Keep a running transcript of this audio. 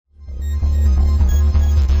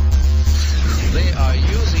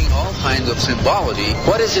kinds of symbology.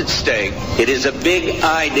 What is at stake? It is a big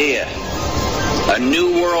idea, a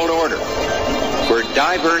new world order, where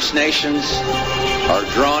diverse nations are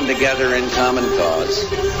drawn together in common cause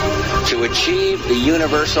to achieve the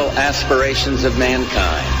universal aspirations of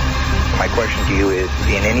mankind. My question to you is,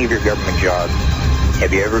 in any of your government jobs,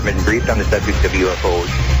 have you ever been briefed on the subject of UFOs?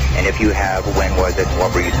 And if you have, when was it?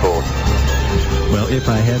 What were you told? Well, if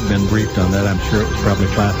I had been briefed on that, I'm sure it was probably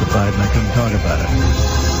classified and I couldn't talk about it.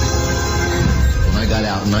 When I got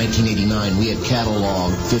out in 1989, we had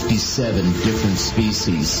cataloged 57 different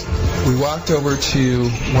species. We walked over to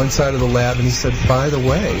one side of the lab and he said, by the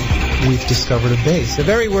way, we've discovered a base. The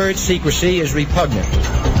very word secrecy is repugnant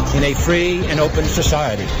in a free and open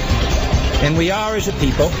society. And we are, as a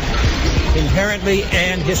people, inherently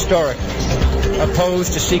and historically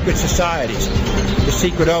opposed to secret societies, to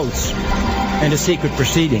secret oaths, and to secret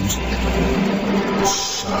proceedings.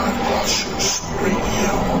 Skywatchers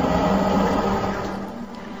Radio.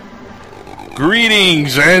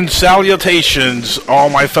 Greetings and salutations, all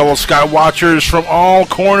my fellow Skywatchers from all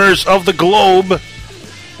corners of the globe.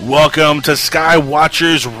 Welcome to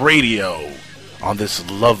Skywatchers Radio on this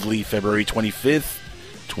lovely February 25th,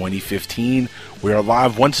 2015. We are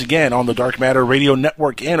live once again on the Dark Matter Radio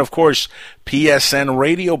Network and, of course, PSN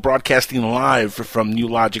Radio, broadcasting live from New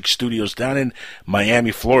Logic Studios down in Miami,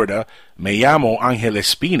 Florida. Me llamo Ángel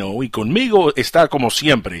Espino y conmigo está, como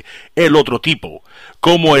siempre, el otro tipo.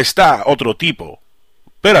 ¿Cómo está otro tipo?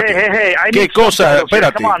 Espérate. Hey, ¿Qué cosa?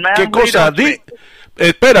 Espérate. On, ¿Qué cosa?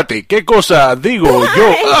 Espérate. ¿Qué cosa digo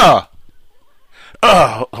yo?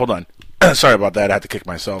 Hold on. Sorry about that. I had to kick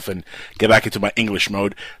myself and get back into my English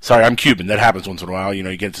mode. Sorry, I'm Cuban. That happens once in a while. You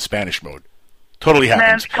know, you get into Spanish mode. Totally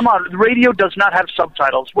happens. Man, come on. The radio does not have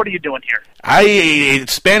subtitles. What are you doing here?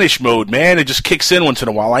 It's Spanish mode, man. It just kicks in once in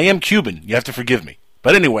a while. I am Cuban. You have to forgive me.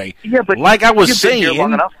 But anyway, like I was saying, been here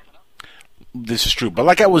long enough. This is true. But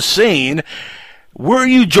like I was saying, where are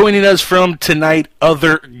you joining us from tonight,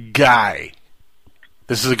 other guy?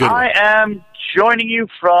 This is a good one. I am joining you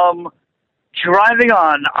from driving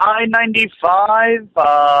on I-95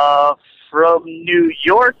 from New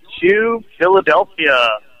York to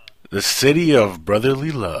Philadelphia. The city of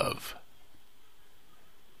brotherly love.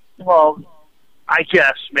 Well, I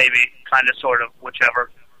guess, maybe, kind of, sort of,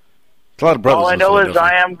 whichever. A lot of brothers. All I know is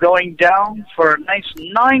I am going down for a nice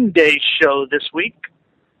 9-day show this week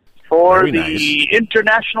for the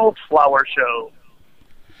International Flower Show.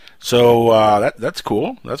 So that's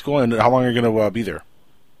cool. That's cool. And how long are you going to be there?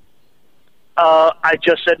 I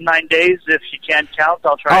just said 9 days. If you can't count,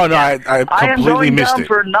 I'll try. Oh, no, I completely missed it. I am going down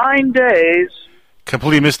for 9 days.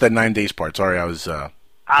 Completely missed that 9 days part. Sorry, I was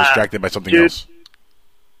distracted by something else.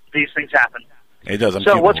 These things happen. It does.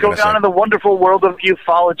 So what's going on in the wonderful world of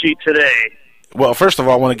ufology today? Well, first of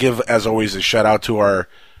all, I want to give, as always, a shout-out to our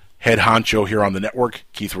head honcho here on the network,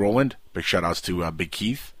 Keith Rowland. Big shout-outs to Big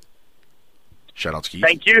Keith. Shout-outs, Keith.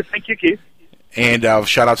 Thank you, Keith. And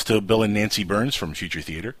shout-outs to Bill and Nancy Burns from Future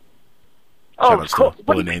Theater. Oh, cool.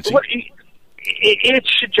 Bill and Nancy. It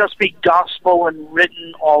should just be gospel and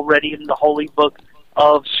written already in the holy book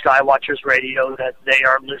of Skywatchers Radio that they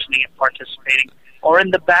are listening and participating, or in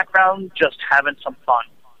the background just having some fun.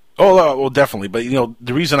 Oh, well, definitely. But, you know,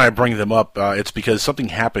 the reason I bring them up, it's because something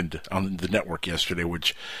happened on the network yesterday,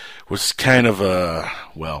 which was kind of,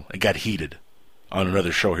 it got heated on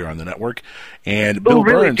another show here on the network. And Bill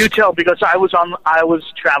Burns... Do tell, because I was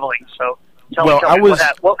traveling, so tell me what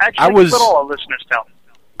happened. Well, actually, let all our listeners tell.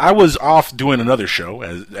 I was off doing another show,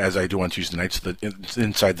 as I do on Tuesday nights,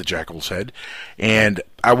 Inside the Jackal's Head, and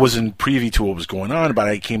I wasn't privy to what was going on, but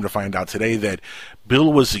I came to find out today that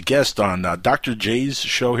Bill was a guest on Dr. J's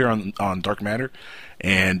show here on Dark Matter,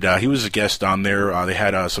 and he was a guest on there. They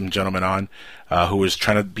had some gentleman on who was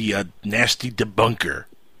trying to be a nasty debunker.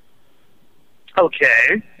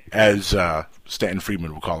 Okay. As Stanton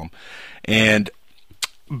Friedman would call him. And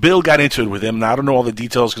Bill got into it with him. Now, I don't know all the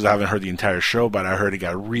details because I haven't heard the entire show, but I heard it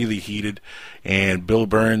got really heated. And Bill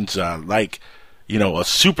Burns, like, you know, a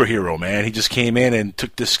superhero, man. He just came in and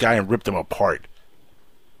took this guy and ripped him apart.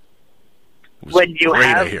 When you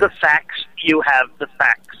have the facts, you have the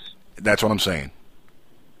facts. That's what I'm saying.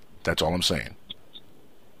 That's all I'm saying.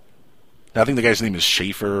 Now, I think the guy's name is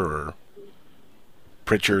Schaefer or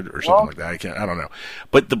Pritchard or something like that. I don't know.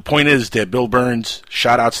 But the point is that Bill Burns,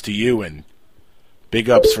 shout-outs to you and big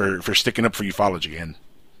ups for sticking up for ufology, and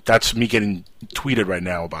that's me getting tweeted right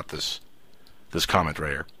now about this comment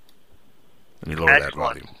right here. Let me lower that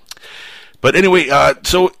volume. But anyway,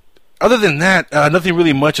 so other than that, nothing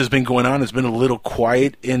really much has been going on. It's been a little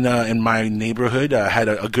quiet in my neighborhood. I had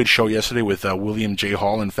a good show yesterday with William J.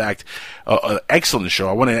 Hall. In fact, an excellent show.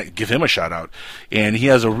 I want to give him a shout out. And he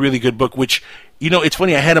has a really good book, which, it's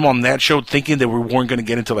funny. I had him on that show thinking that we weren't going to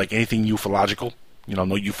get into like anything ufological. No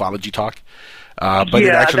ufology talk. But it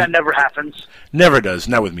actually, that never happens. Never does.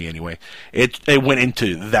 Not with me, anyway. It went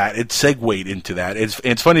into that. It segued into that.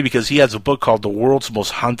 It's funny because he has a book called The World's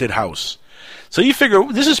Most Haunted House. So you figure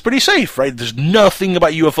this is pretty safe, right? There's nothing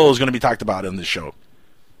about UFOs going to be talked about in this show.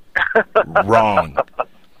 Wrong.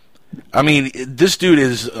 I mean, this dude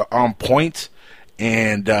is on point,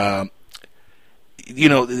 and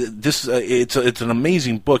this it's an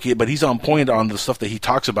amazing book. But he's on point on the stuff that he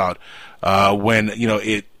talks about when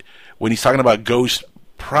he's talking about ghosts.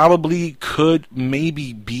 Probably could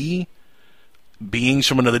maybe be beings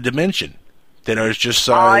from another dimension that are just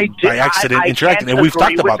by accident interacting, and we've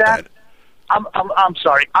talked about that. I'm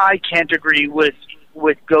sorry, I can't agree with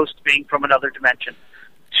ghosts being from another dimension.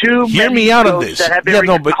 Hear me out on this.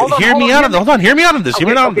 Hear me out on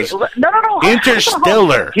this. No.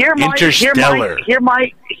 Interstellar. Hear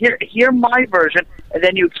my version, and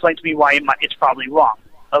then you explain to me why it's probably wrong.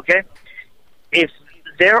 Okay? If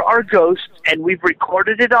there are ghosts, and we've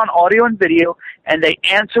recorded it on audio and video, and they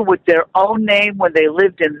answer with their own name when they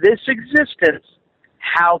lived in this existence,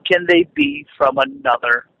 how can they be from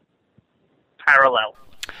another parallel?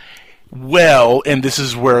 Well, and this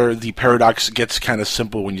is where the paradox gets kind of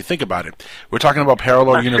simple when you think about it. We're talking about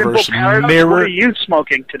parallel universe mirror. What are you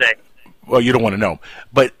smoking today? Well, you don't want to know.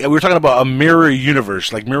 But we're talking about a mirror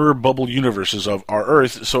universe, like mirror bubble universes of our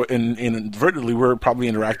Earth. So inadvertently, we're probably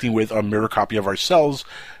interacting with a mirror copy of ourselves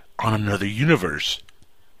on another universe.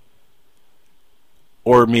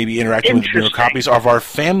 Or maybe interacting with mirror copies of our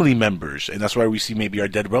family members. And that's why we see maybe our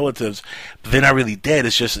dead relatives. But they're not really dead.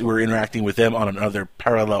 It's just we're interacting with them on another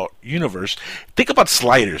parallel universe. Think about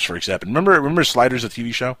Sliders, for example. Remember Sliders, the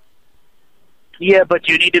TV show? Yeah, but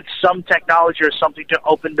you needed some technology or something to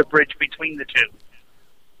open the bridge between the two.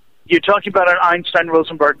 You're talking about an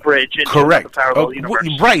Einstein-Rosenberg bridge in the parallel universe.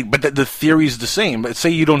 Right, but the theory is the same. Let's say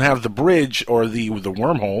you don't have the bridge or the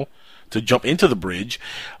wormhole to jump into the bridge,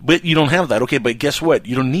 but you don't have that. Okay, but guess what?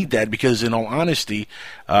 You don't need that because, in all honesty,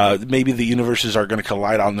 maybe the universes are going to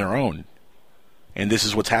collide on their own. And this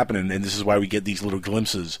is what's happening, and this is why we get these little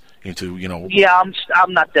glimpses into, Yeah,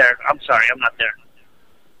 I'm not there. I'm sorry, I'm not there.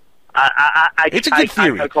 It's a good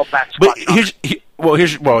theory.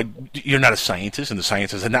 But you're not a scientist, and the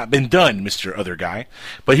science has not been done, Mr. Other Guy.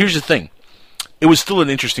 But here's the thing. It was still an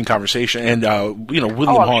interesting conversation, and William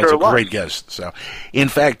Hall is a great guest. So, in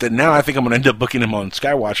fact, now I think I'm going to end up booking him on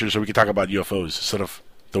Skywatcher so we can talk about UFOs instead of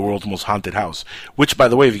the world's most haunted house. Which, by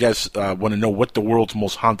the way, if you guys want to know what the world's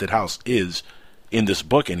most haunted house is, in this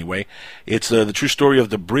book anyway, it's the true story of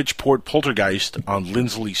the Bridgeport poltergeist on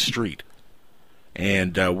Lindsley Street.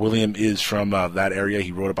 And William is from that area.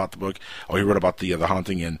 He wrote about the book. He wrote about the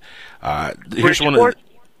haunting. And here's one of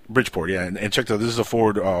Bridgeport. Yeah, and check that. This is a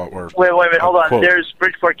forward Wait a minute. Hold on. Quote. There's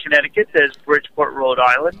Bridgeport, Connecticut. There's Bridgeport, Rhode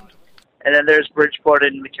Island, and then there's Bridgeport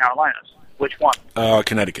in the Carolinas. Which one?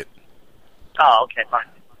 Connecticut. Oh, okay, fine.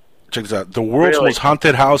 Check this out. The World's Most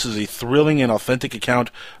Haunted House is a thrilling and authentic account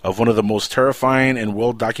of one of the most terrifying and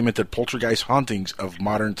well-documented poltergeist hauntings of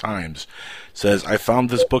modern times. It says, I found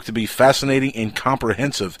this book to be fascinating and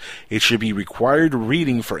comprehensive. It should be required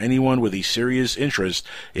reading for anyone with a serious interest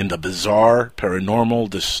in the bizarre, paranormal,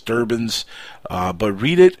 disturbance, but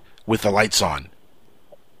read it with the lights on.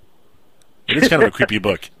 It is kind of a creepy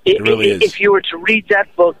book. It really is. If you were to read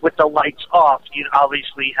that book with the lights off, you'd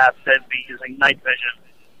obviously have to be using night vision.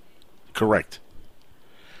 Correct.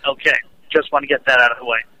 Okay, just want to get that out of the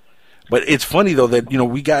way. But it's funny, though, that,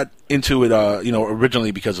 we got into it,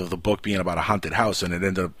 originally because of the book being about a haunted house, and it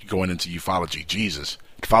ended up going into ufology. Jesus.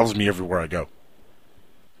 It follows me everywhere I go.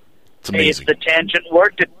 It's amazing. Hey, the tangent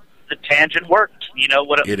worked. The tangent worked.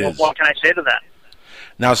 What can I say to that?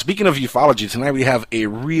 Now, speaking of ufology, tonight we have a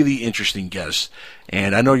really interesting guest.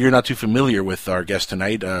 And I know you're not too familiar with our guest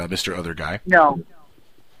tonight, Mr. Other Guy. No.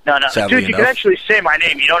 Dude, you can actually say my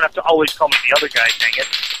name. You don't have to always call me the other guy, dang it.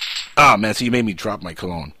 Ah, man, so you made me drop my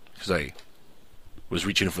cologne because I was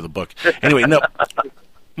reaching for the book. Anyway, no,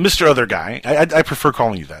 Mr. Other Guy, I prefer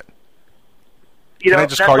calling you that.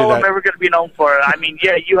 That's all I'm ever going to be known for. I mean,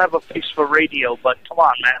 yeah, you have a face for radio, but come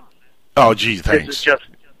on, man. Oh, geez, thanks. This is just,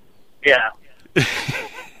 yeah.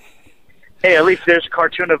 Hey, at least there's a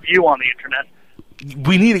cartoon of you on the internet.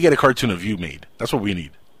 We need to get a cartoon of you made. That's what we need.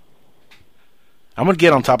 I'm going to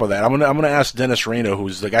get on top of that. I'm going to ask Dennis Reno,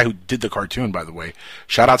 who's the guy who did the cartoon, by the way.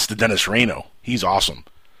 Shout-outs to Dennis Reno. He's awesome.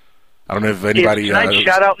 I don't know if anybody... Is tonight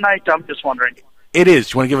shout-out night? I'm just wondering. It is.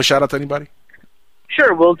 Do you want to give a shout out to anybody?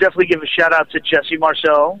 Sure, we'll definitely give a shout out to Jesse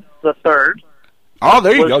Marcel III. Oh,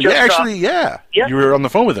 there you go. Yeah, actually, yeah. You were on the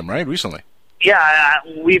phone with him, right, recently? Yeah,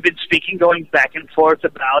 we've been speaking, going back and forth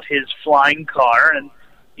about his flying car and,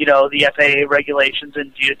 you know, the FAA regulations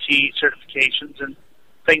and DOT certifications and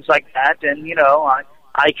things like that. And, you know,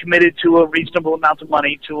 I committed to a reasonable amount of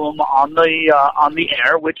money to him on the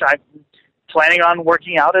air, which I'm planning on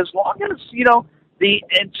working out as long as, you know, the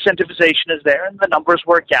incentivization is there and the numbers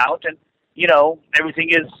work out and, you know, everything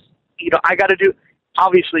is, you know, I got to do,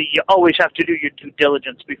 obviously you always have to do your due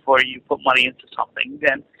diligence before you put money into something.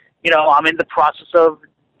 And, you know, I'm in the process of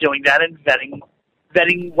doing that and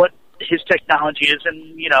vetting what his technology is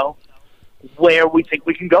and, you know, where we think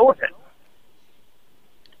we can go with it.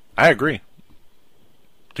 I agree.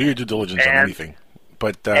 Do your due diligence on anything.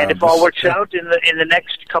 But and if all works out in the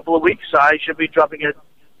next couple of weeks, I should be dropping a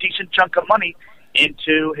decent chunk of money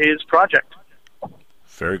into his project.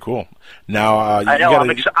 Very cool. Now I know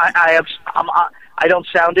I don't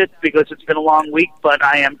sound it because it's been a long week, but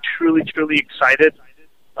I am truly excited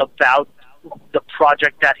about the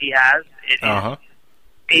project that he has.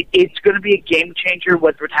 It's going to be a game changer,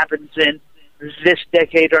 whether it happens in this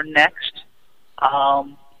decade or next.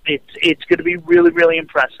 It's going to be really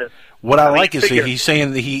impressive. What I like is he's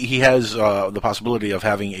saying that he has the possibility of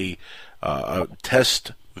having a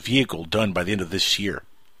test vehicle done by the end of this year.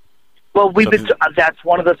 Well, that's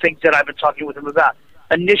one of the things that I've been talking with him about.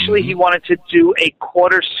 Initially, he wanted to do a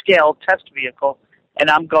quarter-scale test vehicle, and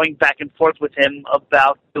I'm going back and forth with him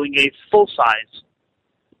about doing a full-size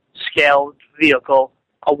scale vehicle,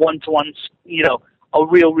 a one-to-one, you know, a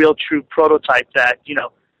real true prototype that, you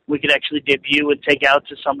know, we could actually debut and take out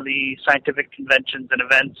to some of the scientific conventions and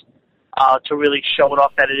events to really show it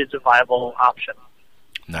off that it is a viable option.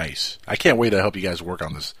 Nice. I can't wait to help you guys work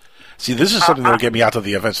on this. See, this is something that will get me out to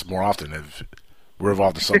the events more often if we're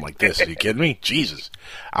involved in something like this. Are you kidding me? Jesus.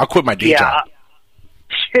 I'll quit my day job.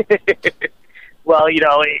 Well, you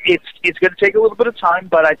know, it's going to take a little bit of time,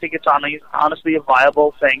 but I think it's honestly a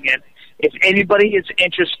viable thing. And if anybody is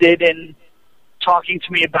interested in talking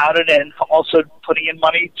to me about it and also putting in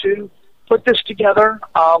money to put this together,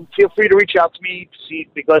 feel free to reach out to me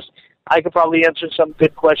because I could probably answer some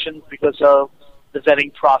good questions because of the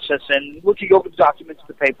vetting process and looking over the documents,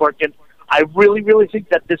 the paperwork, and I really think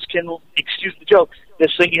that this can, excuse the joke,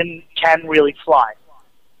 this thing can really fly.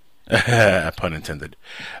 Pun intended.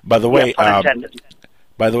 By the way,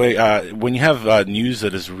 when you have news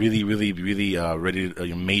that is really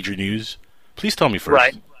ready, major news, please tell me first.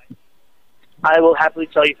 Right. I will happily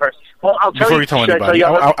tell you first. Well, I'll tell Before you. We tell anybody,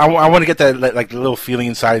 I want to get that like little feeling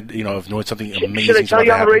inside, you know, of knowing something amazing. Should I tell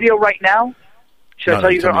you on the radio right now? Should I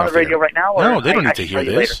tell you on the radio right now? Or no, they don't need to hear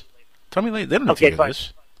this. Tell me later. They don't need to hear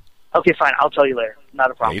this. Okay, fine. I'll tell you later.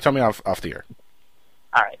 Not a problem. Yeah, you tell me off the air.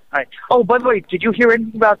 All right. Oh, by the way, did you hear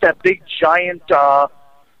anything about that big giant,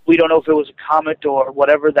 we don't know if it was a comet or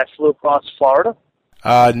whatever, that flew across Florida?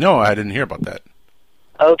 No, I didn't hear about that.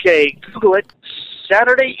 Okay, Google it.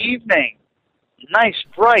 Saturday evening. Nice,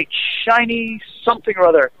 bright, shiny something or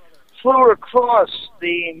other. Flew across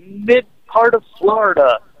the mid part of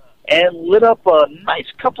Florida and lit up a nice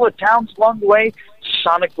couple of towns along the way.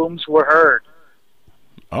 Sonic booms were heard.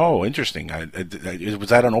 Oh, interesting. Was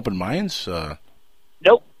that on Open Minds?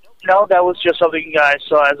 Nope. No, that was just something I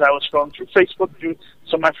saw as I was scrolling through Facebook.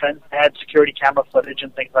 Some of my friends had security camera footage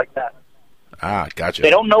and things like that. Ah, gotcha. They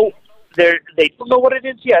don't know what it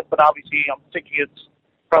is yet, but obviously I'm thinking it's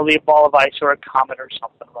probably a ball of ice or a comet or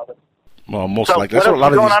something or other. Well, most likely. That's what a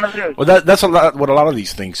lot of these. Well, that's what a lot of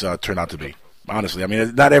these things turn out to be. Honestly, I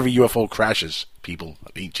mean, not every UFO crashes. People,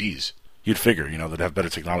 I mean, geez, you'd figure, you know, they'd have better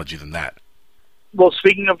technology than that. Well,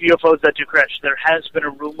 speaking of UFOs that do crash, there has been a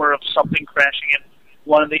rumor of something crashing in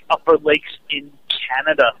one of the upper lakes in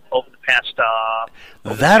Canada over the past.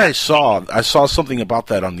 I saw something about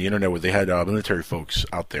that on the internet where they had military folks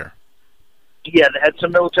out there. Yeah, they had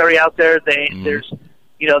some military out there. There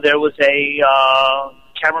was a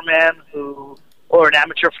cameraman or an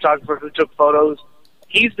amateur photographer who took photos.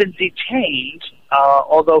 He's been detained,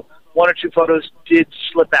 although one or two photos did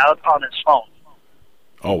slip out on his phone.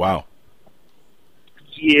 Oh wow!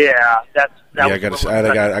 Yeah, I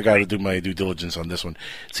got to do my due diligence on this one.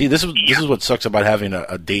 See, this is what sucks about having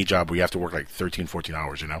a day job where you have to work like 13, 14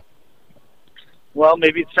 hours. You know. Well,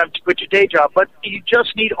 maybe it's time to quit your day job, but you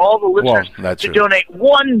just need all the listeners to donate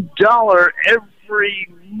 $1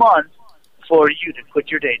 every month for you to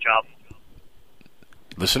quit your day job.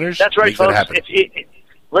 Listeners, that's right, folks.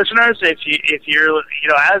 Listeners, if you're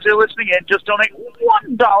as you're listening in, just donate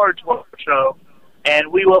 $1 to our show, and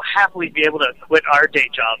we will happily be able to quit our day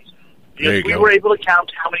jobs. There you we go. were able to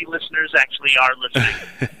count how many listeners actually are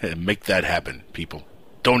listening. Make that happen, people.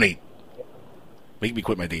 Donate. Make me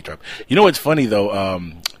quit my day job. You know what's funny, though?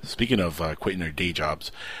 Speaking of quitting their day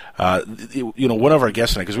jobs, one of our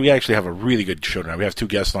guests tonight, because we actually have a really good show tonight. We have 2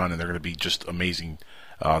 guests on, and they're going to be just amazing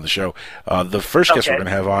on the show. The first guest we're going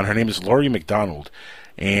to have on, her name is Laurie McDonald,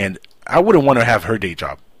 and I wouldn't want to have her day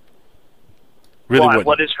job. Really wouldn't.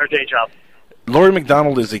 What is her day job? Laurie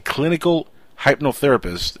McDonald is a clinical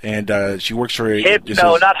hypnotherapist, and she works for a...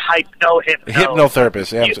 not hypno.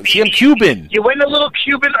 Hypnotherapist. Yeah, see, I'm Cuban. You went a little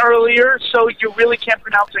Cuban earlier, so you really can't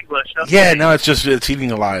pronounce English. Okay? Yeah, no, it's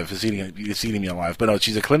eating alive. It's eating me alive. But no,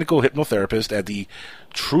 she's a clinical hypnotherapist at the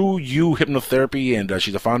True You Hypnotherapy, and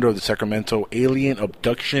she's the founder of the Sacramento Alien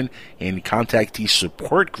Abduction and Contactee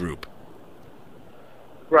Support Group.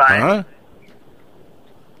 Right. Huh?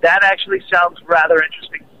 That actually sounds rather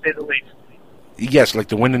interesting, to say the least. Yes, like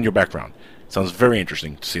the wind in your background. Sounds very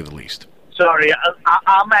interesting, to say the least. Sorry,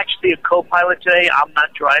 I'm actually a co-pilot today. I'm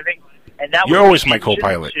not driving, and that you're always my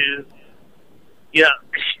co-pilot. Yeah,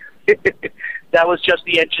 that was just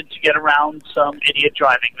the engine to get around some idiot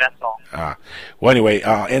driving. That's all. Well, anyway,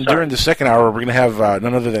 and during the second hour, we're going to have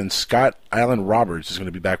none other than Scott Allen Roberts is going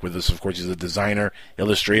to be back with us. Of course, he's a designer,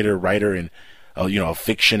 illustrator, writer, and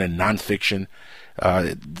fiction and nonfiction.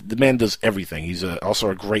 The man does everything. He's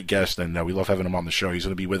also a great guest, and we love having him on the show. He's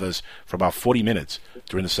going to be with us for about 40 minutes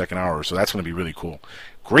during the second hour, so that's going to be really cool.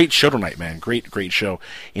 Great show tonight, man. Great show.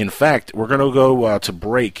 In fact, we're going to go to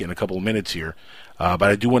break in a couple of minutes here, but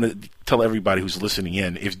I do want to tell everybody who's listening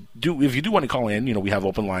in, if you do want to call in, we have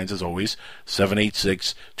open lines as always,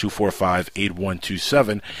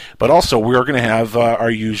 786-245-8127, but also we're going to have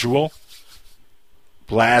our usual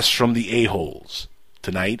blast from the a-holes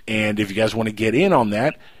tonight, and if you guys want to get in on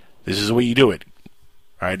that, this is the way you do it.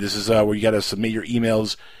 All right, this is where you got to submit your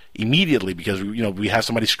emails immediately, because we have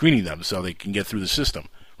somebody screening them so they can get through the system.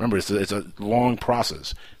 Remember, it's a long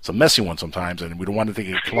process. It's a messy one sometimes, and we don't want to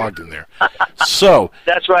get clogged in there. So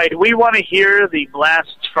that's right. We want to hear the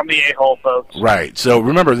blasts from the a-hole, folks. Right. So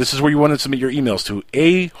remember, this is where you want to submit your emails to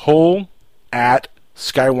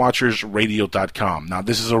ahole@skywatchersradio.com. Now,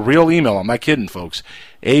 this is a real email. I'm not kidding, folks.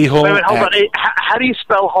 A-hole. Wait, hold on. How do you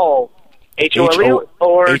spell hole? H-O-L-E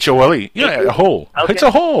or H-O-L-E? Yeah, a hole. Okay. It's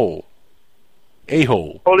a hole.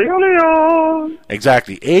 A-hole. Hole.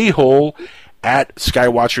 Exactly.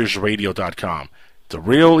 A-hole@skywatchersradio.com. It's a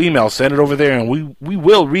real email. Send it over there, and we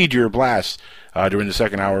will read your blast during the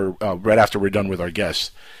second hour, right after we're done with our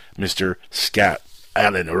guest, Mr. Scott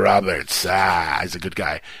Allen Roberts. He's a good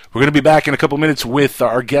guy. We're going to be back in a couple minutes with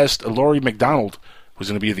our guest, Laurie McDonald, who's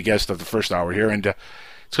going to be the guest of the first hour here, and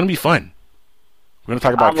it's going to be fun. We're going to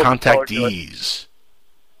talk about contactees.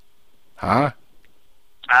 Huh? All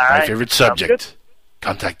right. My favorite subject,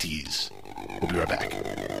 contactees. We'll be right back.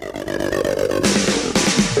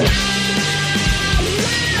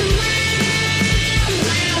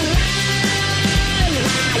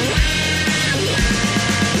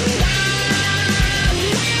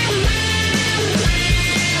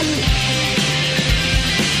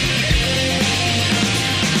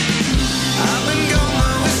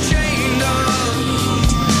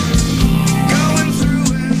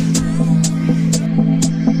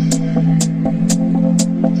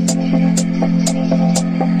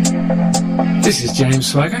 This is James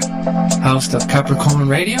Swagger, host of Capricorn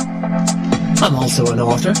Radio. I'm also an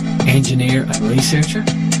author, engineer and researcher.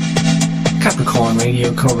 Capricorn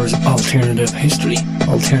Radio covers alternative history,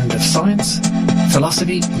 alternative science,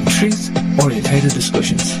 philosophy and truth-orientated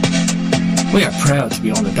discussions. We are proud to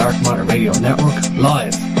be on the Dark Matter Radio Network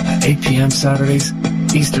live at 8 p.m. Saturdays,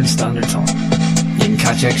 Eastern Standard Time. You can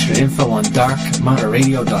catch extra info on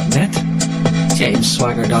darkmatterradio.net,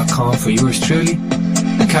 jamesswagger.com for yours truly,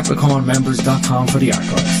 and CapricornMembers.com for the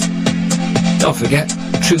archives. Don't forget,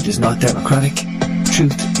 truth is not democratic.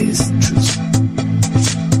 Truth is truth.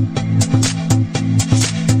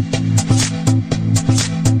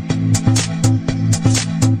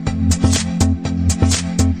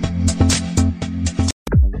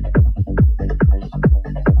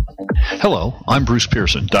 Hello, I'm Bruce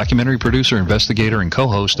Pearson, documentary producer, investigator, and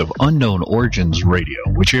co-host of Unknown Origins Radio,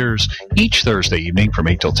 which airs each Thursday evening from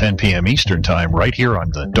 8 till 10 p.m. Eastern Time right here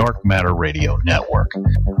on the Dark Matter Radio Network.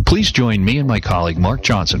 Please join me and my colleague Mark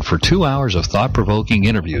Johnson for 2 hours of thought-provoking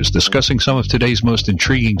interviews discussing some of today's most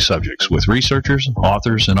intriguing subjects with researchers,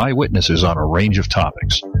 authors, and eyewitnesses on a range of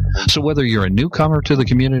topics. So whether you're a newcomer to the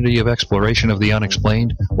community of exploration of the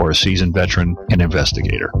unexplained or a seasoned veteran and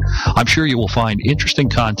investigator, I'm sure you will find interesting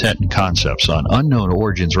content and concepts on Unknown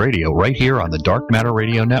Origins Radio right here on the Dark Matter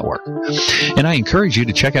Radio Network. And I encourage you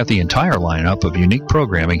to check out the entire lineup of unique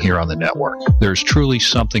programming here on the network. There's truly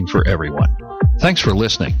something for everyone. Thanks for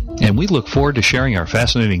listening, and we look forward to sharing our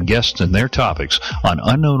fascinating guests and their topics on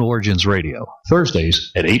Unknown Origins Radio,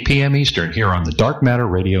 Thursdays at 8 p.m. Eastern here on the Dark Matter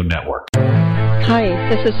Radio Network. Hi,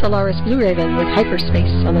 this is Solaris Blue Raven with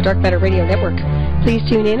Hyperspace on the Dark Matter Radio Network. Please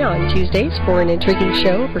tune in on Tuesdays for an intriguing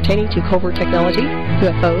show pertaining to covert technology,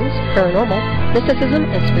 UFOs, paranormal, mysticism,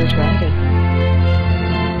 and spirituality.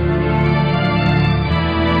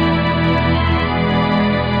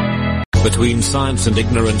 Between science and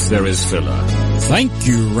ignorance, there is filler. Thank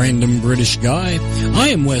you, random British guy. I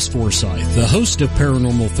am Wes Forsyth, the host of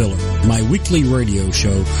Paranormal Filler, my weekly radio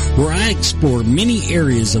show where I explore many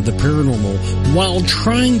areas of the paranormal while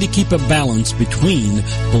trying to keep a balance between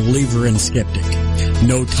believer and skeptic.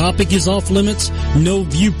 No topic is off limits, no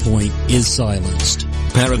viewpoint is silenced.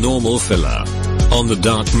 Paranormal Filler on the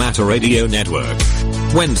Dark Matter Radio Network.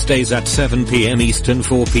 Wednesdays at 7 p.m. Eastern,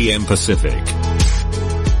 4 p.m. Pacific.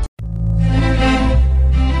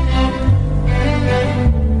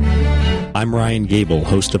 I'm Ryan Gable,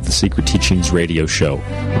 host of the Secret Teachings radio show.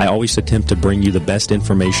 I always attempt to bring you the best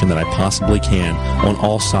information that I possibly can on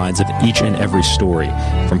all sides of each and every story,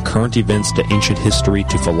 from current events to ancient history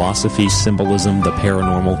to philosophy, symbolism, the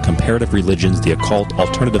paranormal, comparative religions, the occult,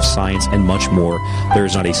 alternative science, and much more. There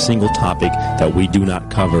is not a single topic that we do not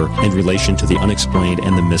cover in relation to the unexplained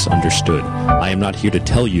and the misunderstood. I am not here to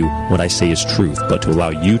tell you what I say is truth, but to allow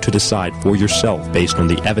you to decide for yourself based on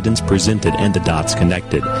the evidence presented and the dots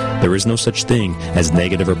connected. There is no such thing as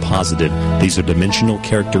negative or positive. These are dimensional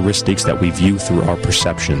characteristics that we view through our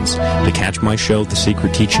perceptions. To catch my show, The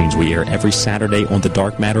Secret Teachings, we air every Saturday on the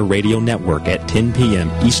Dark Matter Radio Network at 10 p.m.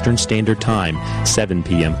 Eastern Standard Time, 7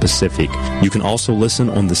 p.m. Pacific. You can also listen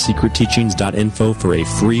on thesecretteachings.info for a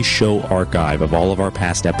free show archive of all of our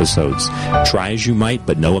past episodes. Try as you might,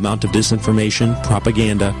 but no amount of disinformation,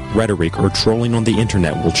 propaganda, rhetoric, or trolling on the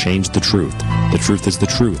internet will change the truth. The truth is the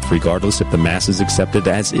truth, regardless if the masses accept it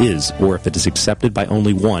as is or if it is accepted by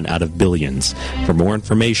only one out of billions. For more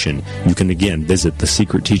information, you can again visit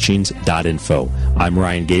thesecretteachings.info. I'm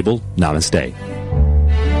Ryan Gable. Namaste.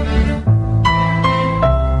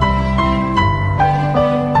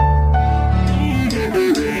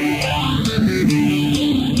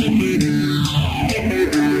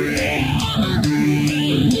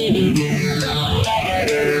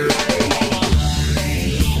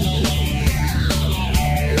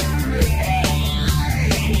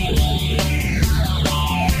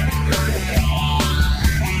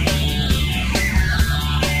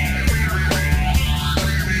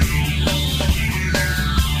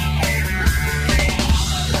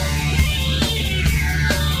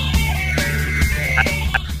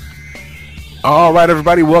 All right,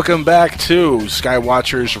 everybody, welcome back to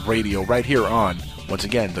Skywatchers Radio, right here on, once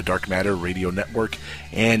again, the Dark Matter Radio Network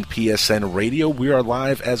and PSN Radio. We are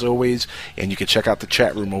live, as always, and you can check out the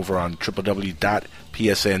chat room over on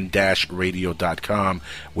www.psn-radio.com.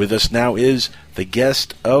 With us now is the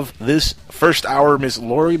guest of this first hour, Miss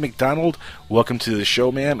Lori McDonald. Welcome to the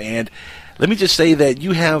show, ma'am. And let me just say that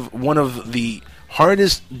you have one of the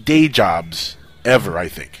hardest day jobs ever, I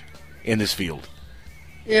think, in this field.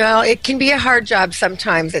 You know, it can be a hard job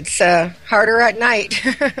sometimes. It's harder at night.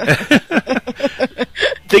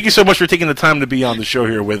 Thank you so much for taking the time to be on the show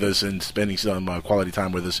here with us and spending some quality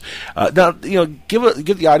time with us. Now, you know,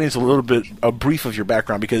 give the audience a brief of your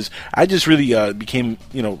background, because I just really became,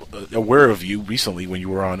 aware of you recently when you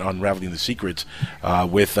were on Unraveling the Secrets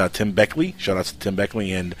with Tim Beckley. Shout out to Tim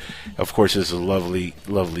Beckley, and of course his lovely,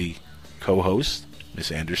 lovely co-host,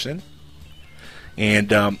 Miss Anderson.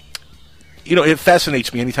 And it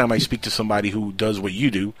fascinates me anytime I speak to somebody who does what you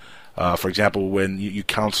do. For example, when you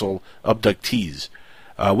counsel abductees.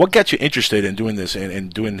 What got you interested in doing this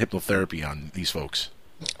and doing hypnotherapy on these folks?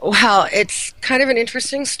 Well, it's kind of an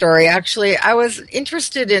interesting story. Actually, I was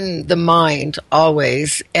interested in the mind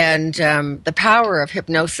always, and the power of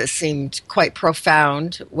hypnosis seemed quite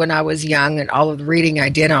profound when I was young, and all of the reading I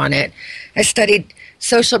did on it. I studied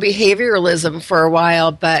social behavioralism for a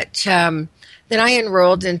while, but then I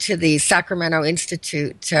enrolled into the Sacramento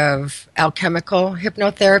Institute of Alchemical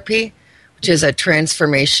Hypnotherapy, which is a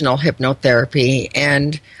transformational hypnotherapy,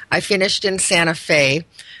 and I finished in Santa Fe.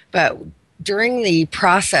 But during the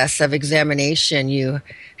process of examination, you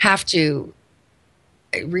have to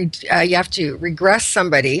regress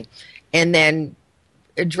somebody and then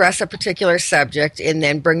address a particular subject and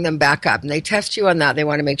then bring them back up. And they test you on that. They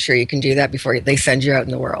want to make sure you can do that before they send you out in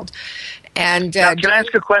the world. And now, can I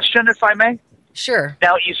ask a question, if I may? Sure.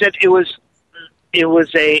 Now, you said it was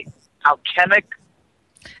a alchemic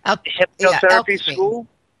hypnotherapy school?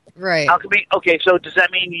 Right. Alchemy? Okay, so does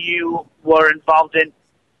that mean you were involved in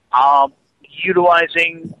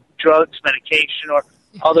utilizing drugs, medication, or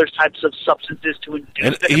other types of substances to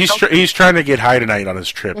induce and he's trying to get high tonight on his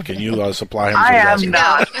trip. Can you supply him? I am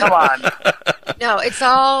not. Come on. No, it's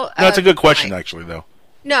all... No, that's a good question, actually, though.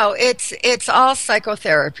 No, it's all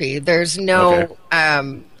psychotherapy. There's no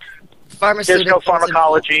pharmaceuticals. There's no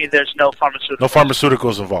pharmacology. There's no pharmaceuticals. No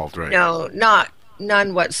pharmaceuticals involved, right? No,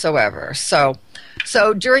 none whatsoever. So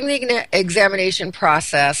during the examination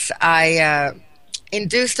process, I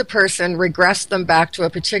induced a person, regressed them back to a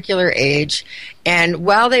particular age, and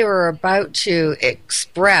while they were about to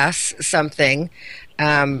express something,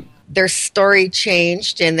 their story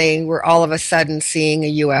changed, and they were all of a sudden seeing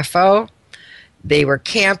a UFO. They were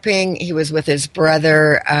camping. He was with his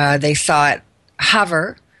brother. They saw it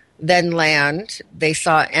hover, then land. They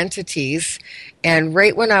saw entities, and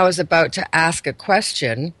right when I was about to ask a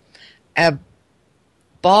question, a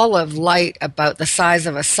ball of light about the size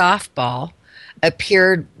of a softball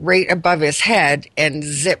appeared right above his head and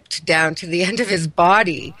zipped down to the end of his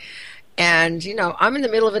body. And, I'm in the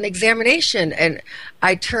middle of an examination, and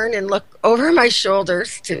I turn and look over my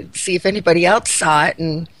shoulders to see if anybody else saw it,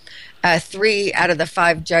 and 3 out of the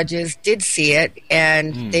 5 judges did see it,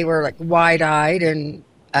 and they were like wide-eyed and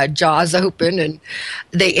jaws open, and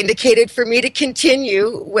they indicated for me to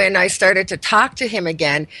continue. When I started to talk to him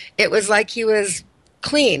again, it was like he was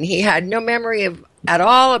clean. He had no memory at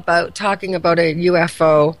all about talking about a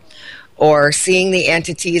UFO or seeing the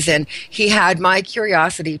entities, and he had my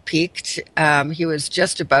curiosity piqued. He was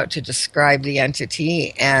just about to describe the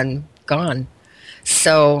entity and gone.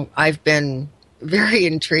 So I've been very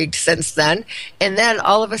intrigued since then. And then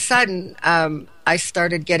all of a sudden, I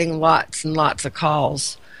started getting lots and lots of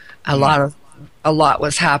calls. A lot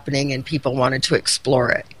was happening, and people wanted to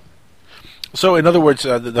explore it. So, in other words,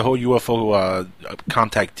 the whole UFO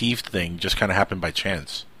contactee thing just kind of happened by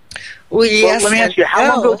chance. Well, yes, let me ask you, how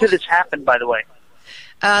long ago did this happen, by the way?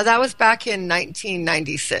 That was back in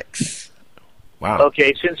 1996. Wow.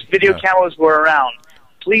 Okay, since video cameras were around,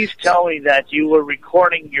 please tell me that you were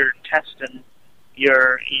recording your test and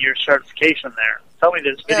your certification there. Tell me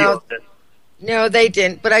there's video of this. No, they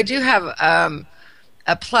didn't. But I do have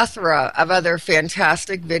a plethora of other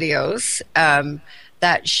fantastic videos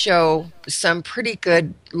that show some pretty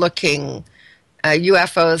good-looking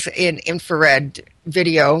UFOs in infrared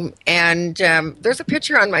video. And there's a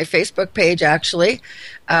picture on my Facebook page, actually.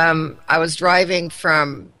 I was driving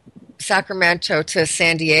from Sacramento to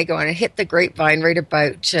San Diego, and I hit the Grapevine right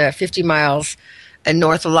about 50 miles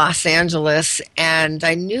north of Los Angeles, and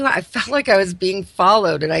I felt like I was being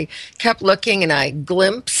followed, and I kept looking, and I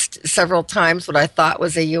glimpsed several times what I thought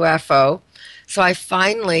was a UFO. So I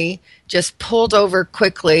finally just pulled over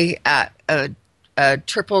quickly at a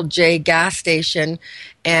Triple J gas station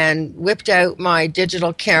and whipped out my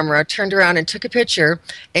digital camera, turned around and took a picture,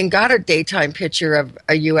 and got a daytime picture of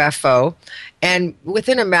a UFO. And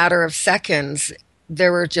within a matter of seconds,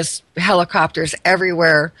 there were just helicopters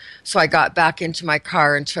everywhere. So I got back into my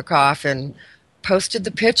car and took off and posted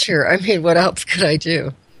the picture. I mean, what else could I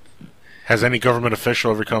do? Has any government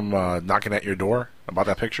official ever come knocking at your door about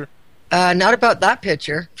that picture? Not about that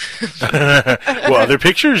picture. Well, other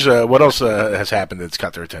pictures? What else has happened that's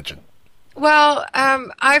got their attention? Well,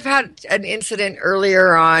 I've had an incident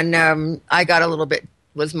earlier on. I got a little bit,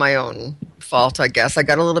 was my own fault, I guess. I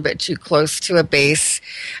got a little bit too close to a base.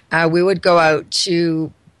 We would go out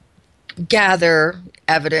to gather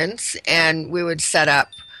evidence, and we would set up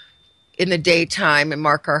in the daytime and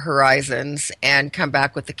mark our horizons and come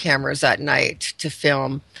back with the cameras at night to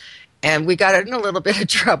film. And we got in a little bit of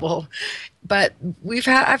trouble. But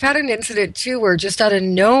I've had an incident, too, where just out of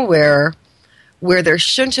nowhere, where there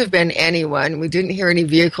shouldn't have been anyone, we didn't hear any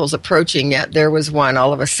vehicles approaching yet, there was one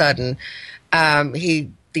all of a sudden.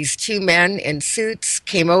 These 2 men in suits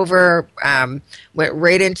came over, went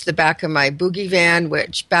right into the back of my boogie van,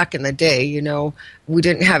 which back in the day, we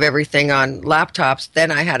didn't have everything on laptops. Then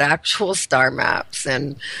I had actual star maps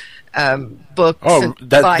and books. Oh,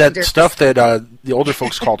 that stuff that the older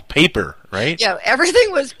folks called paper, right? Yeah,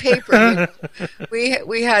 everything was paper.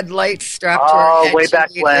 we had lights strapped to our heads. Oh, way back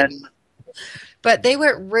when. But they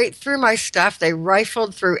went right through my stuff. They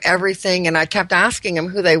rifled through everything, and I kept asking them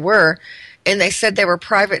who they were, and they said they were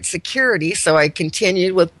private security. So I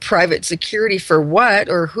continued with private security for what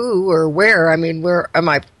or who or where? I mean, where am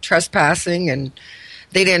I trespassing? And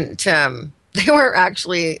they didn't they weren't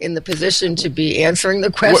actually in the position to be answering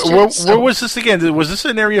the question. Where was this again? Was this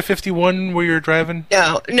in Area 51 where you were driving?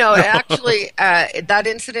 No. Actually, that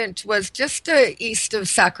incident was just east of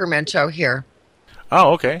Sacramento here.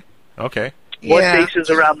 Oh, okay. What bases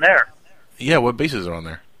around there? Yeah, what bases are on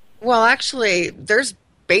there? Well, actually, there's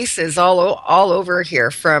bases all over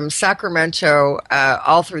here, from Sacramento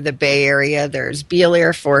all through the Bay Area. There's Beale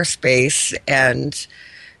Air Force Base and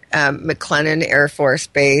McLennan Air Force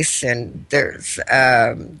Base, and there's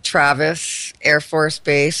Travis Air Force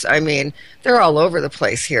Base. I mean, they're all over the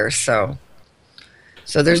place here, so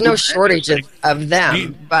there's no shortage of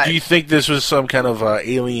them. Do you think this was some kind of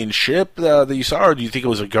alien ship that you saw, or do you think it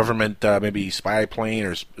was a government maybe spy plane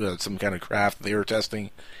or some kind of craft they were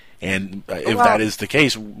testing? And if that is the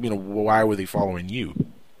case, why were they following you?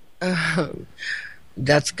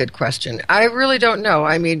 That's a good question. I really don't know.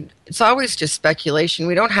 I mean, it's always just speculation.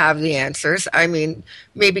 We don't have the answers. I mean,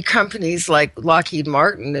 maybe companies like Lockheed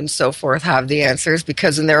Martin and so forth have the answers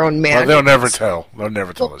because in their own mandates. Well, they'll never tell. They'll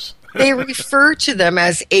never tell us. They refer to them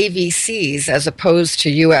as AVCs as opposed to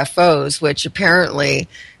UFOs, which apparently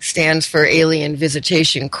stands for Alien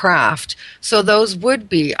Visitation Craft. So those would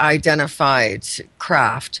be identified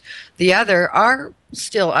craft. The other are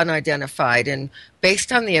still unidentified, and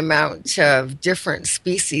based on the amount of different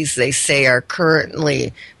species they say are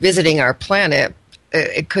currently visiting our planet,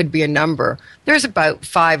 it could be a number. There's about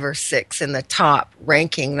 5 or 6 in the top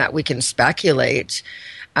ranking that we can speculate.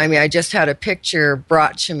 I mean, I just had a picture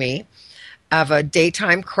brought to me of a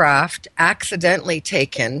daytime craft accidentally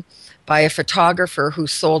taken by a photographer who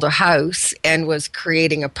sold a house and was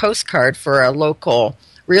creating a postcard for a local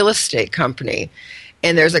real estate company.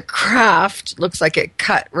 And there's a craft, looks like it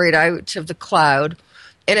cut right out of the cloud.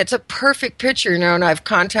 And it's a perfect picture, and I've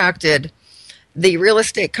contacted the real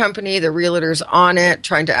estate company, the realtors on it,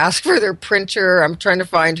 trying to ask for their printer. I'm trying to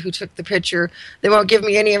find who took the picture. They won't give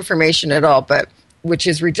me any information at all, which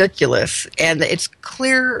is ridiculous. And it's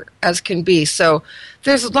clear as can be. So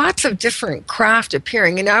there's lots of different craft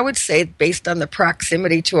appearing. And I would say, based on the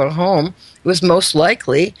proximity to a home, it was most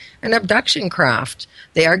likely an abduction craft.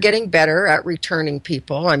 They are getting better at returning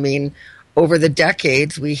people. I mean, over the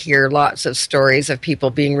decades, we hear lots of stories of people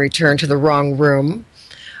being returned to the wrong room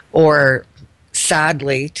or,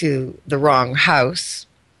 sadly, to the wrong house,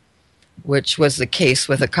 which was the case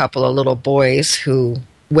with a couple of little boys who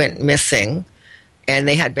went missing. And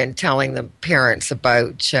they had been telling the parents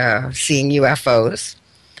about seeing UFOs.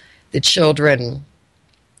 The children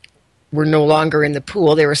were no longer in the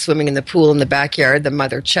pool. They were swimming in the pool in the backyard. The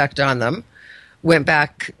mother checked on them, went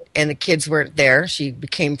back, and the kids weren't there. She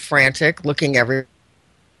became frantic, looking everywhere.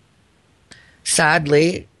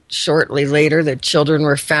 Sadly, shortly later, the children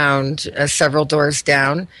were found several doors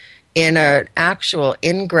down in an actual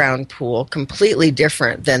in-ground pool, completely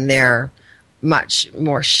different than their much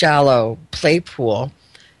more shallow play pool.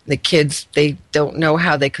 The kids, they don't know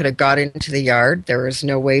how they could have got into the yard. There was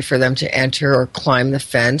no way for them to enter or climb the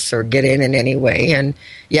fence or get in any way, and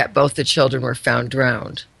yet both the children were found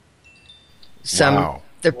drowned.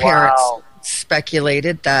 The parents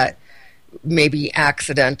speculated that maybe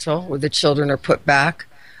accidental, where the children are put back.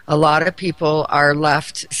 A lot of people are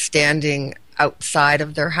left standing outside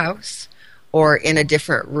of their house or in a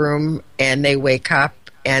different room, and they wake up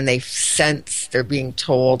and they sense they're being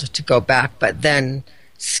told to go back. But then,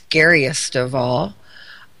 scariest of all,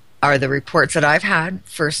 are the reports that I've had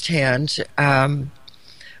firsthand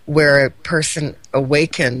where a person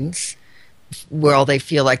awakens while they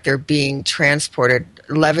feel like they're being transported,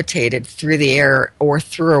 levitated through the air or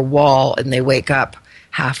through a wall, and they wake up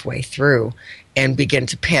halfway through and begin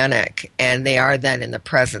to panic. And they are then in the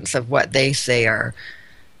presence of what they say are,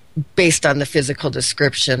 based on the physical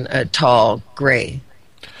description, a tall gray.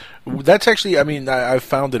 That's actually, I mean, I've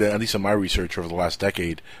found it, at least in my research over the last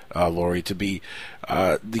decade, Lori, to be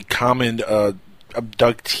the common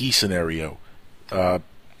abductee scenario.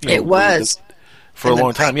 It was. For a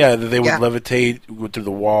long time, yeah. They would levitate, go through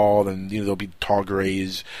the wall, and there'll be tall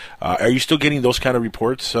grays. Are you still getting those kind of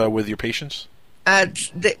reports with your patients?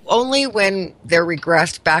 Only when they're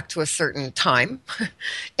regressed back to a certain time.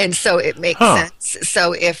 And so it makes sense.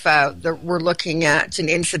 So if we're looking at an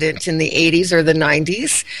incident in the 80s or the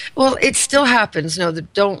 90s, well, it still happens. No,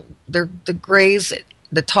 the grays,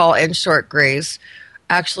 the tall and short grays,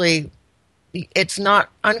 actually, it's not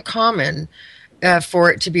uncommon for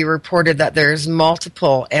it to be reported that there's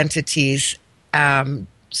multiple entities,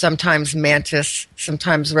 sometimes mantis,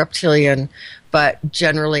 sometimes reptilian, but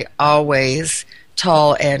generally always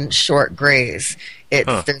tall and short grays.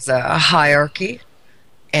 There's a hierarchy,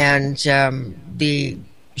 and the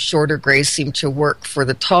shorter grays seem to work for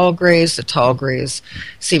the tall grays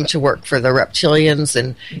seem to work for the reptilians,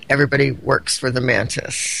 and everybody works for the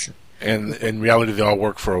mantis. And in reality, they all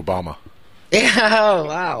work for Obama. Yeah, oh,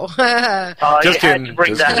 wow. Just kidding. Had to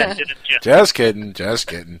bring that in, didn't you? Just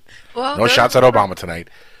kidding. Well, no shots at Obama tonight.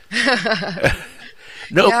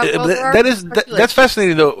 No, yeah, well, that's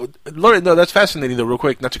fascinating though, Lauren. No, that's fascinating though. Real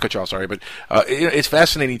quick, not to cut you off, sorry, but it's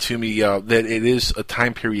fascinating to me that it is a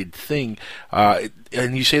time period thing.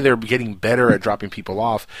 And you say they're getting better at dropping people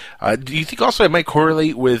off. Do you think also it might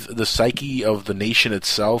correlate with the psyche of the nation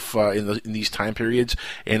itself in these time periods?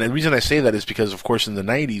 And the reason I say that is because, of course, in the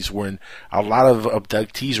 90s, when a lot of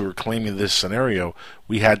abductees were claiming this scenario,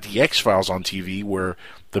 we had the X-Files on TV where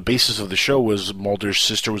the basis of the show was Mulder's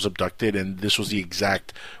sister was abducted, and this was the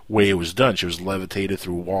exact way it was done. She was levitated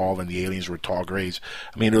through a wall, and the aliens were tall grays.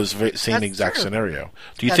 I mean, it was the same exact scenario.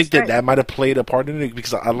 Do you think that might have played a part in it?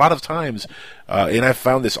 Because a lot of times, and I've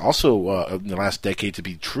found this also in the last decade to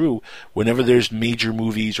be true, whenever there's major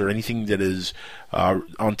movies or anything that is on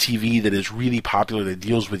TV that is really popular that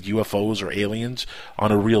deals with UFOs or aliens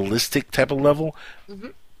on a realistic type of level,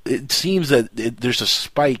 it seems that there's a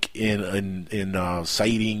spike in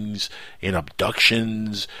sightings, in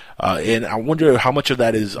abductions, and I wonder how much of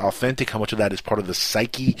that is authentic, how much of that is part of the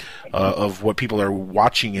psyche of what people are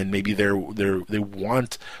watching, and maybe they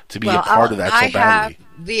want to be a part of that so badly. I have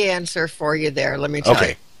the answer for you there. Let me tell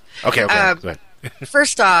you. Okay. Go ahead.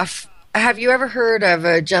 First off, have you ever heard of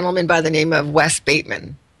a gentleman by the name of Wes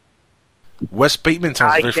Bateman? Wes Bateman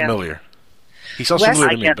sounds very familiar. He sounds familiar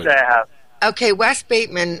to me. I can't say I have. Okay, Wes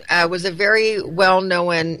Bateman was a very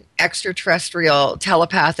well-known extraterrestrial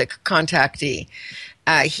telepathic contactee.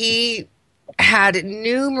 He had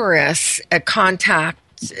numerous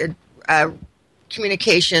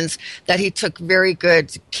communications that he took very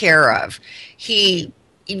good care of. He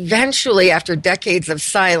eventually, after decades of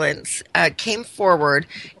silence, came forward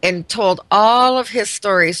and told all of his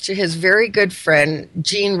stories to his very good friend,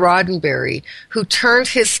 Gene Roddenberry, who turned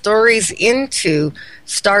his stories into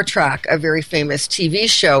Star Trek, a very famous TV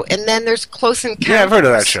show. And then there's Close Encounters. Yeah, I've heard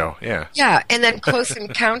of that show, yeah. Yeah, and then Close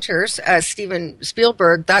Encounters, Steven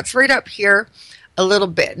Spielberg, that's right up here a little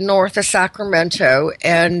bit north of Sacramento.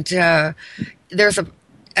 And there's an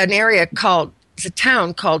area called, it's a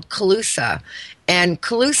town called Colusa. And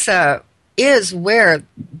Colusa is where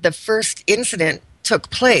the first incident took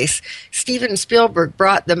place. Steven Spielberg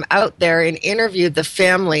brought them out there and interviewed the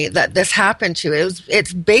family that this happened to.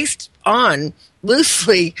 It's based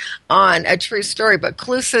loosely on a true story, but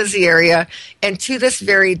Colusa is the area. And to this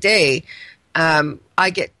very day, I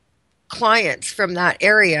get clients from that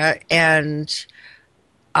area, and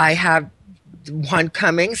I have one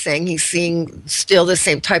coming saying he's seeing still the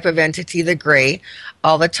same type of entity, the gray,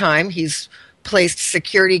 all the time. He's placed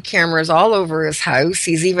security cameras all over his house.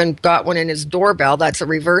 He's even got one in his doorbell. That's a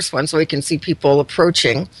reverse one, so he can see people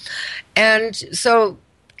approaching. And so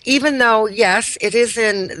even though, yes, it is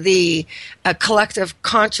in the collective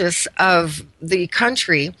conscious of the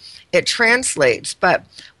country, it translates. But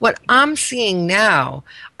what I'm seeing now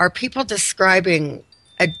are people describing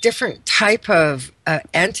a different type of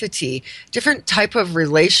entity, different type of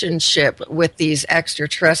relationship with these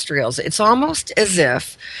extraterrestrials. It's almost as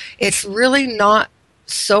if it's really not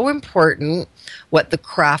so important what the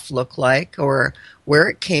craft looked like or where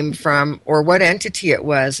it came from or what entity it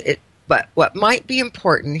was. But what might be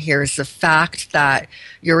important here is the fact that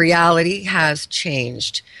your reality has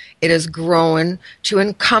changed. It has grown to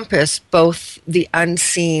encompass both the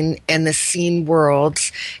unseen and the seen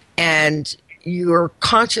worlds, and your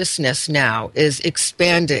consciousness now is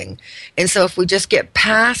expanding. And so if we just get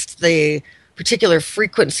past the particular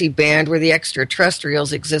frequency band where the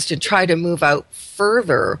extraterrestrials exist and try to move out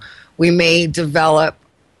further, we may develop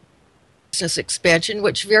consciousness expansion,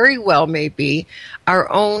 which very well may be our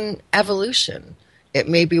own evolution. It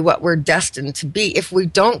may be what we're destined to be if we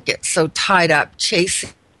don't get so tied up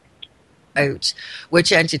chasing out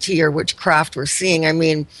which entity or which craft we're seeing. I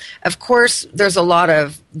mean, of course, there's a lot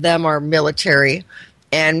of them are military,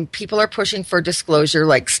 and people are pushing for disclosure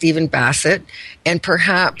like Stephen Bassett, and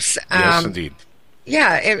perhaps... yes, indeed.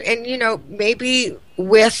 Yeah, and you know, maybe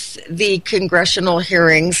with the congressional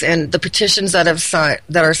hearings and the petitions that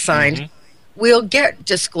are signed, we'll get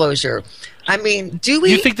disclosure. I mean, do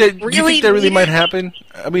you think that really might happen?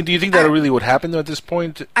 I mean, do you think that really would happen at this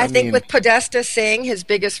point? I think with Podesta saying his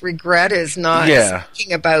biggest regret is not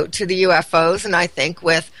speaking about to the UFOs, and I think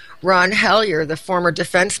with Ron Hellyer, the former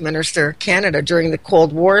defense minister of Canada during the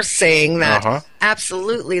Cold War, saying that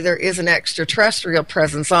absolutely there is an extraterrestrial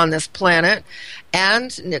presence on this planet,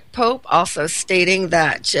 and Nick Pope also stating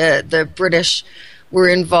that the British were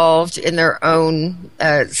involved in their own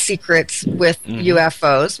secrets with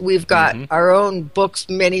UFOs. We've got our own books,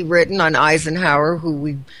 many written on Eisenhower, who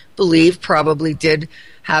we believe probably did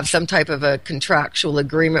have some type of a contractual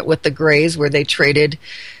agreement with the Greys where they traded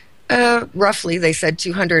roughly, they said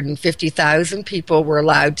 250,000 people were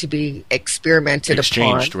allowed to be experimented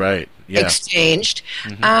Exchanged, upon. right. Yeah. Exchanged.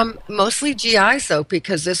 Mostly GIs, though,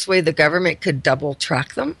 because this way the government could double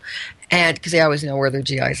track them, and because they always know where their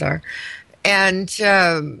GIs are. And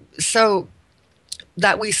so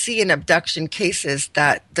that we see in abduction cases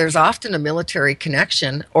that there's often a military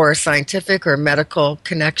connection or a scientific or medical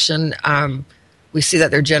connection. We see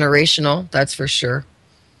that they're generational, that's for sure.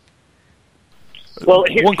 Well,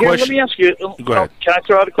 here, let me ask you. Go ahead. Can I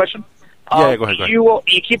throw out a question? Yeah, go ahead. You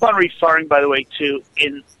keep on referring, by the way, to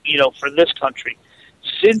for this country.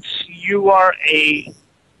 Since you are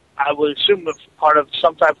I would assume part of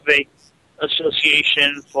some type of a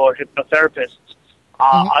association for hypnotherapists,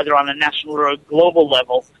 either on a national or a global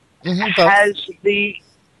level, has the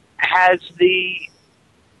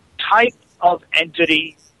type of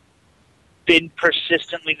entity been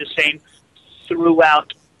persistently the same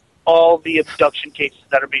throughout all the abduction cases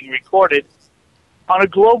that are being recorded on a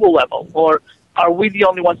global level, or are we the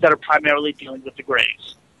only ones that are primarily dealing with the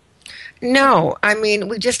Greys? No, I mean,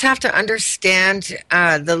 we just have to understand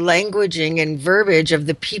the languaging and verbiage of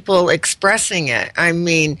the people expressing it. I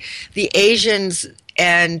mean, the Asians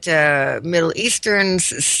and Middle Easterns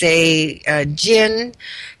say jinn,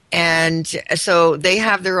 and so they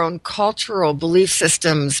have their own cultural belief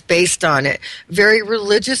systems based on it. Very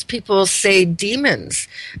religious people say demons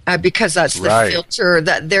because that's the filter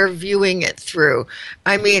that they're viewing it through.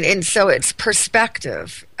 I mean, and so it's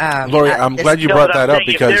perspective. Lori, I'm glad you brought that up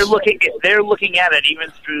because if they're looking at it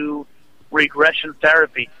even through regression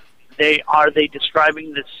therapy, are they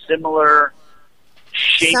describing the similar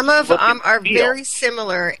shapes? Some of them are very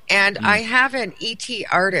similar, and I have an ET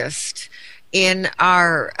artist in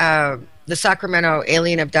our the Sacramento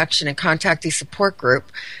Alien Abduction and Contactee Support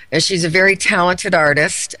Group. And she's a very talented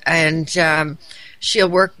artist, and she'll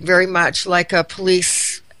work very much like a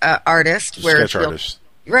police artist. Sketch artist.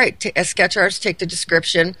 Right, a sketch artist, take the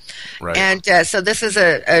description. Right. And so this is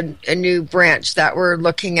a new branch that we're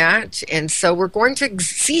looking at, and so we're going to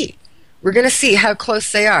see. We're going to see how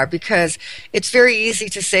close they are, because it's very easy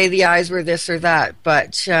to say the eyes were this or that,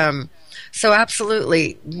 but so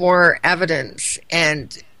absolutely more evidence,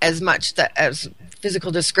 and as much as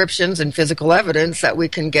physical descriptions and physical evidence that we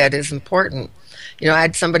can get is important. You know, I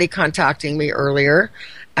had somebody contacting me earlier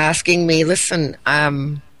asking me, listen,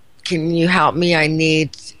 can you help me? I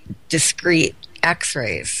need discrete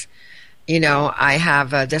x-rays. You know, I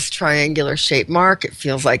have this triangular shaped mark. It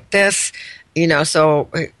feels like this. You know, so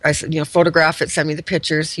I said, photograph it, send me the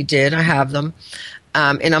pictures. He did. I have them.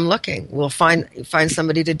 And I'm looking. We'll find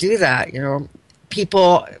somebody to do that. You know,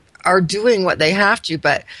 people are doing what they have to,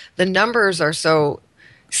 but the numbers are so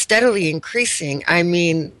steadily increasing. I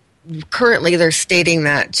mean, currently they're stating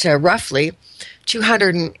that roughly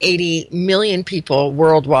 280 million people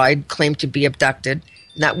worldwide claim to be abducted.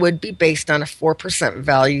 And that would be based on a 4%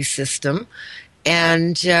 value system.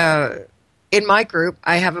 And in my group,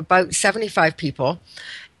 I have about 75 people,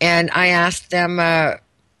 and I asked them,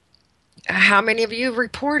 how many of you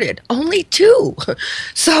reported? Only 2.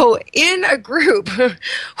 So in a group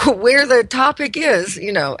where the topic is,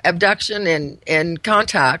 abduction and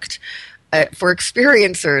contact for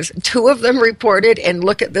experiencers, 2 of them reported, and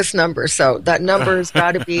look at this number. So that number's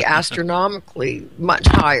got to be astronomically much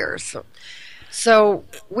higher. So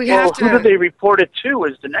we have to... Who did they report it to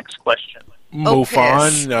is the next question.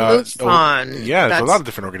 MUFON. MUFON. Yeah, there's a lot of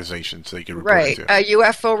different organizations that you can report it to.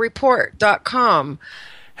 UFOreport.com.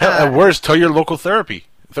 Hell, tell your local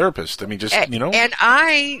therapist. I mean, just, And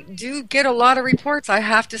I do get a lot of reports, I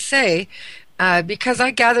have to say, because I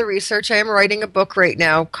gather research. I am writing a book right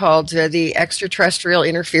now called The Extraterrestrial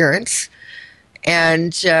Interference.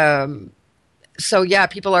 And so, yeah,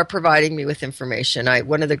 people are providing me with information.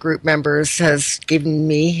 One of the group members has given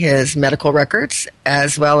me his medical records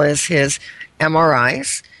as well as his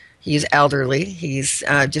MRIs. He's elderly. He's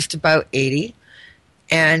just about 80.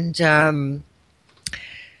 And...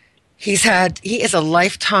 he is a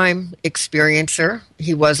lifetime experiencer.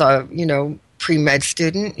 He was a, pre-med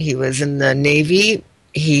student. He was in the Navy.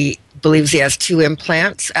 He believes he has 2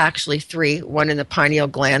 implants, actually 3, one in the pineal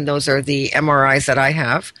gland. Those are the MRIs that I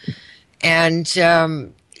have. And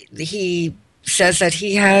he says that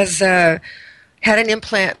he has had an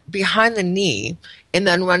implant behind the knee and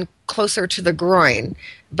then one closer to the groin.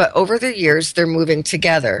 But over the years, they're moving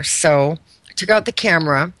together. So I took out the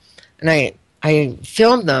camera and I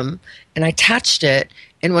filmed them, and I touched it,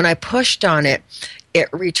 and when I pushed on it, it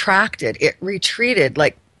retracted, it retreated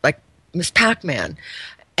like Miss Pac-Man,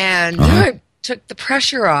 and I took the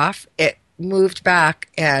pressure off. It moved back,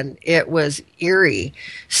 and it was eerie.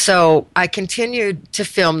 So I continued to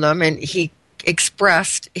film them, and he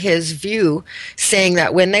expressed his view, saying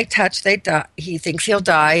that when they touch, they die. He thinks he'll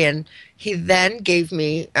die, and he then gave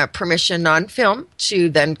me permission on film to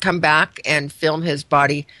then come back and film his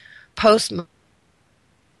body post.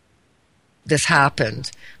 This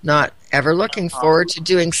happened. Not ever looking forward to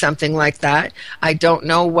doing something like that. I don't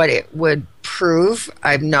know what it would prove.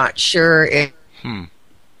 I'm not sure.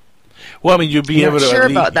 Well, I mean, you'll be able to. Sure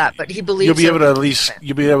about that, but he believes you'll be able to at least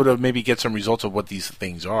you'll be able to maybe get some results of what these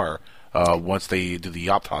things are once they do the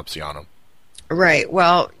autopsy on them. Right.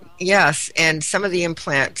 Well, yes, and some of the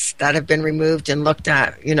implants that have been removed and looked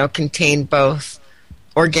at, contain both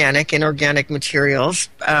organic and inorganic materials.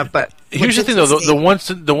 But here's the thing, though: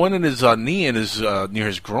 the one in his knee and his near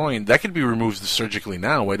his groin, that could be removed surgically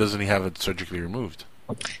now. Why doesn't he have it surgically removed?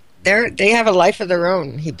 They have a life of their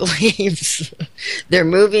own, he believes. They're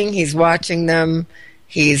moving. He's watching them.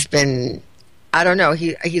 He's been, I don't know.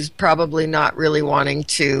 He's probably not really wanting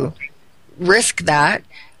to risk that.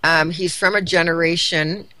 He's from a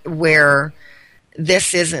generation where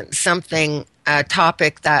this isn't a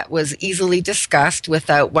topic that was easily discussed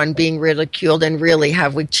without one being ridiculed. And really,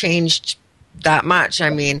 have we changed that much?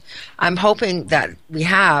 I mean, I'm hoping that we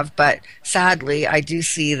have, but sadly, I do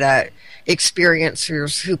see that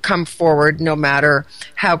experiencers who come forward, no matter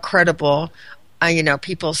how credible,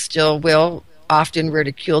 people still will often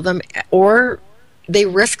ridicule them, or they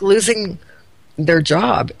risk losing their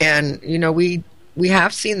job. And, we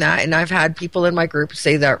have seen that, and I've had people in my group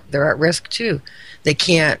say that they're at risk too. They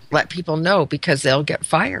can't let people know because they'll get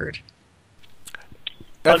fired.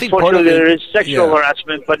 Unfortunately, there is sexual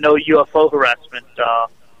harassment, but no UFO harassment.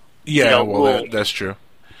 That's true.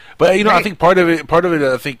 But I think part of it,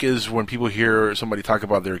 I think, is when people hear somebody talk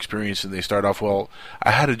about their experience and they start off, well,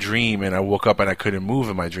 I had a dream and I woke up and I couldn't move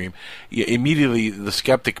in my dream. Immediately, the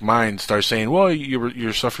skeptic mind starts saying, well,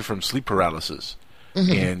 you're suffering from sleep paralysis.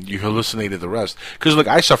 And you hallucinated the rest. Because, look,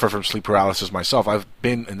 I suffer from sleep paralysis myself. I've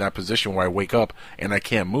been in that position where I wake up and I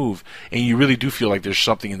can't move. And you really do feel like there's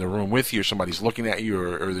something in the room with you, or somebody's looking at you,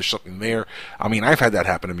 or there's something there. I mean, I've had that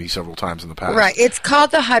happen to me several times in the past. Right. It's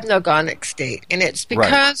called the hypnagogic state. And it's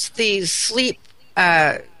because the sleep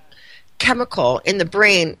chemical in the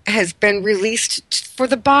brain has been released for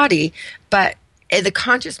the body, but the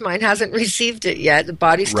conscious mind hasn't received it yet. The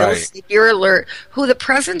body's still asleep. You're alert. The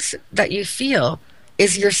presence that you feel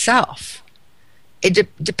is yourself. It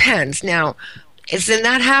depends. Now, then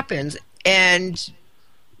that happens, and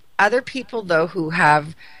other people, though, who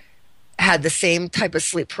have had the same type of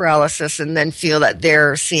sleep paralysis and then feel that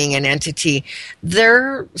they're seeing an entity,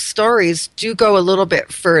 their stories do go a little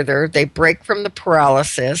bit further. They break from the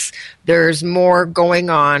paralysis. There's more going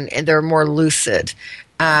on, and they're more lucid.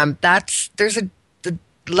 The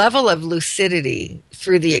level of lucidity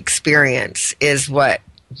through the experience is what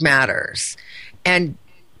matters. And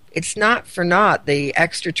it's not for naught the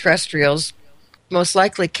extraterrestrials most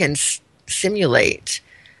likely can simulate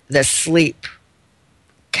the sleep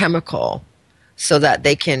chemical so that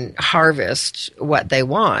they can harvest what they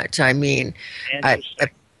want. I mean,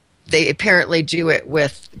 they apparently do it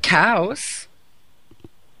with cows.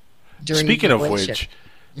 Speaking of which,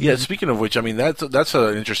 I mean, that's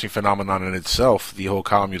an interesting phenomenon in itself, the whole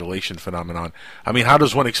cow mutilation phenomenon. I mean, how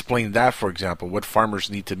does one explain that, for example? What farmers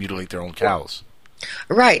need to mutilate their own cows?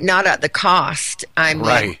 Right, not at the cost. I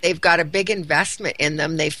mean, they've got a big investment in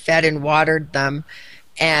them. They've fed and watered them,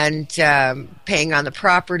 and paying on the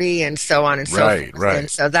property and so on and so forth. Right. And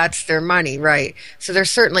so that's their money, right? So they're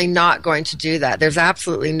certainly not going to do that. There's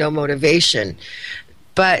absolutely no motivation.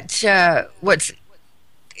 But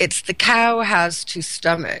it's the cow has two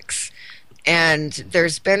stomachs, and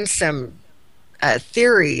there's been some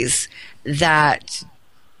theories that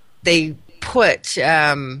they put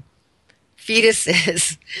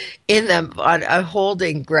fetuses in them on a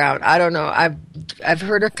holding ground. I don't know. I've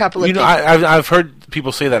heard a couple of people. I've heard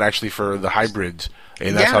people say that actually for the hybrids,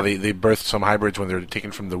 and that's how they birth some hybrids when they're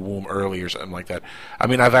taken from the womb early or something like that. I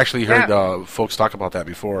mean, I've actually heard folks talk about that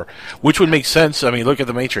before, which would make sense. I mean, look at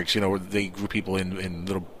the Matrix, where they grew people in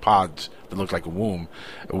little pods that look like a womb.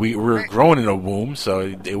 We're growing in a womb, so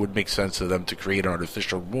it would make sense to them to create an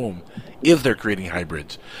artificial womb if they're creating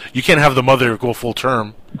hybrids. You can't have the mother go full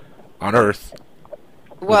term on Earth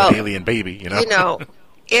with an alien baby,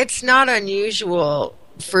 it's not unusual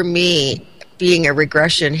for me, being a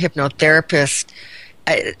regression hypnotherapist,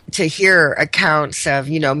 to hear accounts of,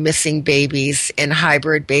 missing babies and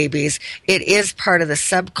hybrid babies. It is part of the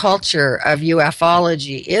subculture of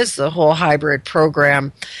ufology, is the whole hybrid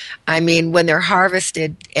program. I mean, when they're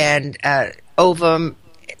harvested and ovum,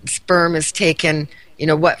 sperm is taken,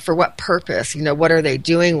 for what purpose? What are they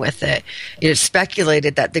doing with it? It's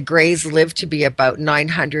speculated that the Greys live to be about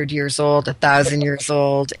 900 years old, 1,000 years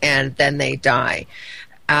old, and then they die.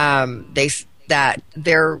 That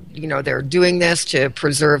they're doing this to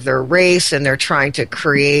preserve their race, and they're trying to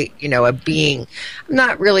create, a being. I'm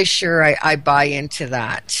not really sure I buy into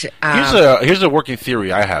that. Here's a working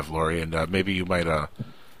theory I have, Lori, and maybe you might,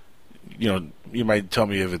 you might tell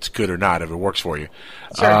me if it's good or not, if it works for you.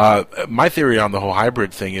 Sure. My theory on the whole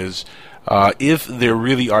hybrid thing is, if there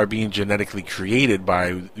really are being genetically created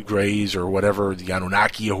by Greys or whatever, the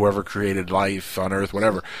Anunnaki or whoever created life on Earth,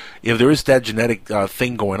 whatever, if there is that genetic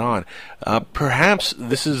thing going on, perhaps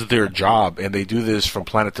this is their job, and they do this from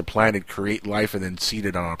planet to planet, create life, and then seed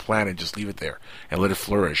it on a planet and just leave it there and let it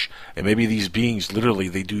flourish. And maybe these beings, literally,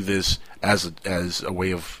 they do this as a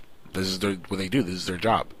way of, this is what they do, this is their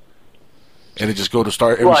job. And they just go to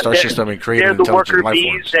every star system and create an intelligent life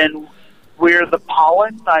form. And we're the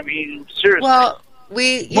pollen? I mean, seriously. Well,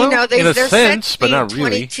 they're said to be not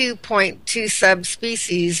really. 22.2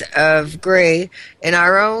 subspecies of gray, and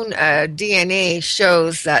our own DNA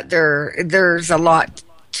shows that there's a lot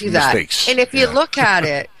to that. Mistakes. And if you look at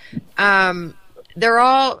it, they're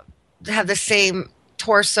all have the same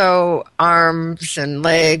torso, arms, and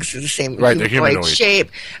legs, the same humanoid shape,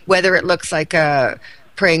 whether it looks like a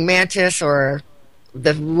praying mantis or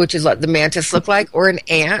which is what the mantis look like, or an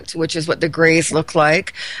ant, which is what the Greys look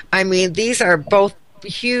like. I mean, these are both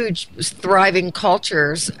huge, thriving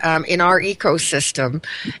cultures in our ecosystem.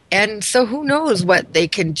 And so who knows what they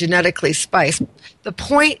can genetically spice. The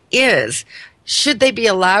point is, should they be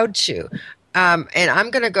allowed to? And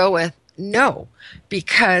I'm going to go with no,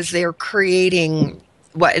 because they're creating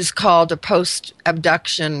what is called a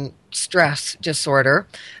post-abduction stress disorder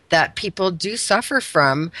that people do suffer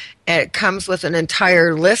from, and it comes with an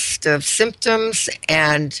entire list of symptoms,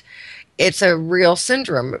 and it's a real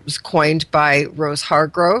syndrome. It was coined by Rose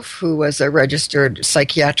Hargrove, who was a registered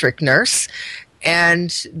psychiatric nurse,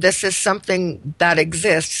 and this is something that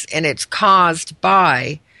exists, and it's caused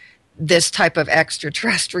by this type of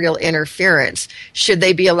extraterrestrial interference. Should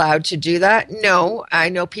they be allowed to do that? No. I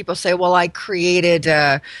know people say, well, I created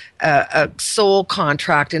a soul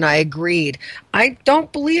contract and I agreed. I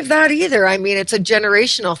don't believe that either. I mean, it's a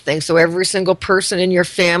generational thing. So every single person in your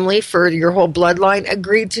family for your whole bloodline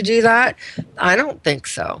agreed to do that? I don't think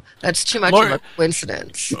so. That's too much of a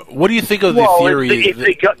coincidence. What do you think of the theory?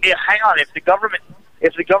 Hang on. If the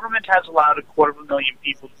government has allowed 250,000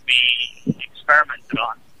 people to be experimented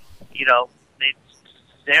on, it's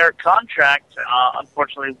their contract.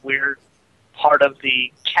 Unfortunately, we're part of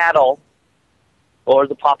the cattle or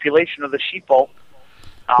the population of the sheeple.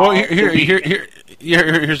 Well,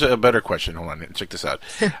 here's a better question. Hold on, check this out.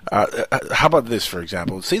 How about this, for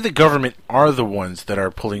example? Say the government are the ones that are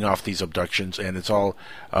pulling off these abductions, and it's all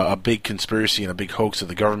a big conspiracy and a big hoax, and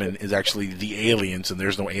the government is actually the aliens, and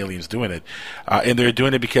there's no aliens doing it. And they're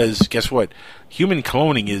doing it because, guess what? Human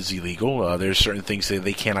cloning is illegal. There's certain things that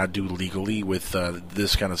they cannot do legally with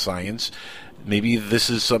this kind of science. Maybe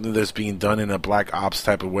this is something that's being done in a black ops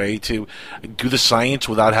type of way to do the science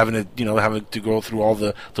without having to go through all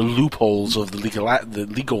the loopholes of the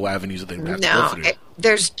legal avenues that they have to go through.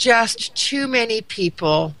 There's just too many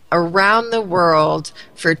people around the world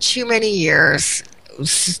for too many years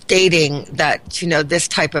stating that this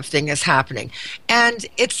type of thing is happening, and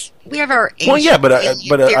we have our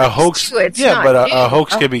but a hoax a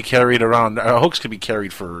hoax can be carried around. A hoax can be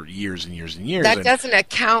carried for years and years and years. That doesn't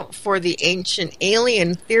account for the ancient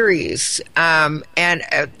alien theories, and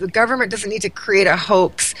the government doesn't need to create a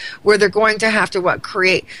hoax where they're going to have to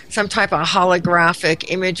create some type of holographic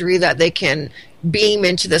imagery that they can beam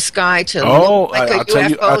into the sky to look like a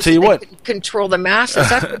UFO. I'll tell you what, control the masses.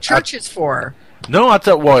 That's what church is for. No,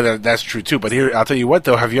 that's true too. But here, I'll tell you what,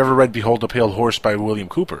 though. Have you ever read "Behold the Pale Horse" by William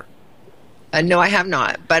Cooper? No, I have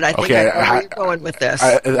not, but I think I know where you're going with this.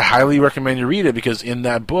 I highly recommend you read it, because in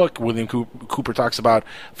that book, William Cooper talks about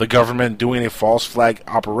the government doing a false flag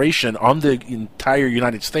operation on the entire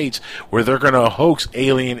United States, where they're going to hoax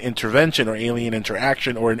alien intervention or alien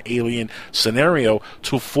interaction or an alien scenario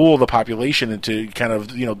to fool the population and to kind of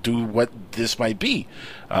do what this might be.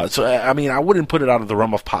 So, I mean, I wouldn't put it out of the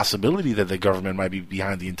realm of possibility that the government might be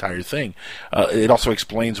behind the entire thing. It also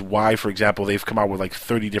explains why, for example, they've come out with like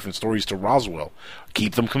 30 different stories to Roswell.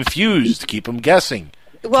 Keep them confused, keep them guessing.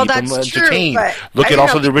 Well, keep that's them entertained. true. Look at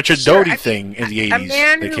also the Richard Doty thing in the 80s. A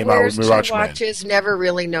man they who came wears out with Mirage two Man. watches never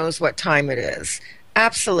really knows what time it is.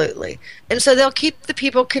 Absolutely. And so they'll keep the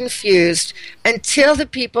people confused until the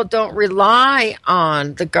people don't rely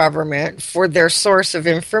on the government for their source of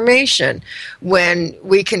information. When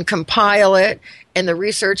we can compile it and the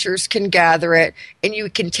researchers can gather it, and you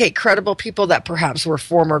can take credible people that perhaps were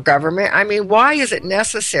former government. I mean, why is it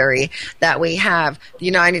necessary that we have the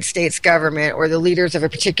United States government or the leaders of a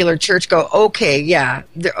particular church go, okay, yeah,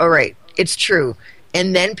 all right, it's true,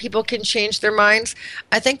 and then people can change their minds?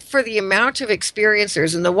 I think for the amount of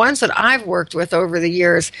experiencers and the ones that I've worked with over the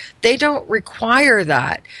years, they don't require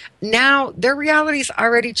that. Now, their reality's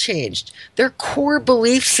already changed. Their core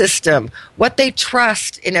belief system, what they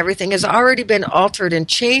trust in everything, has already been altered and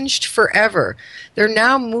changed forever. They're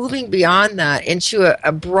now moving beyond that into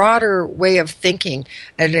a broader way of thinking,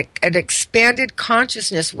 an expanded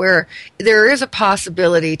consciousness where there is a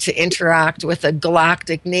possibility to interact with a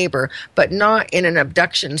galactic neighbor, but not in an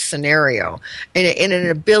abduction scenario, in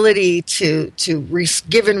an ability to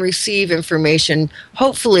give and receive information,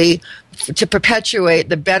 hopefully to perpetuate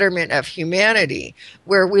the betterment of humanity,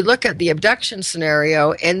 where we look at the abduction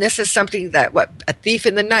scenario, and this is something that a thief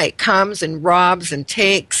in the night comes and robs and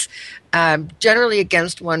takes, generally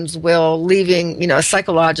against one's will, leaving a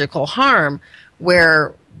psychological harm,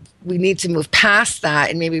 where we need to move past that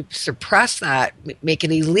and maybe suppress that, make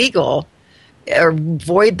it illegal, or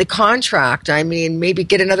void the contract. I mean, maybe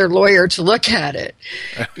get another lawyer to look at it,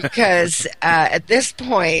 because at this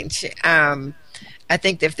point, I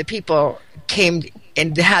think if the people came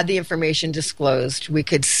and had the information disclosed, we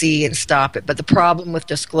could see and stop it. But the problem with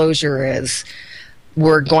disclosure is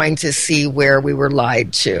we're going to see where we were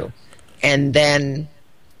lied to. And then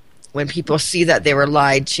when people see that they were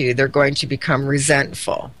lied to, they're going to become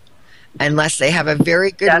resentful. Unless they have a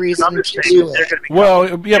very good reason to do it.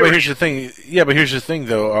 Well, yeah, but here's the thing. Yeah, but here's the thing,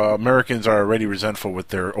 though. Americans are already resentful with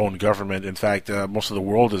their own government. In fact, most of the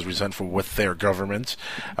world is resentful with their governments.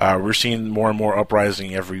 We're seeing more and more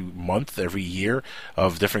uprising every month, every year,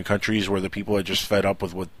 of different countries where the people are just fed up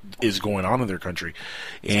with what is going on in their country.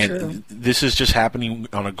 And this is just happening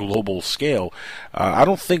on a global scale. I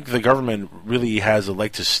don't think the government really has a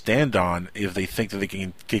leg to stand on if they think that they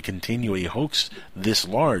can continue a hoax this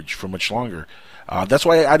large for much longer. That's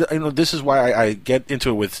why this is why I get into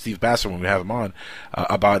it with Steve Bassett when we have him on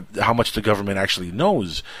about how much the government actually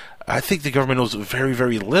knows. I think the government knows very,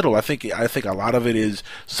 very little. I think a lot of it is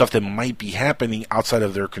stuff that might be happening outside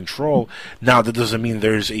of their control. Now, that doesn't mean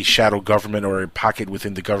there's a shadow government or a pocket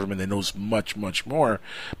within the government that knows much, much more.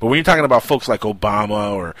 But when you're talking about folks like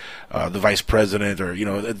Obama or the vice president or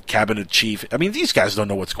the cabinet chief, I mean, these guys don't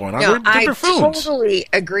know what's going on. No, they're buffoons. I totally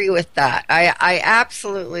agree with that. I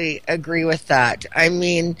absolutely agree with that. I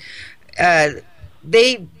mean,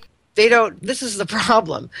 they don't. This is the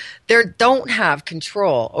problem. They don't have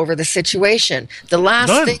control over the situation. The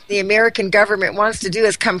last thing the American government wants to do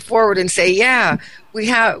is come forward and say, "Yeah,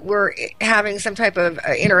 we're having some type of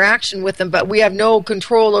interaction with them, but we have no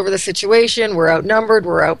control over the situation. We're outnumbered.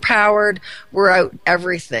 We're outpowered. We're out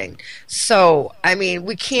everything." So, I mean,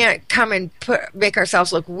 we can't come and make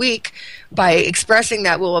ourselves look weak by expressing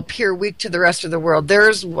that we'll appear weak to the rest of the world.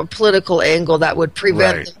 There's a political angle that would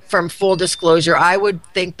prevent them from full disclosure. I would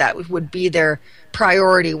think that would be their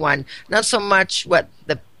priority one, not so much what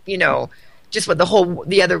just what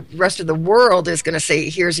the other rest of the world is going to say.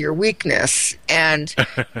 Here's your weakness, and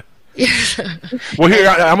well, here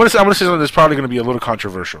I'm going to say something that's probably going to be a little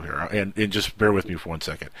controversial here, and just bear with me for 1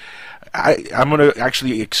 second. I'm going to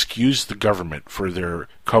actually excuse the government for their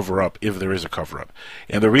cover-up, if there is a cover-up,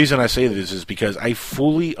 and the reason I say this is because I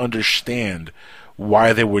fully understand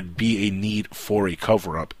why there would be a need for a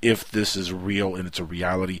cover-up if this is real and it's a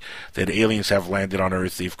reality that aliens have landed on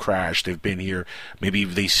Earth, they've crashed, they've been here, maybe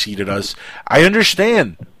they seeded us. I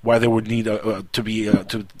understand why there would need for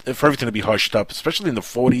everything to be hushed up, especially in the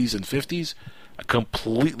 40s and 50s. I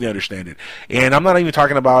completely understand it. And I'm not even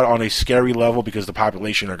talking about on a scary level, because the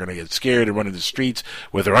population are going to get scared and run in the streets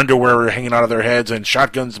with their underwear hanging out of their heads and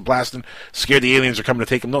shotguns blasting, scared the aliens are coming to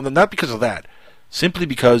take them. No, not because of that. Simply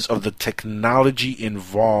because of the technology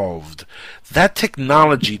involved. That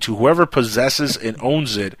technology, to whoever possesses and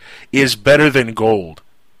owns it, is better than gold.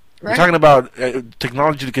 Right. We're talking about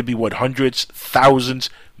technology that could be, hundreds, thousands,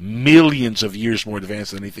 millions of years more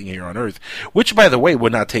advanced than anything here on Earth, which, by the way,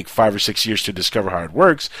 would not take 5 or 6 years to discover how it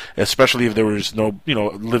works, especially if there was no,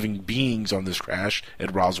 living beings on this crash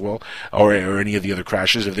at Roswell or any of the other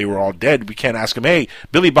crashes. If they were all dead, we can't ask them, hey,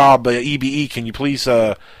 Billy Bob, EBE, can you please,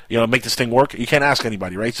 make this thing work? You can't ask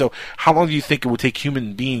anybody, right? So how long do you think it would take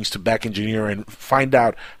human beings to back engineer and find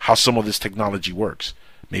out how some of this technology works?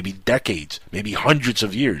 maybe decades, maybe hundreds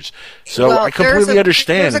of years. So I completely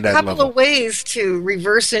understand that level. There's a couple of ways to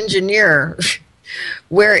reverse engineer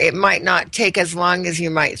where it might not take as long as you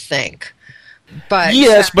might think. But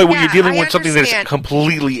yes, but when you're dealing with something that's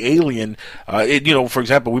completely alien, for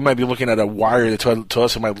example, we might be looking at a wire that to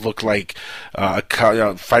us it might look like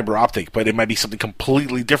fiber optic, but it might be something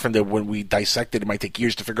completely different that when we dissect it, it might take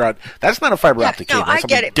years to figure out that's not a fiber optic cable. I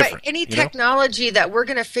get it. But any technology that we're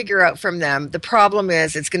going to figure out from them, the problem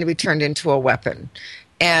is it's going to be turned into a weapon.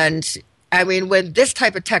 And I mean, when this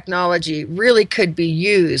type of technology really could be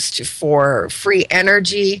used for free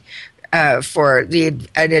energy, for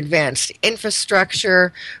an advanced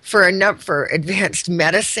infrastructure, for advanced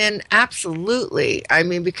medicine, absolutely. I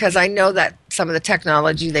mean, because I know that some of the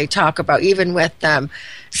technology they talk about, even with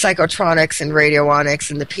psychotronics and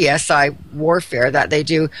radionics and the PSI warfare that they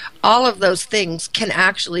do, all of those things can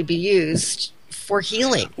actually be used for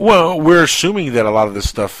healing. Well, we're assuming that a lot of this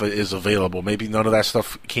stuff is available. Maybe none of that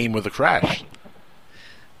stuff came with a crash.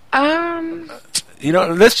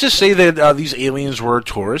 Let's just say that these aliens were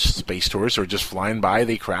tourists, space tourists, or just flying by.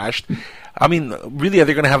 They crashed. I mean, really, are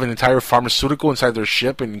they going to have an entire pharmaceutical inside their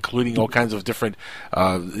ship, including all kinds of different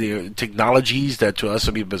technologies that to us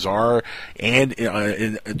would be bizarre and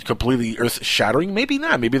completely earth-shattering? Maybe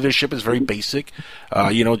not. Maybe their ship is very basic,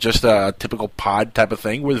 just a typical pod type of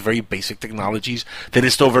thing with very basic technologies that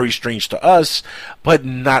is still very strange to us, but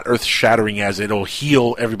not earth-shattering as it'll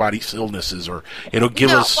heal everybody's illnesses or it'll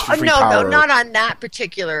give us free power. No, not on that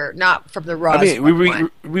particular, not from the Roswell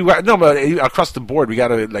one. But across the board, we got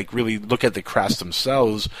to really look at the crafts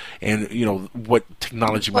themselves and what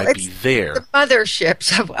technology might be there. The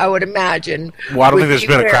motherships, I would imagine. Well, I don't think there's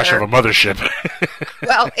been a crash of a mothership.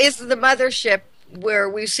 Well, is the mothership where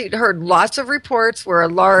we've heard lots of reports where a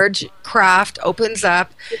large craft opens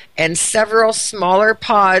up and several smaller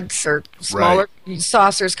pods or smaller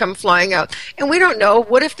saucers come flying out, and we don't know.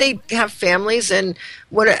 What if they have families and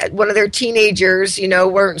one of their teenagers,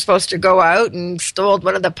 weren't supposed to go out and stole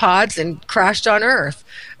one of the pods and crashed on Earth?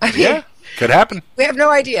 I mean, could happen. We have no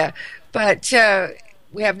idea, but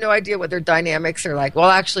we have no idea what their dynamics are like. Well,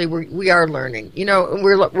 actually, we are learning.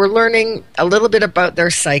 We're learning a little bit about their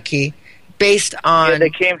psyche based on. Yeah, they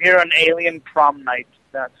came here on alien prom night.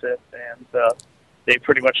 That's it, and they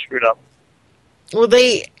pretty much screwed up. Well,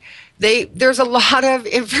 there's a lot of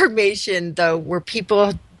information though where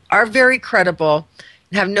people are very credible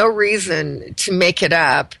and have no reason to make it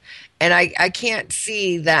up, and I can't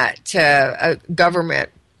see that a government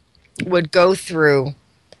would go through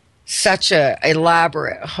such a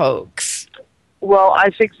elaborate hoax. Well, I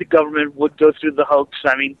think the government would go through the hoax.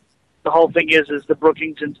 I mean, the whole thing is the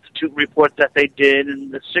Brookings Institute report that they did in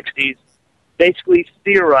the 60s basically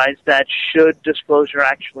theorized that should disclosure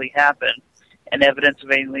actually happen and evidence of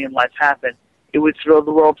alien life happen, it would throw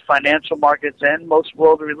the world's financial markets and most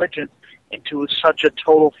world religions into such a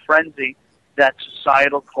total frenzy that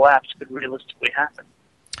societal collapse could realistically happen.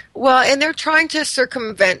 Well, and they're trying to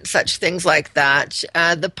circumvent such things like that.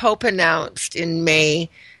 The Pope announced in May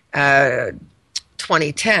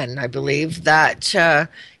 2010, I believe, that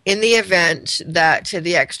in the event that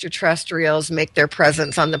the extraterrestrials make their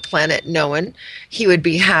presence on the planet known, he would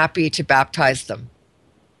be happy to baptize them.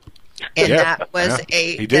 And that was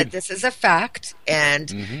that this is a fact.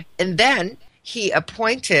 And and then he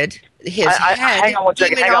appointed his head hang on one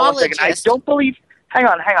second. I don't believe. Hang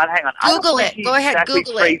on. Google it. Go ahead. Exactly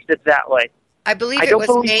Google phrased it that way. I believe it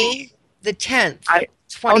was May the 10th.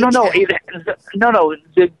 2010. No.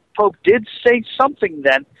 The Pope did say something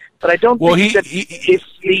then, but I don't think that if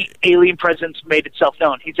the alien presence made itself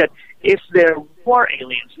known. He said if there were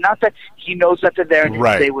aliens, not that he knows that they're there and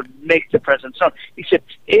they would make the presence known. He said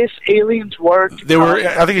if aliens were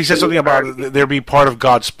I think he said something about they'd be part of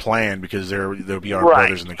God's plan because there'll be our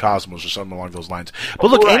brothers in the cosmos or something along those lines. But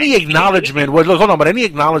look, any acknowledgement, but any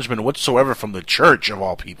acknowledgement whatsoever from the church of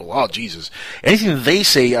all people, oh Jesus, anything they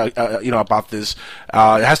say about this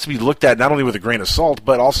it has to be looked at not only with a grain of salt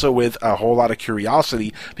but also with a whole lot of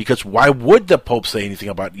curiosity, because why would the Pope say anything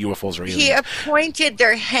about UFOs or aliens? He appointed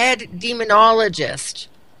their head demonologist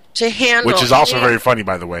to handle, which is also very funny,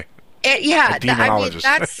 by the way. I mean,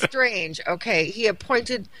 that's strange. Okay, he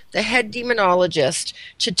appointed the head demonologist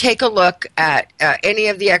to take a look at any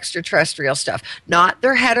of the extraterrestrial stuff, not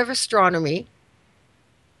their head of astronomy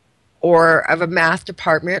or of a math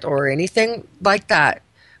department or anything like that,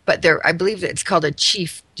 but I believe it's called a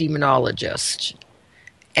chief demonologist.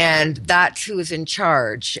 And that's who is in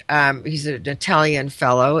charge. He's an Italian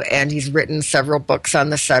fellow, and he's written several books on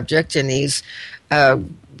the subject, and he's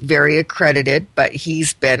very accredited, but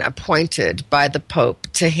he's been appointed by the Pope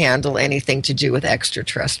to handle anything to do with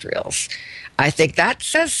extraterrestrials. I think that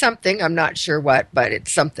says something. I'm not sure what, but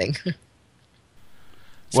it's something.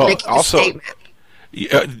 Well, also,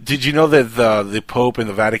 did you know that the Pope in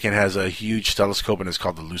the Vatican has a huge telescope and it's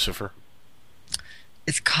called the Lucifer?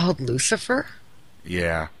 It's called Lucifer?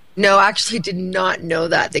 Yeah. No, actually did not know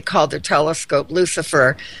that. They called their telescope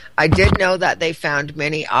Lucifer. I did know that they found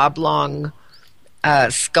many oblong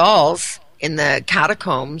skulls in the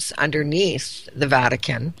catacombs underneath the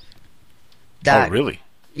Vatican. Oh, really?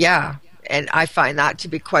 Yeah, and I find that to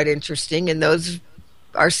be quite interesting, and those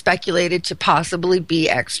are speculated to possibly be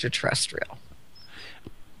extraterrestrial.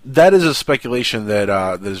 That is a speculation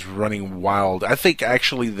that is running wild. I think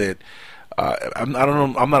actually that I'm not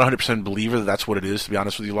 100% believer that that's what it is. To be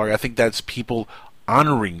honest with you, Laurie, I think that's people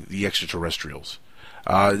honoring the extraterrestrials.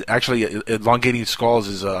 Actually, elongating skulls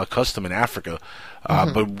is a custom in Africa,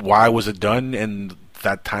 but why was it done in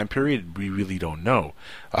that time period? We really don't know.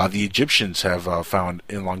 The Egyptians have found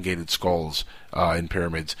elongated skulls in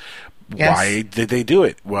pyramids. Yes. Why did they do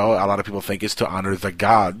it? Well, a lot of people think it's to honor the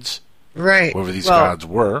gods, right? Whoever these gods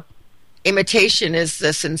were. Imitation is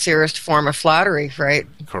the sincerest form of flattery, right?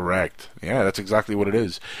 Correct. Yeah, that's exactly what it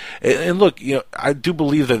is. And look, I do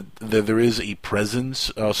believe that there is a presence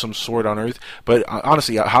of some sort on Earth, but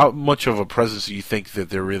honestly, how much of a presence do you think that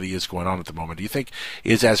there really is going on at the moment? Do you think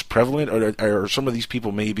is as prevalent, or some of these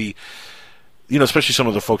people maybe, especially some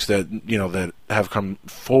of the folks that, that have come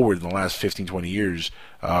forward in the last 15, 20 years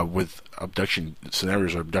with abduction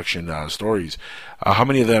scenarios or abduction stories, how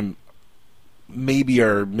many of them maybe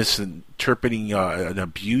are misinterpreting an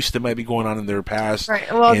abuse that might be going on in their past, right?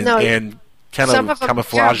 Well, and kind of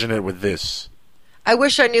camouflaging it with this? I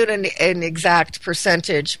wish I knew an exact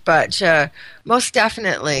percentage, but most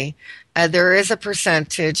definitely there is a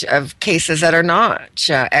percentage of cases that are not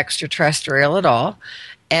extraterrestrial at all,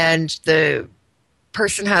 and the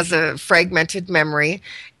person has a fragmented memory,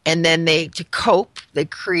 and then they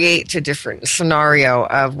create a different scenario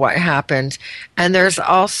of what happened. And there's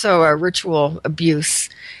also a ritual abuse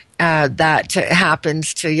that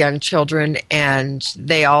happens to young children, and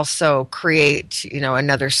they also create,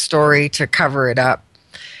 another story to cover it up.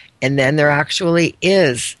 And then there actually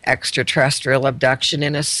is extraterrestrial abduction,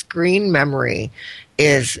 and a screen memory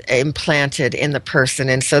is implanted in the person.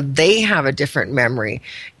 And so they have a different memory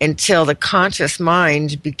until the conscious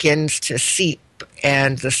mind begins to seep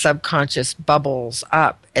and the subconscious bubbles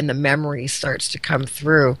up and the memory starts to come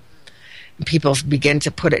through. And people begin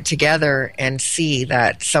to put it together and see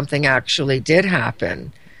that something actually did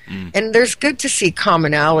happen. And there's good to see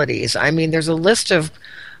commonalities. I mean, there's a list of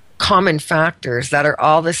common factors that are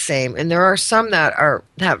all the same, and there are some that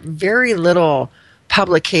have very little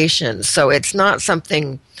publications, so it's not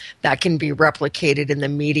something that can be replicated in the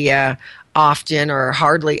media often or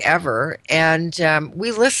hardly ever. And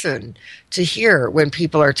we listen to hear when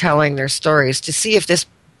people are telling their stories to see if this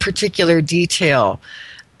particular detail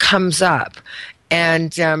comes up.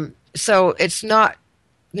 And so it's not,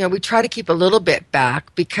 we try to keep a little bit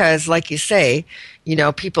back because, like you say,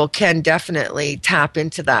 people can definitely tap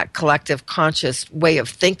into that collective conscious way of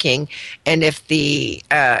thinking. And if the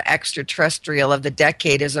extraterrestrial of the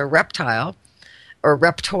decade is a reptile or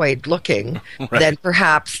reptoid looking, right, then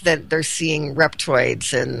perhaps that they're seeing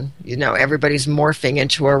reptoids and, everybody's morphing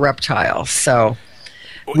into a reptile. So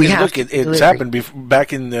it's happened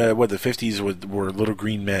back in the 50s were little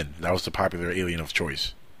green men. That was the popular alien of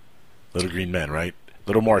choice. Little green men, right?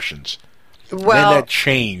 Little Martians. Well, then that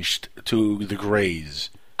changed to the Greys.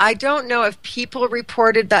 I don't know if people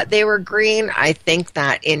reported that they were green. I think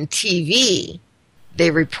that in TV they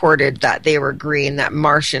reported that they were green, that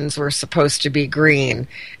Martians were supposed to be green.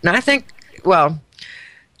 And I think,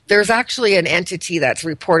 there's actually an entity that's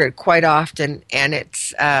reported quite often, and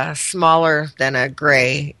it's smaller than a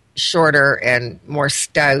gray, shorter and more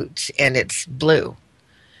stout, and it's blue.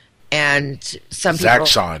 And some people...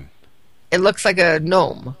 Zaxxon. It looks like a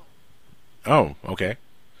gnome. Oh, okay.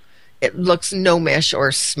 It looks gnomish or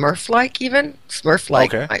Smurf-like even.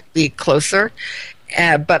 Smurf-like might be closer,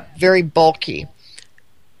 but very bulky,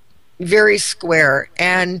 very square.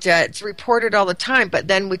 And it's reported all the time, but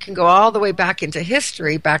then we can go all the way back into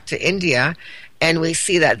history, back to India, and we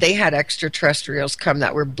see that they had extraterrestrials come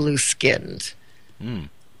that were blue-skinned. And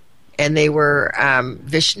they were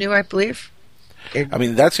Vishnu, I believe. I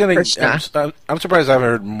mean, that's going to... I'm surprised I've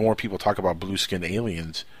heard more people talk about blue-skinned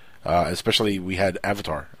aliens, especially we had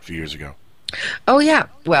Avatar a few years ago. Oh, yeah.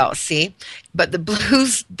 Well, see, but the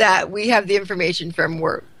blues that we have the information from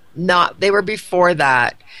were not... They were before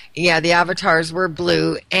that. Yeah, the avatars were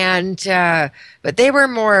blue, and but they were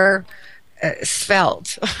more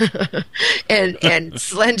svelte and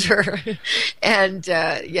slender. And,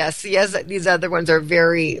 yes, these other ones are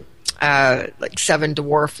very... like seven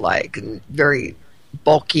dwarf-like and very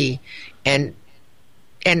bulky and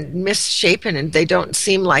misshapen, and they don't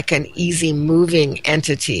seem like an easy moving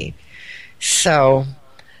entity. So,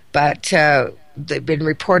 but they've been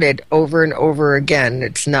reported over and over again.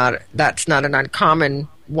 That's not an uncommon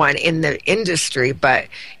one in the industry, but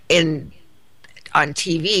on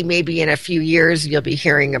TV, maybe in a few years you'll be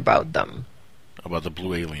hearing about them. About the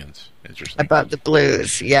blue aliens. Interesting. About the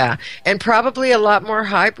blues, yeah. And probably a lot more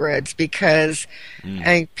hybrids because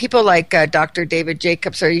people like Dr. David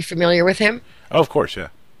Jacobs, are you familiar with him? Oh, of course, yeah.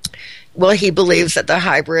 Well, he believes that the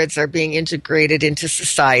hybrids are being integrated into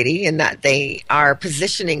society and that they are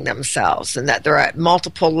positioning themselves and that they're at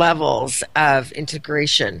multiple levels of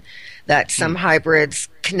integration, that some hybrids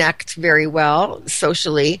connect very well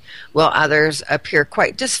socially while others appear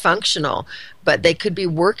quite dysfunctional, but they could be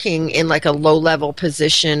working in like a low-level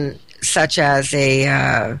position such as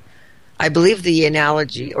I believe the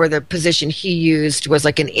analogy or the position he used was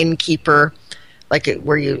like an innkeeper,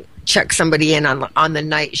 where you check somebody in on the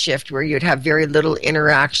night shift where you'd have very little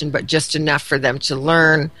interaction but just enough for them to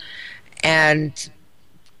learn. And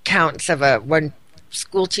counts of one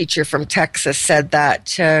school teacher from Texas said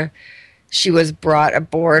that she was brought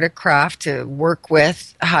aboard a craft to work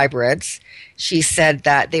with hybrids. She said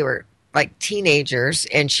that they were like teenagers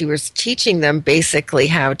and she was teaching them basically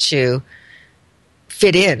how to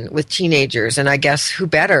fit in with teenagers, and I guess who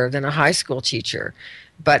better than a high school teacher?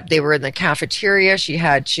 But they were in the cafeteria. She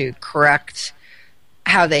had to correct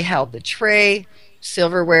how they held the tray,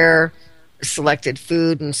 silverware, selected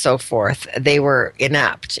food, and so forth. They were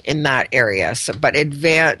inept in that area, but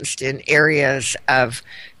advanced in areas of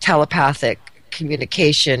telepathic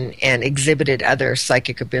communication and exhibited other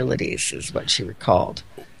psychic abilities, is what she recalled.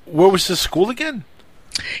 Where was the school again?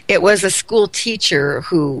 It was a school teacher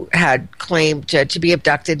who had claimed to be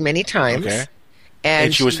abducted many times. Okay.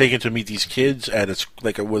 And she was taken to meet these kids at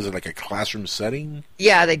was it like a classroom setting?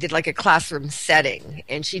 Yeah, they did like a classroom setting,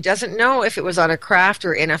 and she doesn't know if it was on a craft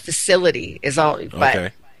or in a facility.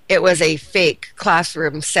 But it was a fake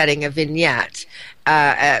classroom setting, a vignette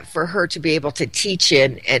for her to be able to teach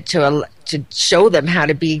in and to show them how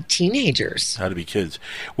to be teenagers, how to be kids,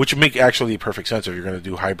 which would make actually perfect sense if you're going to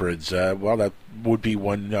do hybrids. Well, that would be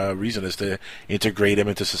one reason is to integrate them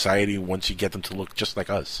into society once you get them to look just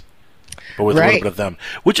like us. But with a little bit of them.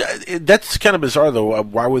 Which, that's kind of bizarre, though.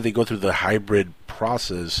 Why would they go through the hybrid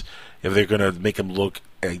process if they're going to make them look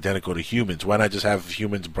identical to humans? Why not just have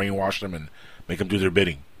humans brainwash them and make them do their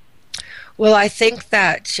bidding? Well, I think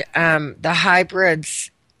that the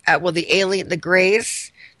hybrids, the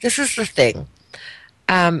Greys, this is the thing.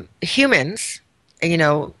 Humans,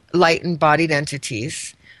 light-embodied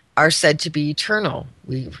entities, are said to be eternal.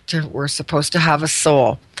 We're supposed to have a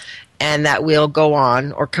soul. And that we'll go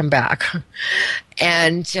on or come back.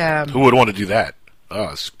 And who would want to do that? Oh,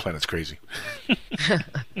 this planet's crazy.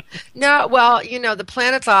 No, well, the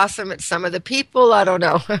planet's awesome. It's some of the people. I don't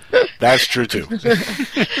know. That's true too.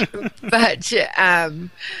 But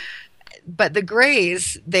the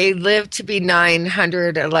Greys, they live to be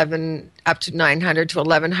 900 to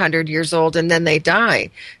 1100 years old, and then they die.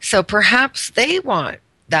 So perhaps they want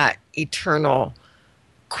that eternal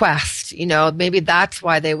quest, maybe that's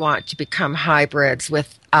why they want to become hybrids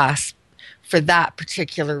with us for that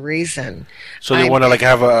particular reason. So they want to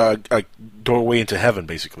have a doorway into heaven,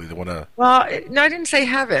 basically. They want to. Well, no, I didn't say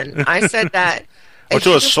heaven. I said that. Or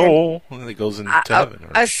to a soul that goes into heaven,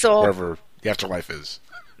 or a soul, wherever the afterlife is.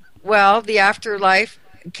 Well, the afterlife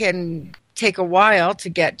can take a while to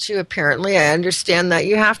get to. Apparently, I understand that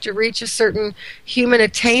you have to reach a certain human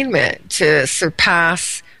attainment to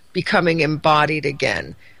surpass becoming embodied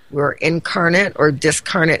again. We're incarnate or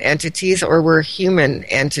discarnate entities, or we're human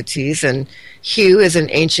entities. And hue is an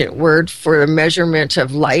ancient word for the measurement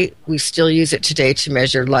of light. We still use it today to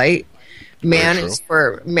measure light. Man is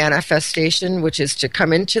for manifestation, which is to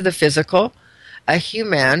come into the physical. A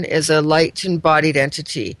human is a light-embodied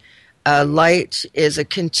entity. Light is a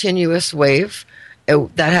continuous wave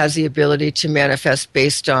that has the ability to manifest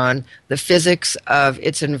based on the physics of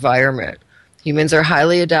its environment. Humans are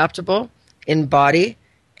highly adaptable in body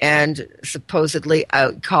and supposedly,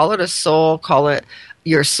 call it a soul, call it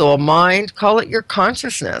your soul mind, call it your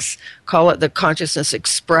consciousness, call it the consciousness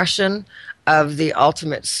expression of the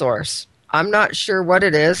ultimate source. I'm not sure what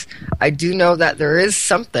it is. I do know that there is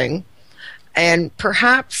something, and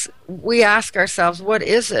perhaps we ask ourselves, what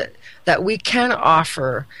is it that we can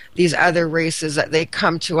offer these other races that they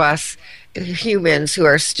come to us, humans who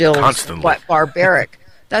are still somewhat barbaric?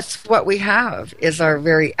 That's what we have, is our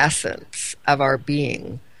very essence of our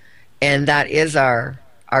being. And that is our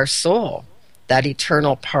soul. that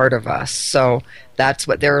eternal part of us. So that's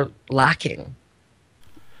what they're lacking.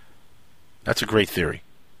 That's a great theory.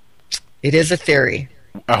 It is a theory.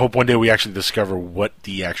 I hope one day we actually discover what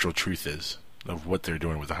the actual truth is of what they're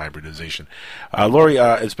doing with the hybridization. Lori,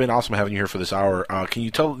 it's been awesome having you here for this hour. Can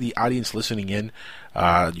you tell the audience listening in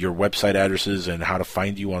your website addresses and how to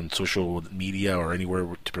find you on social media or anywhere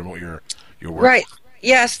to promote your work? Right.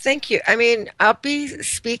 Yes, thank you. I mean, I'll be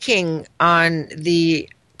speaking on the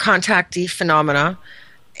Contact D phenomena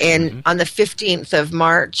on the 15th of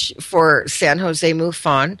March for San Jose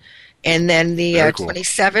MUFON. And then the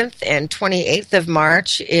 27th and 28th of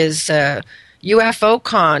March is UFO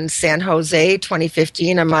Con San Jose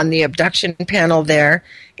 2015. I'm on the abduction panel there.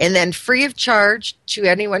 And then free of charge to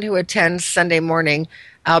anyone who attends Sunday morning,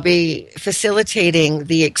 I'll be facilitating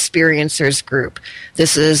the Experiencers Group.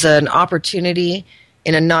 This is an opportunity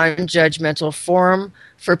in a non-judgmental forum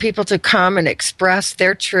for people to come and express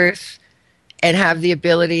their truth and have the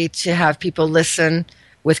ability to have people listen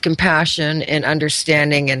with compassion and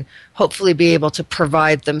understanding, and hopefully be able to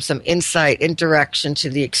provide them some insight and direction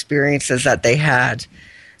to the experiences that they had.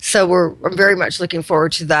 So I'm very much looking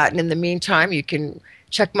forward to that. And in the meantime, you can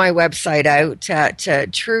check my website out at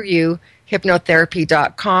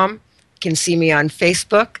trueyouhypnotherapy.com. You can see me on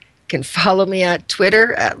Facebook. You can follow me at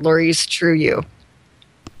Twitter at Lori's True You.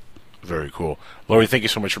 Very cool. Lori, thank you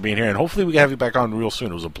so much for being here, and hopefully we can have you back on real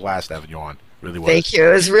soon. It was a blast having you on. Really was. Thank you.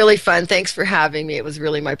 It was really fun. Thanks for having me. It was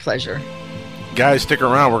really my pleasure. Guys, stick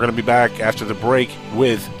around. We're going to be back after the break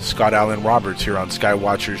with Scott Allen Roberts here on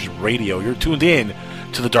Skywatchers Radio. You're tuned in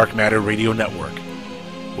to the Dark Matter Radio Network.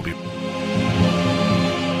 We'll be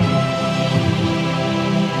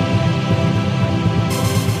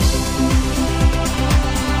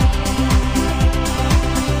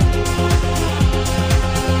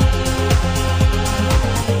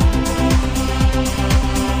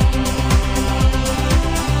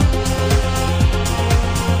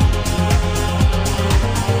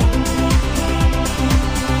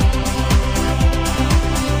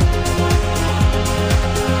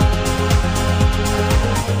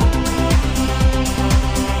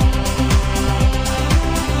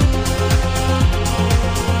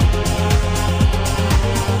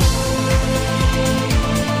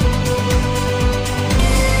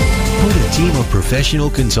professional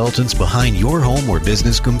consultants behind your home or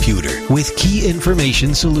business computer with Key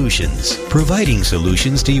Information Solutions, providing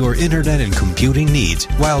solutions to your internet and computing needs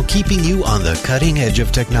while keeping you on the cutting edge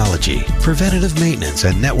of technology. Preventative maintenance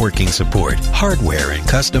and networking support, hardware and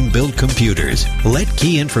custom-built computers. Let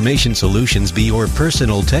Key Information Solutions be your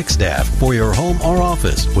personal tech staff for your home or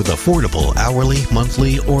office with affordable hourly,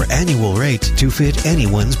 monthly, or annual rates to fit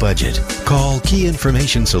anyone's budget. Call Key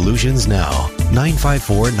Information Solutions now.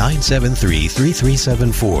 954-973-3374.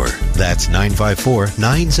 That's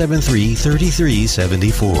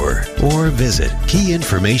 954-973-3374. Or visit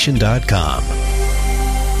keyinformation.com.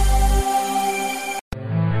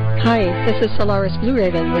 Hi, this is Solaris Blue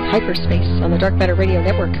Raven with Hyperspace on the Dark Matter Radio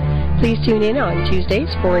Network. Please tune in on Tuesdays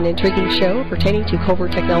for an intriguing show pertaining to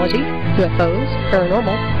covert technology, UFOs,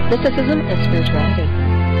 paranormal, mysticism, and spirituality.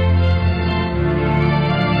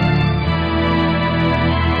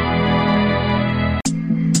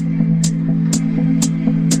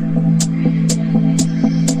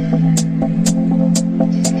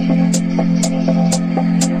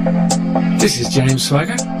 This is James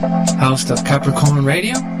Swagger, host of Capricorn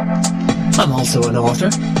Radio. I'm also an author,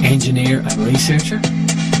 engineer, and researcher.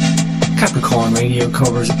 Capricorn Radio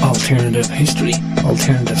covers alternative history,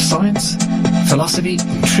 alternative science, philosophy,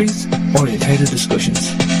 and truth-orientated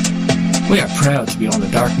discussions. We are proud to be on the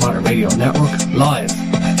Dark Matter Radio Network live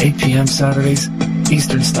at 8 p.m. Saturdays,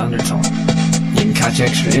 Eastern Standard Time. You can catch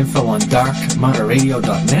extra info on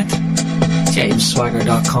darkmatterradio.net,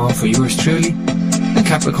 jamesswagger.com for yours truly, and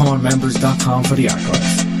CapricornMembers.com for the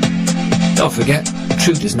archives. Don't forget,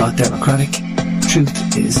 truth is not democratic.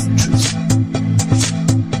 Truth is truth.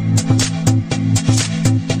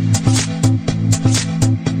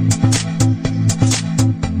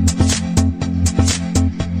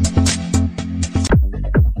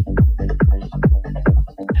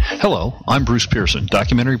 Hello, I'm Bruce Pearson,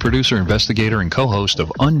 documentary producer, investigator, and co-host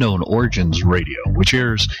of Unknown Origins Radio, which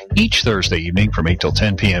airs each Thursday evening from 8 till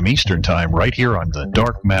 10 p.m. Eastern Time right here on the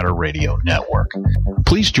Dark Matter Radio Network.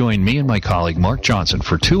 Please join me and my colleague Mark Johnson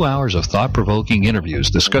for 2 hours of thought-provoking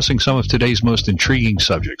interviews discussing some of today's most intriguing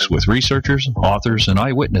subjects with researchers, authors, and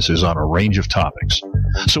eyewitnesses on a range of topics.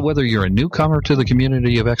 So whether you're a newcomer to the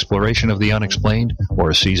community of exploration of the unexplained or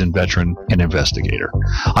a seasoned veteran and investigator,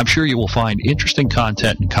 I'm sure you will find interesting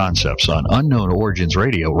content and concepts on Unknown Origins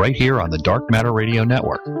Radio right here on the Dark Matter Radio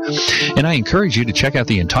Network. And I encourage you to check out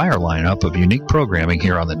the entire lineup of unique programming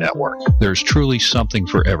here on the network. There's truly something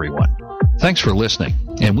for everyone. Thanks for listening,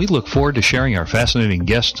 and we look forward to sharing our fascinating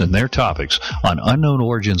guests and their topics on Unknown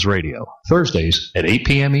Origins Radio, Thursdays at 8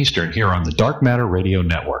 p.m. Eastern here on the Dark Matter Radio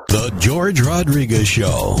Network. The George Rodriguez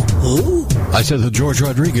Show. Who? I said the George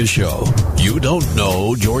Rodriguez Show. You don't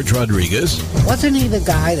know George Rodriguez? Wasn't he the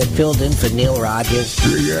guy that filled in for Neil Rogers?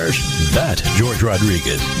 Yes. That George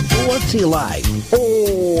Rodriguez. What's he like?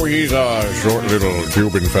 Oh, he's a short little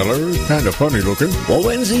Cuban feller. Kind of funny looking. Well,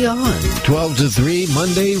 when's he on? 12 to 3,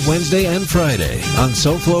 Monday, Wednesday, and Friday on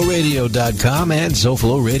SoFloRadio.com and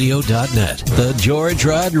SoFloRadio.net. The George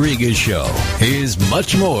Rodriguez Show is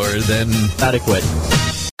much more than adequate.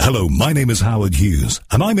 Hello, my name is Howard Hughes,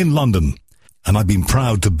 and I'm in London, and I've been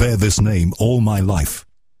proud to bear this name all my life.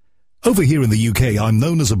 Over here in the UK, I'm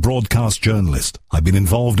known as a broadcast journalist. I've been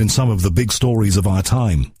involved in some of the big stories of our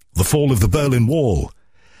time. The fall of the Berlin Wall.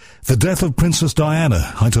 The death of Princess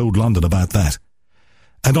Diana. I told London about that.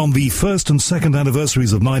 And on the first and second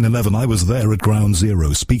anniversaries of 9/11, I was there at Ground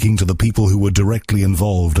Zero, speaking to the people who were directly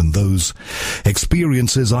involved, and those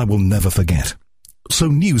experiences I will never forget. So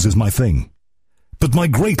news is my thing. But my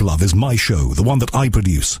great love is my show, the one that I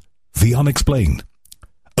produce, The Unexplained.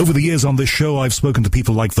 Over the years on this show, I've spoken to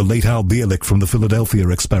people like the late Al Bielek from the Philadelphia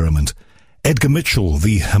Experiment, Edgar Mitchell,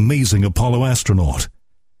 the amazing Apollo astronaut,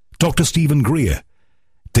 Dr. Stephen Greer,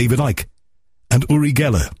 David Icke, and Uri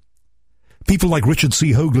Geller. People like Richard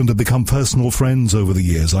C. Hoagland have become personal friends over the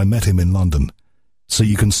years. I met him in London. So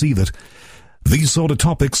you can see that these sort of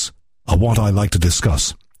topics are what I like to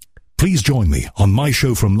discuss. Please join me on my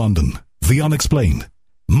show from London, The Unexplained,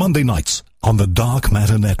 Monday nights on the Dark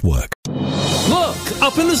Matter Network. Look,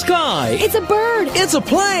 up in the sky. It's a bird. It's a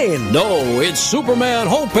plane. No, it's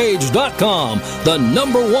SupermanHomepage.com, the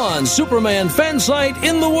 #1 Superman fan site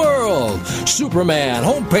in the world.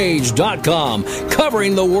 SupermanHomepage.com,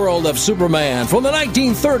 covering the world of Superman from the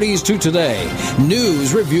 1930s to today.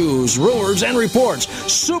 News, reviews, rumors, and reports.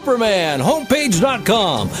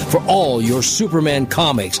 SupermanHomepage.com for all your Superman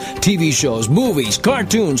comics, TV shows, movies,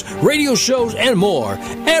 cartoons, radio shows, and more.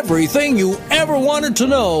 Everything you ever wanted to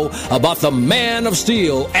know about the Man of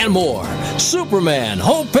Steel and more.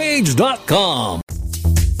 SupermanHomepage.com.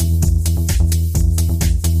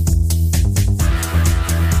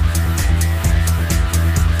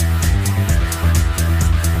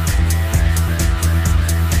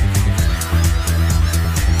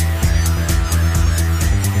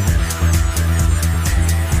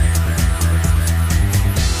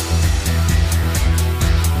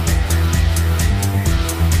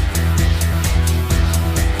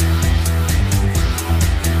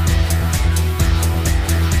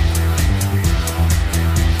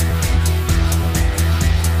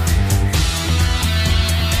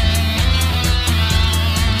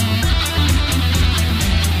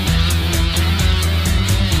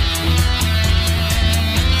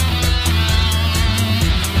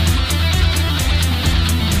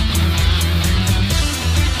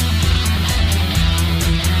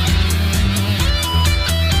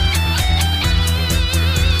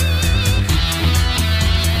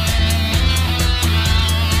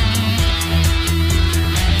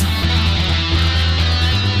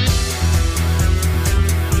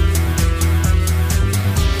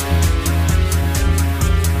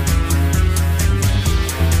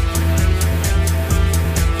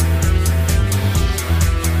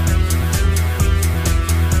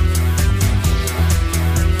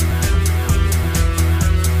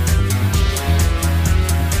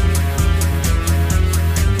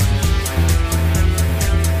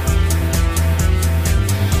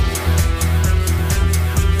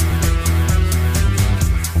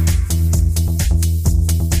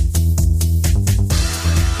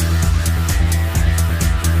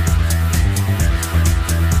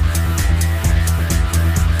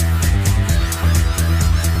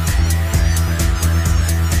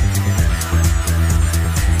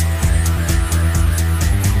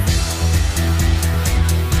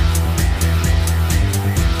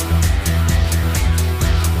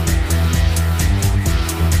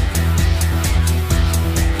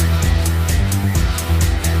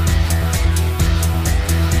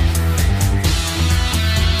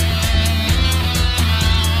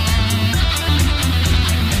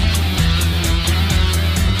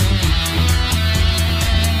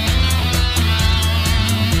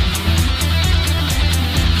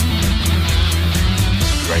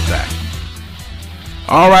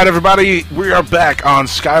 All right, everybody, we are back on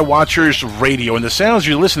Skywatchers Radio, and the sounds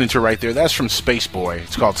you're listening to right there, that's from Space Boy.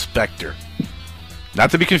 It's called Spectre.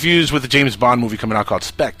 Not to be confused with the James Bond movie coming out called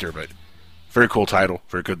Spectre, but very cool title,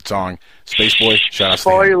 very good song. Space Boy, shout out to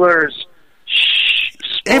Spoilers.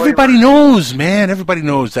 Everybody knows, man. Everybody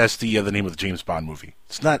knows that's the name of the James Bond movie.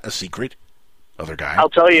 It's not a secret. Other guy. I'll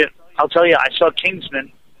tell you. I saw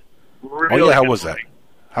Kingsman. Really how was that?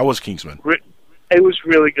 How was Kingsman? It was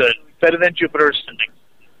really good. Better than Jupiter Ascending.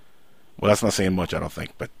 Well, that's not saying much, I don't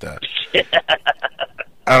think. But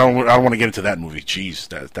I don't want to get into that movie. Jeez,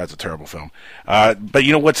 that's a terrible film. But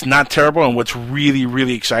you know what's not terrible and what's really,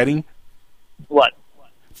 really exciting? What?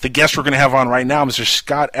 The guest we're going to have on right now, Mr.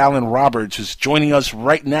 Scott Alan Roberts, is joining us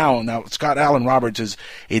right now. Now, Scott Alan Roberts is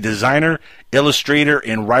a designer, illustrator,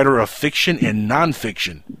 and writer of fiction and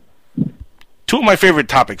nonfiction. Two of my favorite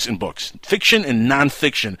topics in books, fiction and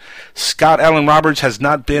nonfiction. Scott Alan Roberts has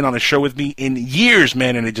not been on a show with me in years,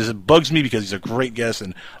 man, and it just bugs me because he's a great guest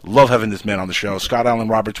and love having this man on the show. Scott Alan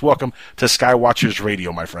Roberts, welcome to Skywatchers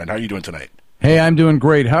Radio, my friend. How are you doing tonight? Hey, I'm doing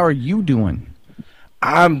great. How are you doing?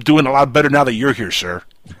 I'm doing a lot better now that you're here, sir.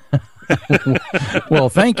 Well,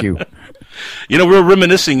 thank you. You know, we were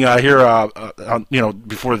reminiscing here,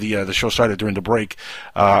 before the show started during the break,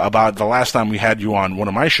 about the last time we had you on one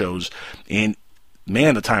of my shows, and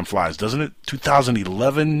man, the time flies, doesn't it?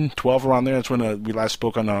 2011, 12, around there. That's when we last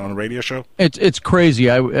spoke on a radio show. It's crazy.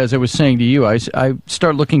 As I was saying to you, I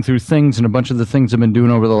start looking through things and a bunch of the things I've been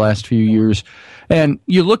doing over the last few years, and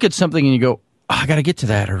you look at something and you go, oh, I got to get to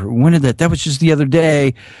that, or when did that? That was just the other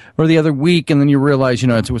day or the other week, and then you realize,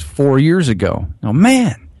 it was 4 years ago. Oh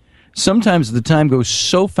man. Sometimes the time goes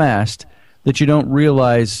so fast that you don't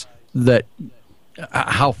realize that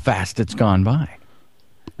how fast it's gone by.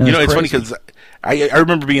 And it's funny because I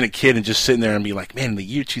remember being a kid and just sitting there and being like, man, in the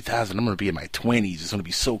year 2000, I'm going to be in my 20s. It's going to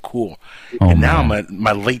be so cool. And now I'm at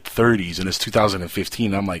my late 30s, and it's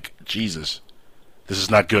 2015. I'm like, Jesus, this is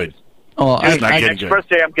not good. Oh, it's not getting good. Next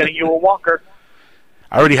birthday, I'm getting you a walker.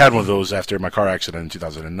 I already had one of those after my car accident in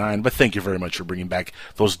 2009, but thank you very much for bringing back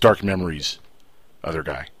those dark memories, other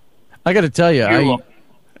guy. I got to tell you,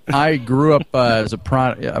 I grew up as a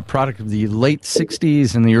product of the late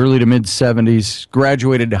 60s and the early to mid 70s,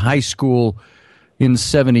 graduated high school in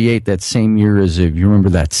 78, that same year as, if you remember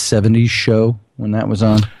that 70s show when that was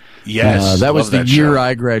on? Yes. That was the year show.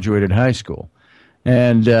 I graduated high school.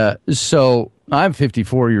 And so I'm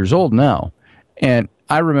 54 years old now, and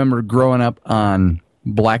I remember growing up on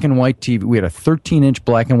black and white TV. We had a 13-inch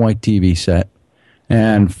black and white TV set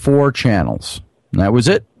and 4 channels. And that was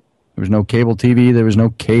it. There was no cable TV. There was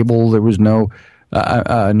no cable. There was no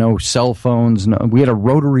cell phones. We had a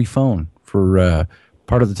rotary phone for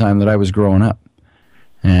part of the time that I was growing up.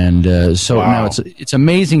 And so now it's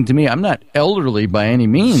amazing to me. I'm not elderly by any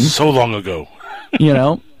means. So long ago. We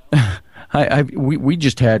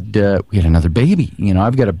just had we had another baby.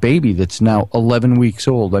 I've got a baby that's now 11 weeks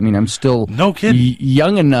old. I mean, I'm still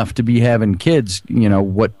young enough to be having kids.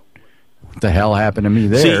 What the hell happened to me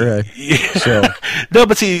there? No,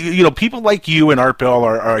 but see, people like you and Art Bell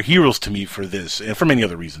are heroes to me for this, and for many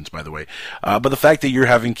other reasons, by the way. But the fact that you're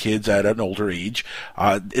having kids at an older age,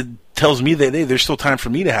 it tells me that, hey, there's still time for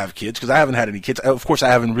me to have kids, because I haven't had any kids. Of course, I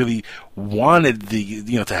haven't really wanted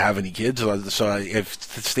to have any kids, so I've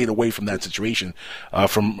stayed away from that situation,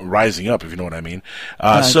 from rising up, if you know what I mean.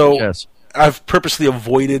 Yes. I've purposely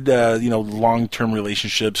avoided, long-term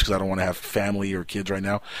relationships because I don't want to have family or kids right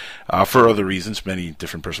now, for other reasons, many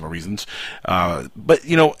different personal reasons. But,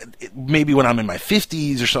 maybe when I'm in my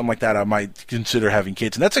 50s or something like that, I might consider having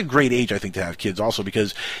kids. And that's a great age, I think, to have kids also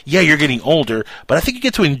because, you're getting older, but I think you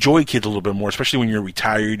get to enjoy kids a little bit more, especially when you're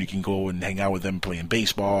retired. You can go and hang out with them playing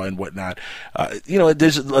baseball and whatnot.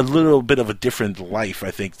 There's a little bit of a different life,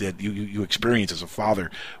 I think, that you experience as a father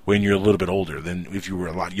when you're a little bit older than if you were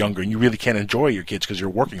a lot younger, and you really can't enjoy your kids because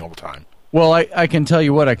you're working all the time. Well, I can tell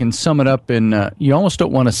you what, I can sum it up in, you almost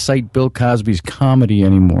don't want to cite Bill Cosby's comedy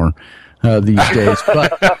anymore these days.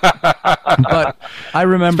 But I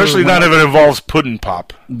remember... Especially not if it involves pudding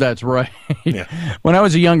pop. That's right. Yeah. When I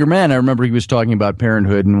was a younger man, I remember he was talking about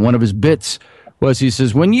parenthood, and one of his bits was, he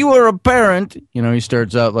says, when you are a parent, he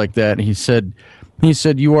starts out like that, he said,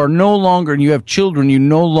 you are no longer, and you have children, you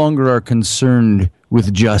no longer are concerned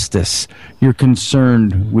with justice. You're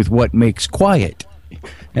concerned with what makes quiet.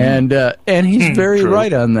 And he's very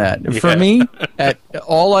right on that. Yeah. For me,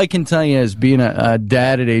 all I can tell you is being a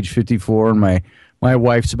dad at age 54, and my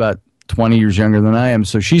wife's about 20 years younger than I am,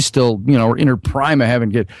 so she's still, in her prime of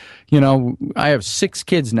having kids. I have 6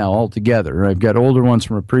 kids now altogether. I've got older ones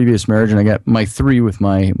from a previous marriage, and I got my 3 with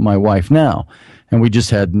my wife now. And we just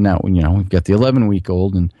had we've got the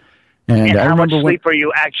 11-week-old, And I how much remember sleep are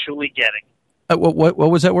you actually getting? What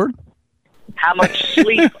was that word? How much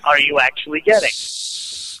sleep are you actually getting?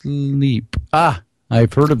 Sleep.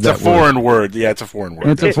 I've heard of that. It's a foreign word. Yeah, it's a foreign word.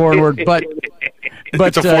 It's a foreign word, but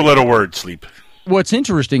it's a four-letter word, sleep. What's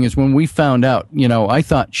interesting is when we found out, I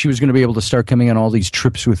thought she was going to be able to start coming on all these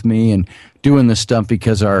trips with me and doing this stuff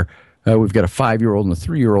because we've got a 5-year-old and a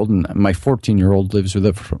 3-year-old, and my 14-year-old lives with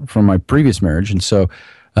it from my previous marriage. And so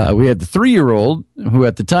we had the 3-year-old, who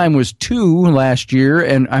at the time was 2 last year,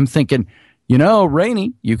 and I'm thinking,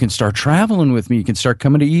 Rainey, you can start traveling with me. You can start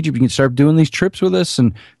coming to Egypt. You can start doing these trips with us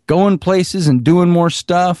and going places and doing more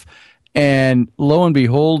stuff. And lo and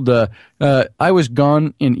behold, I was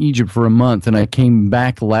gone in Egypt for a month, and I came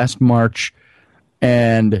back last March,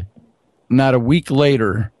 and not a week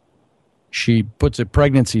later, she puts a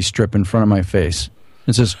pregnancy strip in front of my face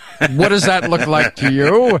and says, "What does that look like to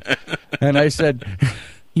you?" And I said,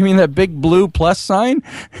 "You mean that big blue plus sign?"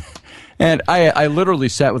 And I literally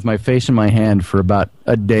sat with my face in my hand for about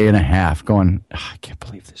a day and a half going, I can't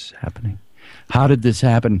believe this is happening. How did this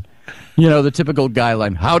happen? The typical guy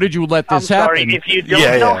line, how did you let this happen? I'm sorry, if you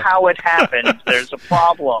don't know how it happened, there's a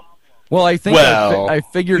problem. Well, I think I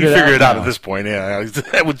figured it out. You figured it out at this point, yeah,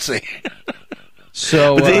 I would say.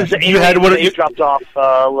 So you had you dropped off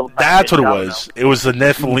a little. That's what it was. It was the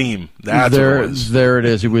Nephilim. That's what it was. There it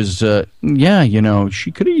is. It was.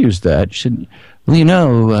 She could have used that. She said,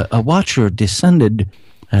 a watcher descended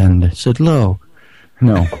and said, "Lo."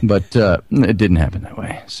 No, but it didn't happen that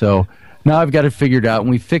way. So now I've got it figured out, and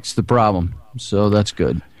we fixed the problem. So that's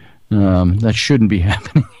good. That shouldn't be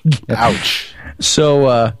happening again. Ouch.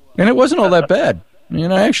 So, and it wasn't all that bad.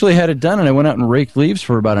 I actually had it done, and I went out and raked leaves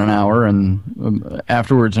for about an hour, and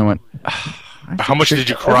afterwards I went, how much did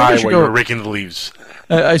you cry while you were raking the leaves?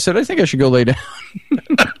 I said, I think I should go lay down.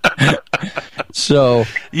 So,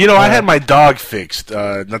 I had my dog fixed,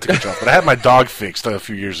 not to cut you off, but I had my dog fixed a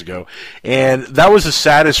few years ago, and that was the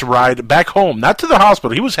saddest ride back home, not to the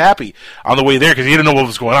hospital. He was happy on the way there because he didn't know what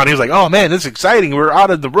was going on. He was like, "Oh man, this is exciting. We're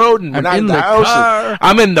out of the road and we're not in the house.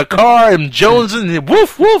 I'm in the car, I'm jonesing, and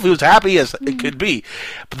woof, woof." He was happy as it could be.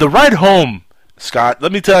 But the ride home, Scott,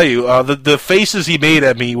 let me tell you, the faces he made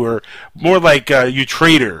at me were more like, you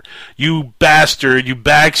traitor, you bastard, you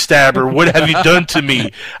backstabber, what have you done to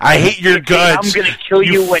me? I hate your guts. I'm going to kill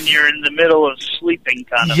you when you're in the middle of sleeping,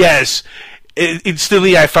 kind of. Yes.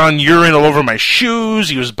 Instantly, I found urine all over my shoes.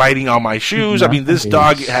 He was biting on my shoes. I mean, this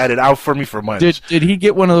dog had it out for me for months. Did he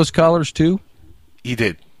get one of those collars, too? He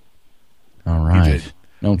did. All right. He did.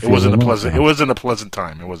 It wasn't a pleasant. It wasn't a pleasant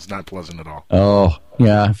time. It was not pleasant at all. Oh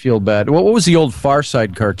yeah, I feel bad. What was the old Far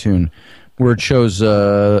Side cartoon where it shows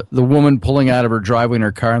the woman pulling out of her driveway in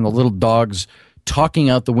her car and the little dog's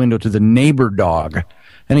talking out the window to the neighbor dog,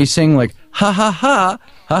 and he's saying like, "Ha ha ha,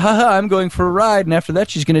 ha ha ha, I'm going for a ride, and after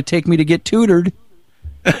that she's going to take me to get tutored."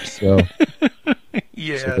 So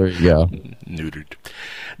yeah, so there you go. Neutered.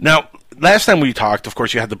 Now, last time we talked, of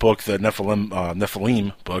course, you had the book, the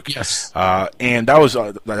Nephilim book. Yes. And that was,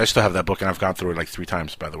 I still have that book, and I've gone through it like 3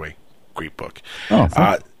 times, by the way. Great book.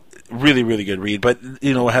 Oh, really, really good read. But,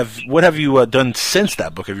 what have you done since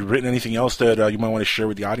that book? Have you written anything else that you might want to share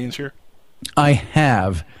with the audience here? I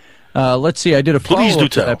have. Let's see, I did a follow-up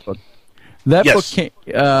to that book. That book came,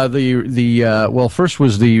 well, first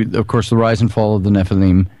was of course, The Rise and Fall of the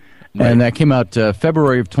Nephilim. Right. And that came out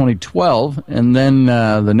February of 2012. And then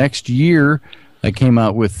the next year, I came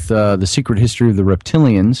out with The Secret History of the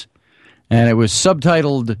Reptilians. And it was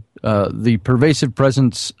subtitled The Pervasive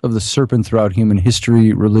Presence of the Serpent Throughout Human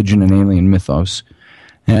History, Religion, and Alien Mythos.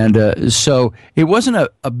 And so it wasn't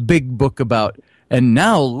a big book about, and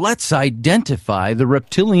now let's identify the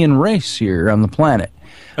reptilian race here on the planet.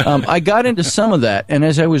 I got into some of that. And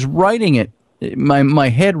as I was writing it, my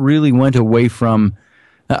head really went away from...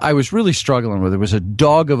 I was really struggling with it. It was a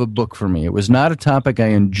dog of a book for me. It was not a topic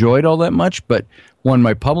I enjoyed all that much, but one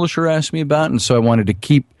my publisher asked me about, and so I wanted to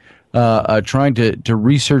keep trying to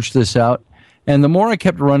research this out. And the more I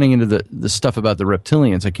kept running into the stuff about the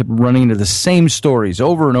reptilians, I kept running into the same stories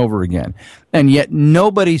over and over again. And yet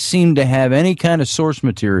nobody seemed to have any kind of source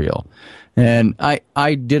material. And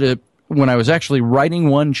I did when I was actually writing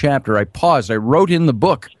one chapter, I paused. I wrote in the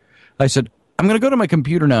book. I said, I'm going to go to my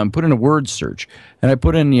computer now and put in a word search. And I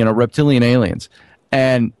put in, reptilian aliens.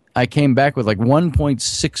 And I came back with like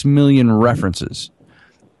 1.6 million references.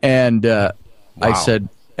 And I said,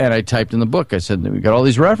 and I typed in the book, I said, we got all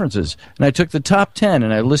these references. And I took the top 10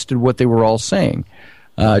 and I listed what they were all saying,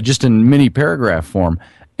 just in mini paragraph form.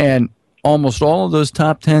 And almost all of those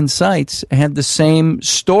top 10 sites had the same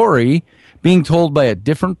story being told by a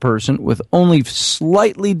different person with only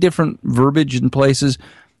slightly different verbiage in places.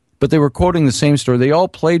 but they were quoting the same story. They all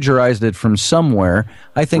plagiarized it from somewhere.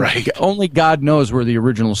 I think only God knows where the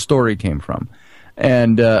original story came from.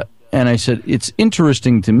 And I said, it's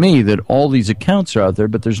interesting to me that all these accounts are out there,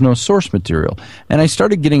 but there's no source material. And I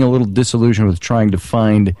started getting a little disillusioned with trying to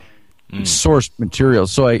find source material.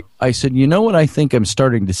 So I said, you know what I think I'm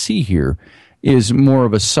starting to see here is more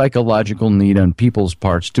of a psychological need on people's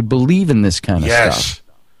parts to believe in this kind of stuff.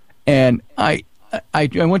 And I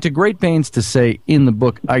went to great pains to say in the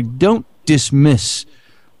book, I don't dismiss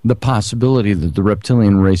the possibility that the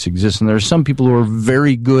reptilian race exists, and there are some people who are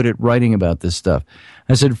very good at writing about this stuff.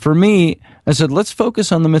 I said, for me, let's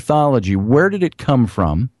focus on the mythology. Where did it come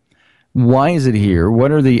from? Why is it here?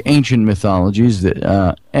 What are the ancient mythologies?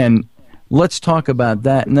 And let's talk about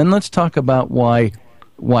that, and then let's talk about why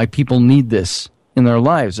people need this in their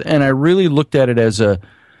lives. And I really looked at it as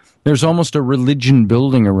there's almost a religion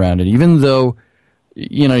building around it, even though,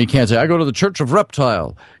 you can't say, I go to the Church of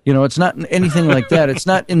Reptile. It's not anything like that. It's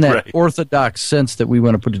not in that orthodox sense that we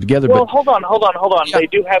want to put it together. Well, but, hold on. Yeah. They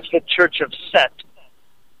do have the Church of Set,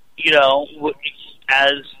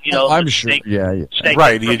 I'm sure. Yeah.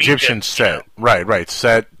 Right, the Egyptian Set. Right.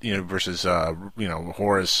 Set, versus,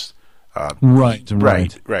 Horus.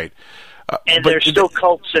 Right. And there's still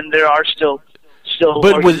cults, and there are still.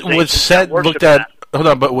 But was Set looked at? Hold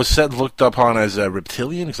on, but was Set looked upon as a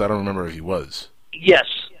reptilian? Because I don't remember if he was. Yes,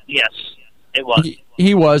 it was.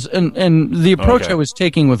 He was, and the approach I was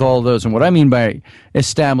taking with all those, and what I mean by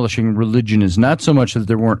establishing religion is not so much that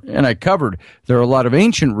there weren't, and I covered, there are a lot of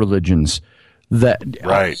ancient religions that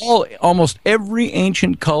almost every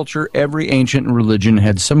ancient culture, every ancient religion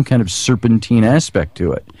had some kind of serpentine aspect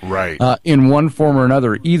to it. Right. In one form or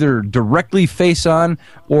another, either directly face on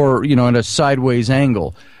or, at a sideways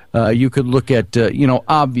angle. You could look at,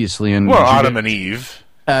 obviously in Adam and Eve.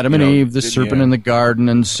 Adam and Eve, the serpent in the garden,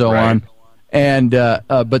 and so on. And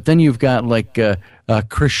but then you've got like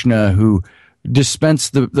Krishna, who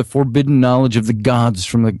dispensed the forbidden knowledge of the gods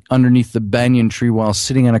from underneath the banyan tree while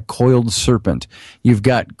sitting on a coiled serpent. You've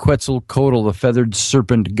got Quetzalcoatl, the feathered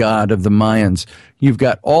serpent god of the Mayans. You've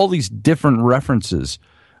got all these different references.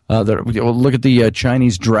 Look at the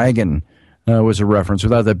Chinese dragon. Was a reference,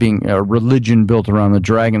 without that being a religion built around the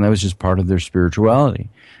dragon. That was just part of their spirituality.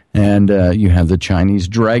 And you have the Chinese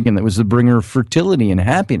dragon that was the bringer of fertility and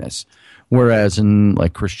happiness. Whereas in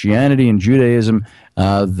like Christianity and Judaism,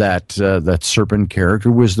 that serpent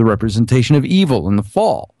character was the representation of evil and the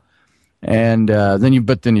fall. And then you've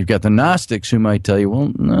got the Gnostics who might tell you,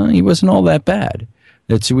 well, no, he wasn't all that bad.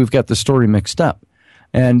 We've got the story mixed up.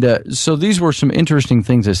 And so these were some interesting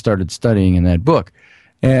things I started studying in that book.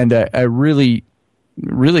 And I really,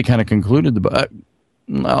 really kind of concluded the book.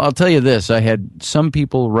 I'll tell you this. I had some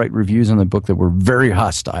people write reviews on the book that were very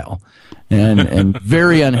hostile and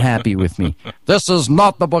very unhappy with me. This is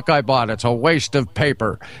not the book I bought. It's a waste of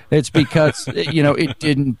paper. It's because, it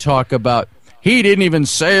didn't talk about, he didn't even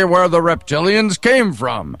say where the reptilians came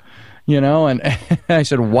from. And I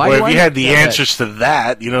said, why? Well, if you had the answers to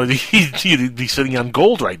that, you'd be sitting on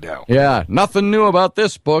gold right now. Yeah, nothing new about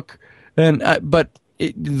this book. And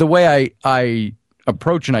the way I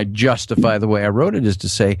approach and I justify the way I wrote it is to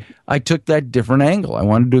say I took that different angle. I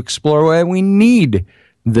wanted to explore why we need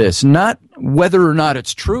this, not whether or not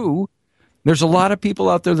it's true. There's a lot of people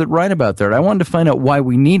out there that write about that. I wanted to find out why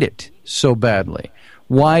we need it so badly.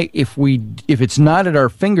 Why, if it's not at our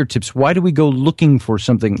fingertips, why do we go looking for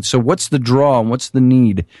something? So what's the draw and what's the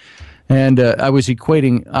need? And I was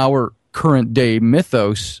equating our current day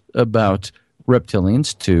mythos about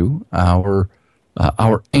reptilians to our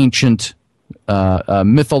ancient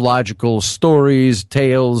mythological stories,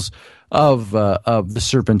 tales of the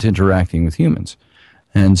serpent interacting with humans,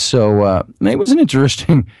 and so it was an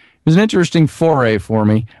interesting foray for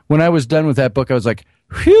me. When I was done with that book, I was like,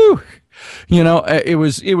 "Whew!"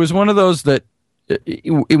 It was one of those that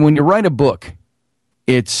when you write a book,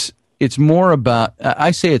 it's more about.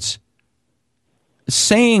 I say it's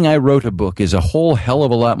saying I wrote a book is a whole hell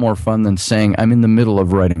of a lot more fun than saying I'm in the middle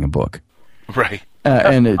of writing a book. Right.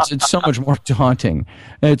 And it's so much more daunting.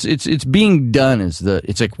 It's being done it's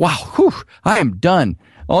like, wow, whew, I am done.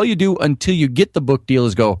 All you do until you get the book deal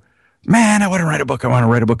is go, man, I want to write a book. And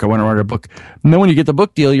then when you get the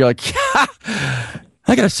book deal, you're like,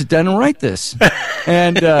 I got to sit down and write this.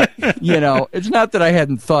 And, it's not that I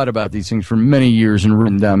hadn't thought about these things for many years and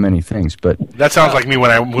written down many things, but... That sounds like me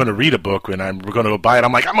when I'm going to read a book, when I'm going to go buy it.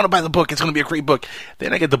 I'm like, I'm going to buy the book. It's going to be a great book.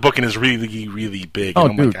 Then I get the book and it's really, really big.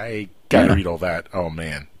 And I'm like, I got to read all that. Oh,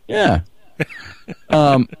 man. Yeah.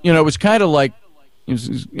 It was kind of like...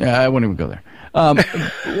 I won't even go there.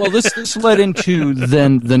 Well, this led into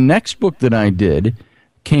then the next book that I did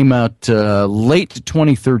came out late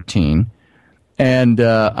 2013, and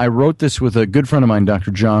I wrote this with a good friend of mine,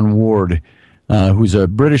 Dr. John Ward, who's a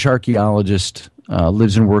British archaeologist,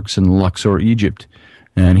 lives and works in Luxor, Egypt,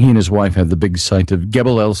 and he and his wife have the big site of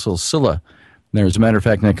Gebel El Silsila. There, as a matter of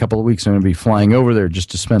fact, in a couple of weeks, I'm going to be flying over there just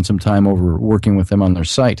to spend some time over working with them on their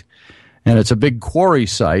site. And it's a big quarry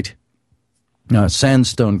site,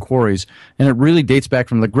 sandstone quarries, and it really dates back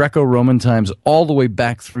from the Greco-Roman times all the way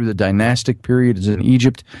back through the dynastic periods in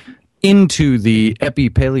Egypt into the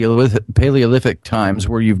Paleolithic times,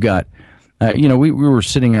 where you've got, we were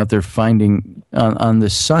sitting out there finding on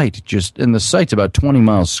this site, and the site's about 20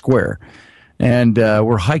 miles square, and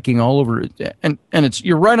we're hiking all over it, and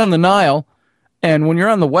you're right on the Nile. And when you're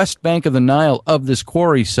on the west bank of the Nile of this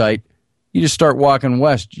quarry site, you just start walking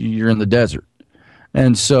west, you're in the desert.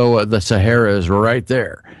 And so the Sahara is right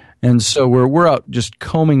there. And so we're out just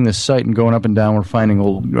combing this site and going up and down. We're finding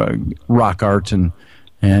old rock art and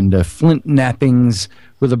flint knappings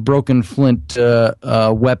with a broken flint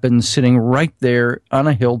weapon sitting right there on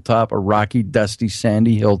a hilltop, a rocky, dusty,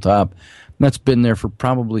 sandy hilltop. That's been there for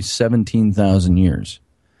probably 17,000 years.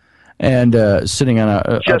 And sitting on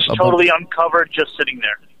a totally uncovered, just sitting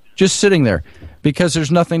there. Just sitting there, because there's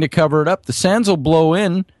nothing to cover it up. The sands will blow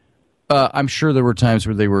in. I'm sure there were times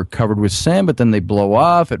where they were covered with sand, but then they blow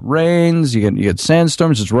off. It rains. You get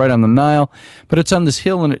sandstorms. It's right on the Nile, but it's on this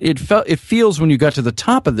hill, and it feels when you got to the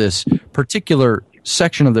top of this particular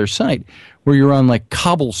section of their site, where you're on like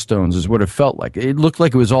cobblestones, is what it felt like. It looked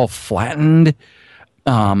like it was all flattened.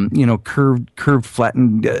 Curved,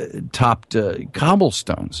 flattened, topped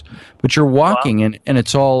cobblestones. But you're walking, and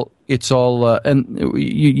it's all, and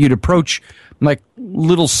you'd approach like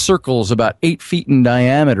little circles about 8 feet in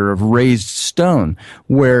diameter of raised stone,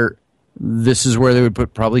 where this is where they would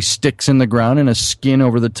put probably sticks in the ground and a skin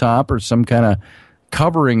over the top or some kind of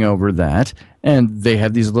covering over that. And they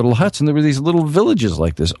had these little huts, and there were these little villages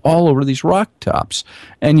like this all over these rock tops.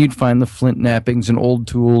 And you'd find the flint knappings and old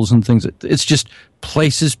tools and things. It's just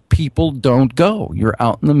places people don't go. You're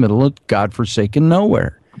out in the middle of godforsaken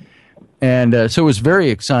nowhere. And so it was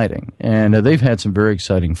very exciting. And they've had some very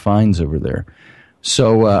exciting finds over there.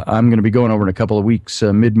 So I'm going to be going over in a couple of weeks,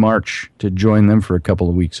 mid-March, to join them for a couple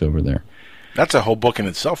of weeks over there. That's a whole book in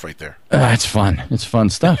itself right there. It's fun. It's fun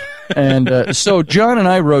stuff. And so John and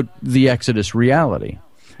I wrote The Exodus Reality.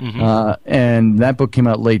 Mm-hmm. And that book came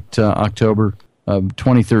out late October of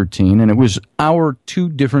 2013. And it was our two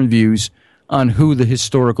different views on who the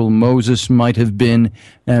historical Moses might have been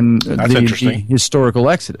and the historical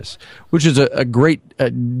Exodus, which is a great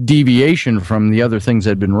deviation from the other things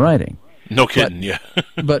I'd been writing. No kidding, yeah.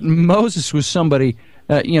 But Moses was somebody,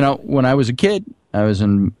 when I was a kid, I was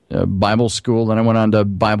in Bible school, then I went on to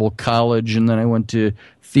Bible college, and then I went to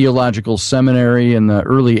theological seminary in the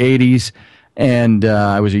early 80s, and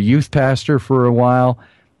I was a youth pastor for a while,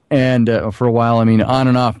 and on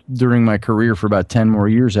and off during my career for about 10 more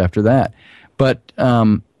years after that. But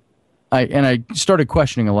I started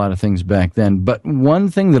questioning a lot of things back then, but one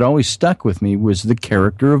thing that always stuck with me was the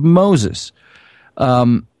character of Moses.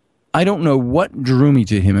 I don't know what drew me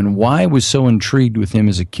to him and why I was so intrigued with him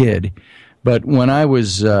as a kid. But when I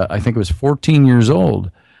was, I think it was 14 years old,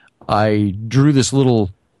 I drew this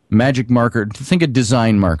little magic marker. Think of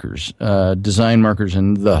design markers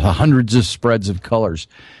and the hundreds of spreads of colors.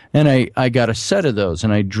 And I got a set of those,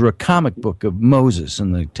 and I drew a comic book of Moses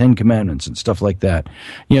and the Ten Commandments and stuff like that.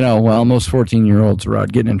 While most 14-year-olds were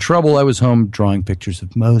out getting in trouble, I was home drawing pictures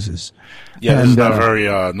of Moses. Yeah, this is not very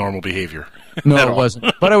normal behavior. No, it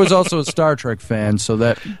wasn't. But I was also a Star Trek fan, so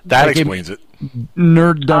that explains it.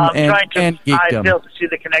 Nerddom and geekdom. I failed to see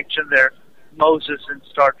the connection there, Moses and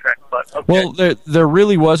Star Trek. But okay. Well, there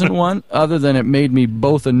really wasn't one, other than it made me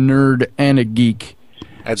both a nerd and a geek.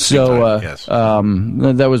 At the same time, yes.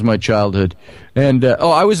 That was my childhood. And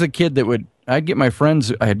I was a kid that I'd get my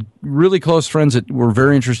friends. I had really close friends that were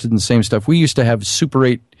very interested in the same stuff. We used to have Super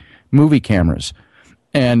 8 movie cameras,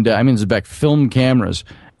 and this is back film cameras.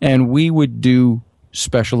 And we would do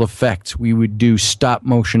special effects. We would do stop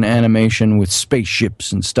motion animation with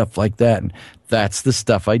spaceships and stuff like that. And that's the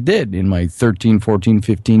stuff I did in my 13, 14,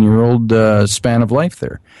 15-year-old span of life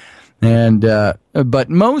there. And but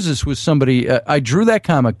Moses was somebody, I drew that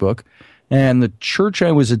comic book, and the church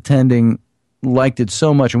I was attending liked it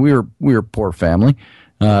so much, and we were a poor family.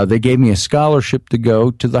 They gave me a scholarship to go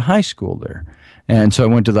to the high school there. And so I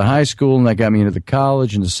went to the high school, and that got me into the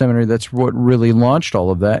college and the seminary. That's what really launched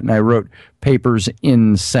all of that. And I wrote papers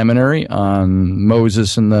in seminary on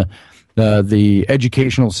Moses and the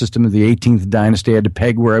educational system of the 18th dynasty. I had to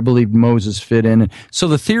peg where I believed Moses fit in. So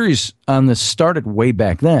the theories on this started way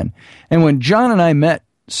back then. And when John and I met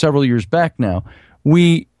several years back now,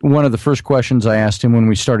 one of the first questions I asked him when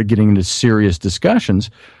we started getting into serious discussions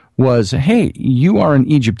was, hey, you are an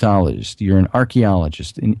Egyptologist, you're an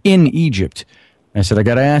archaeologist in Egypt. I said, I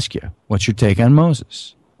got to ask you, what's your take on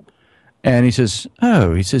Moses? And he says,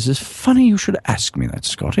 it's funny you should ask me that,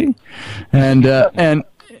 Scotty.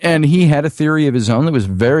 And he had a theory of his own that was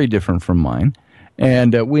very different from mine.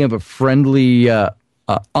 And we have a friendly,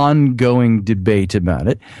 ongoing debate about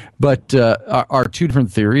it. But our two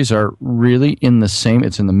different theories are really in the same.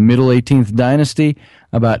 It's in the Middle 18th dynasty,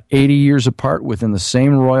 about 80 years apart, within the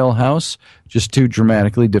same royal house, just two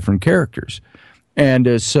dramatically different characters.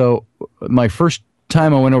 And so my first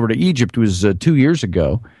time I went over to Egypt was 2 years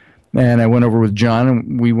ago. And I went over with John,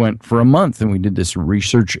 and we went for a month, and we did this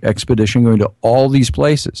research expedition going to all these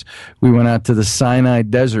places. We went out to the Sinai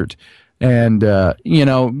Desert, and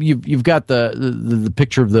you've got the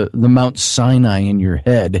picture of the Mount Sinai in your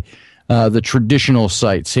head, the traditional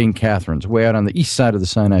site, St. Catherine's, way out on the east side of the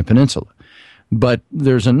Sinai Peninsula. But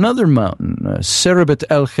there's another mountain, Serabet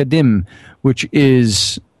El Khadim, which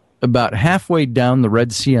is about halfway down the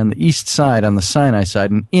Red Sea on the east side, on the Sinai side,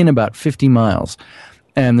 and in about 50 miles.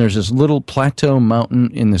 And there's this little plateau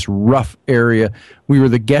mountain in this rough area. We were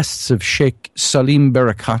the guests of Sheikh Salim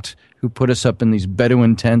Barakat, who put us up in these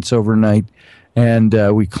Bedouin tents overnight, and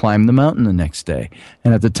we climbed the mountain the next day.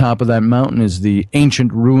 And at the top of that mountain is the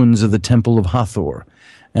ancient ruins of the Temple of Hathor.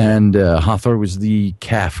 And Hathor was the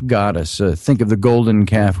calf goddess. Think of the golden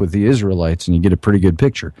calf with the Israelites, and you get a pretty good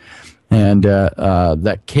picture. And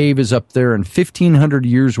that cave is up there, and 1,500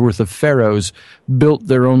 years' worth of pharaohs built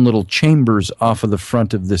their own little chambers off of the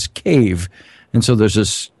front of this cave. And so there's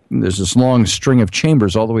this long string of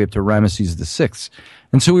chambers all the way up to Ramesses VI.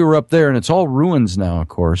 And so we were up there, and it's all ruins now, of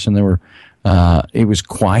course. And it was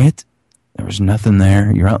quiet. There was nothing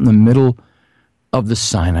there. You're out in the middle of the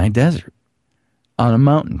Sinai Desert on a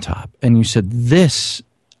mountaintop. And you said, this,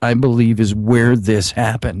 I believe, is where this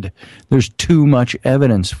happened. There's too much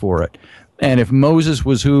evidence for it. And if Moses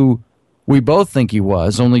was who we both think he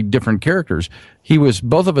was, only different characters,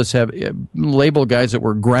 both of us have labeled guys that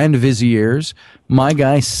were grand viziers. My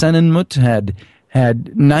guy, Senenmut,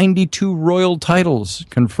 had 92 royal titles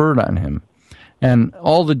conferred on him. And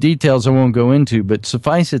all the details I won't go into, but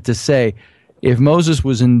suffice it to say, if Moses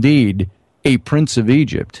was indeed a prince of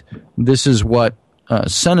Egypt, this is what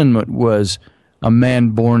Senenmut was. A man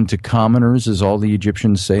born to commoners, as all the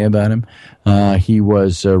Egyptians say about him. He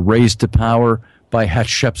was raised to power by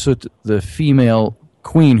Hatshepsut, the female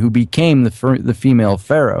queen who became the female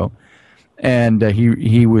pharaoh. And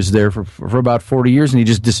he was there for about 40 years, and he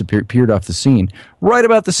just disappeared off the scene. Right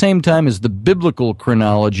about the same time as the biblical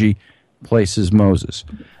chronology places Moses.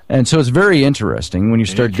 And so it's very interesting when you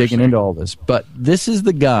start digging into all this. But this is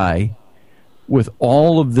the guy with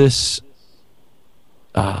all of this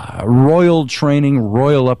royal training,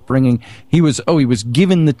 royal upbringing. He was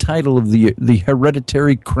given the title of the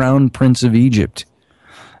hereditary crown prince of Egypt.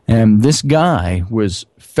 And this guy was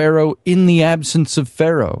Pharaoh in the absence of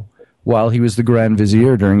Pharaoh while he was the Grand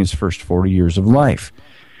Vizier during his first 40 years of life.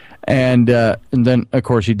 And then, of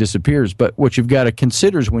course, he disappears. But what you've got to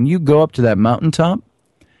consider is when you go up to that mountaintop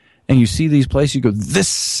and you see these places, you go,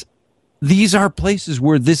 these are places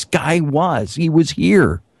where this guy was. He was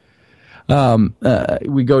here.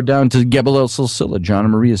 We go down to Gebel El Silsila, John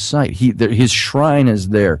and Maria's site. His shrine is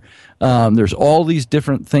there. There's all these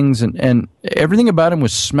different things, and everything about him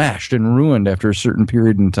was smashed and ruined after a certain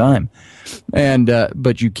period in time. And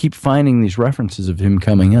but you keep finding these references of him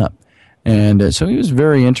coming up. And so he was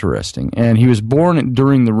very interesting. And he was born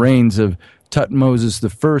during the reigns of Tutmosis I,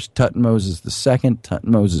 Tutmosis II,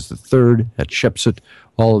 Tutmosis III, Hatshepsut,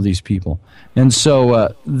 all of these people. And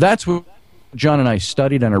so that's what John and I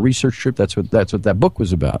studied on a research trip. That's what that book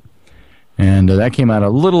was about. And that came out a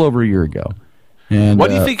little over a year ago. And What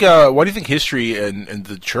do you think? Why do you think history and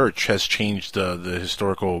the church has changed the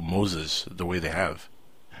historical Moses the way they have?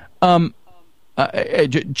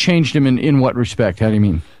 Changed him in what respect? How do you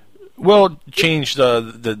mean? Well, changed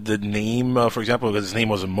the name, for example, because his name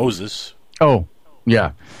wasn't Moses. Oh,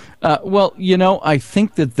 yeah. Well, I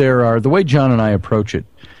think that the way John and I approach it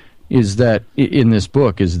is that in this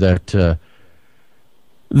book is that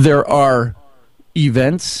there are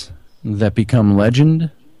events that become legend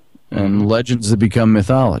and legends that become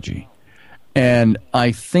mythology. And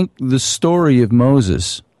I think the story of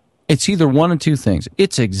Moses, it's either one of two things.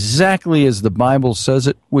 It's exactly as the Bible says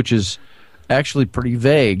it, which is actually pretty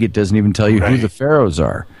vague. It doesn't even tell you who the pharaohs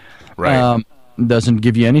are. Right. Doesn't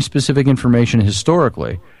give you any specific information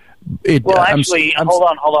historically. Hold on.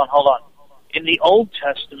 In the Old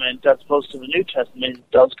Testament, as opposed to the New Testament,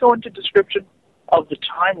 it does go into description of the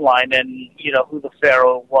timeline and who the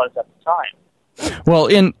pharaoh was at the time. Well,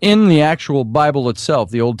 in the actual Bible itself,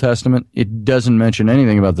 the Old Testament, it doesn't mention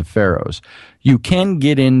anything about the pharaohs. You can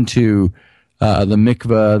get into the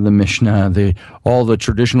Mikvah, the Mishnah, all the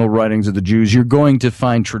traditional writings of the Jews. You're going to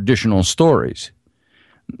find traditional stories.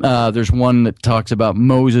 There's one that talks about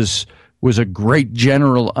Moses was a great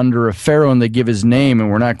general under a pharaoh, and they give his name,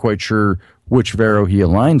 and we're not quite sure which pharaoh he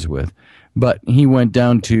aligns with. But he went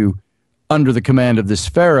down to, under the command of this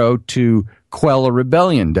pharaoh, to quell a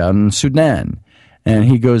rebellion down in Sudan. And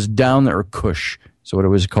he goes down there, or Cush, is what it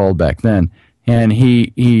was called back then. And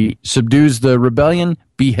he subdues the rebellion,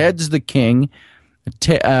 beheads the king.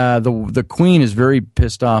 The queen is very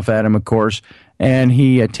pissed off at him, of course, and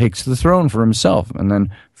he takes the throne for himself. And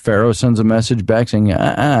then Pharaoh sends a message back saying,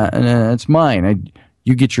 it's mine.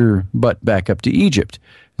 You get your butt back up to Egypt.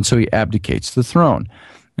 And so he abdicates the throne.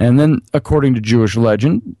 And then, according to Jewish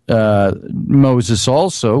legend, Moses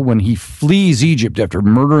also, when he flees Egypt after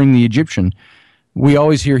murdering the Egyptian, we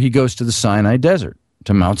always hear he goes to the Sinai Desert,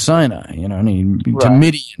 to Mount Sinai, to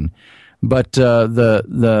Midian. But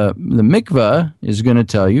the Mikvah is going to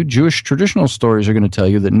tell you, Jewish traditional stories are going to tell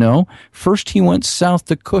you that no, first he went south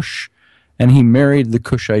to Cush, and he married the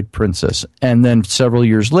Cushite princess, and then several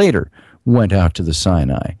years later went out to the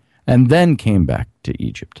Sinai, and then came back to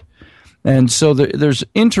Egypt. And so there's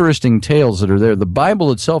interesting tales that are there. The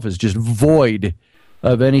Bible itself is just void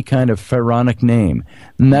of any kind of pharaonic name,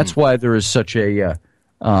 and that's why there is such a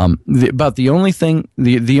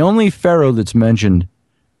the only pharaoh that's mentioned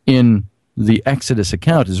in the Exodus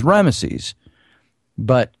account is Ramesses,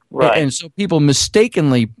 and so people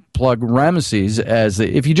mistakenly plug Ramesses as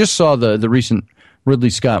if you just saw the recent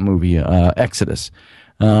Ridley Scott movie Exodus.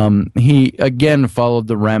 He again followed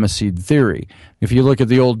the Ramesside theory. If you look at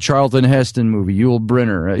the old Charlton Heston movie, Yul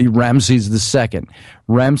Brynner, Ramses II,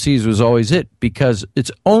 Ramses was always it, because it's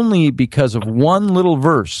only because of one little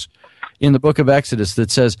verse in the book of Exodus that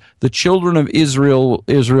says, the children of Israel,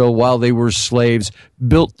 while they were slaves,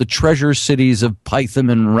 built the treasure cities of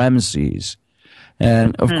Pithom and Ramses.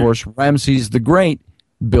 And, of course, Ramses the Great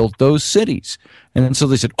built those cities. And so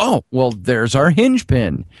they said, oh, well, there's our hinge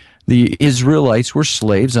pin. The Israelites were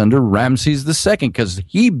slaves under Ramses II because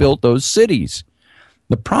he built those cities.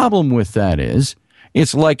 The problem with that is,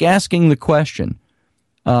 it's like asking the question,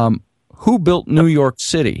 who built New York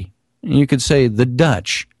City? And you could say the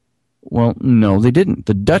Dutch. Well, no, they didn't.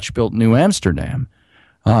 The Dutch built New Amsterdam.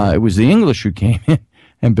 It was the English who came in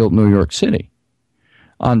and built New York City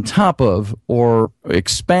on top of or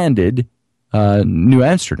expanded New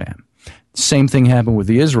Amsterdam. Same thing happened with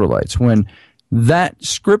the Israelites. When that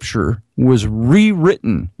scripture was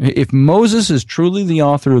rewritten, if Moses is truly the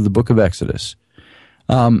author of the book of Exodus,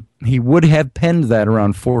 he would have penned that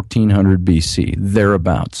around 1400 BC,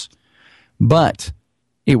 thereabouts. But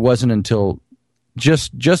it wasn't until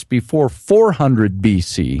just before 400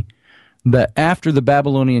 BC, that after the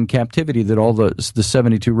Babylonian captivity, that all the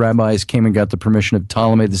 72 rabbis came and got the permission of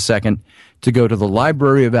Ptolemy II to go to the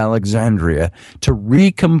Library of Alexandria to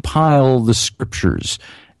recompile the scriptures.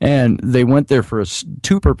 And they went there for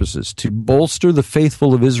two purposes: to bolster the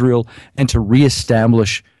faithful of Israel and to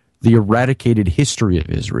reestablish the eradicated history of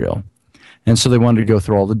Israel. And so they wanted to go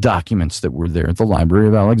through all the documents that were there at the Library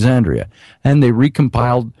of Alexandria. And they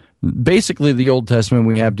recompiled basically the Old Testament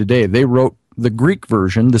we have today. They wrote the Greek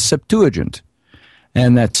version, the Septuagint.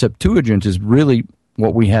 And that Septuagint is really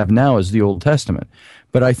what we have now as the Old Testament.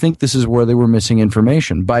 But I think this is where they were missing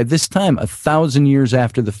information. By this time, 1,000 years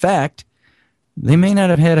after the fact, they may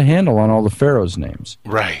not have had a handle on all the pharaohs' names.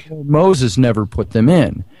 Right. Moses never put them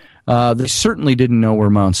in. They certainly didn't know where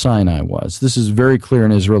Mount Sinai was. This is very clear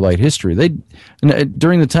in Israelite history.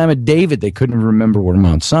 During the time of David, they couldn't remember where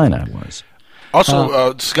Mount Sinai was.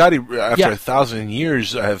 Also, Scotty, after 1,000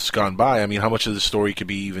 years have gone by, I mean, how much of the story could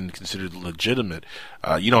be even considered legitimate?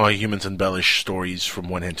 You know how humans embellish stories from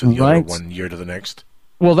one end to the other, 1 year to the next?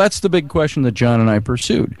 Well, that's the big question that John and I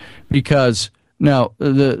pursued. Because now,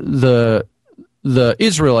 the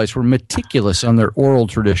Israelites were meticulous on their oral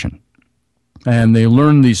tradition. And they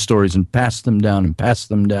learned these stories and passed them down and passed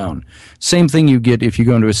them down. Same thing you get if you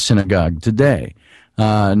go into a synagogue today,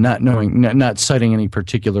 not citing any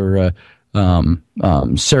particular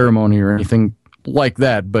ceremony or anything like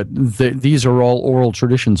that, but these are all oral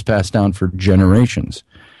traditions passed down for generations.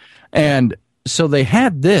 And so they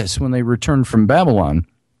had this when they returned from Babylon.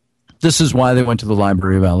 This is why they went to the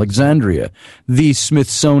Library of Alexandria, the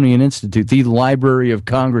Smithsonian Institute, the Library of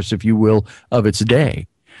Congress, if you will, of its day.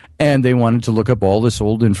 And they wanted to look up all this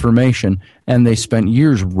old information, and they spent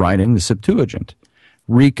years writing the Septuagint,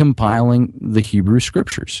 recompiling the Hebrew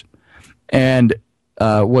Scriptures. And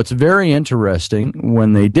what's very interesting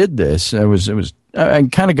when they did this, it was I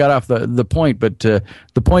kind of got off the point, but the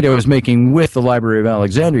point I was making with the Library of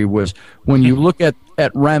Alexandria was when you look at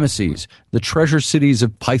Ramesses, the treasure cities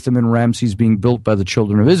of Pithom and Ramses being built by the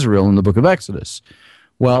children of Israel in the book of Exodus.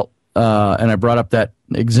 Well, and I brought up that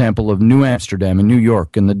example of New Amsterdam and New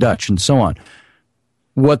York and the Dutch and so on.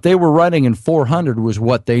 What they were writing in 400 was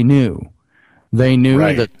what they knew. They knew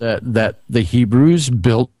that the Hebrews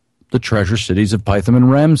built the treasure cities of Pithom and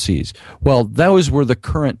Ramses. Well, those were the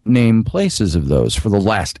current name places of those for the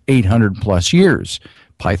last 800 plus years,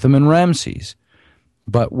 Pithom and Ramses.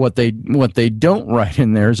 But what they don't write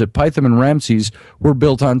in there is that Pithom and Ramses were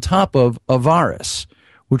built on top of Avaris,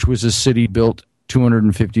 which was a city built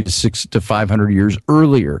 250 to 500 years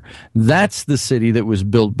earlier. That's the city that was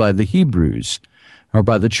built by the Hebrews, or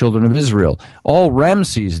by the children of Israel. All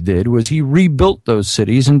Ramses did was he rebuilt those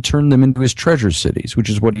cities and turned them into his treasure cities, which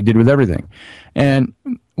is what he did with everything. And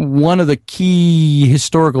one of the key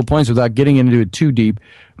historical points, without getting into it too deep,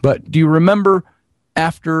 but do you remember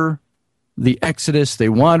after the Exodus, they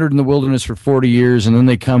wandered in the wilderness for 40 years, and then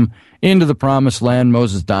they come into the promised land.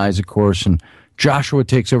 Moses dies, of course, and Joshua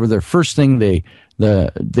takes over. Their first thing, they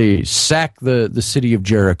sack the city of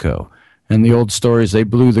Jericho. And the old story is they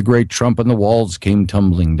blew the great trumpet and the walls came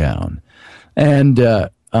tumbling down. And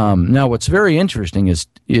now what's very interesting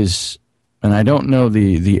is, and I don't know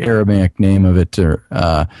the Aramaic name of it, or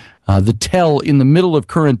the Tel in the middle of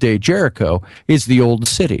current-day Jericho is the old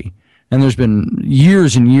city. And there's been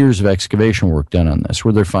years and years of excavation work done on this,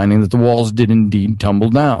 where they're finding that the walls did indeed tumble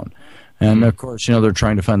down. And, of course, they're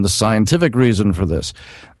trying to find the scientific reason for this.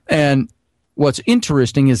 And what's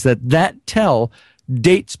interesting is that Tel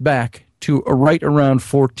dates back to right around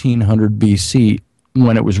 1400 BC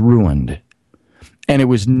when it was ruined. And it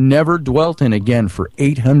was never dwelt in again for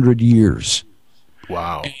 800 years.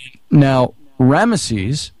 Wow. Now,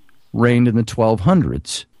 Ramesses reigned in the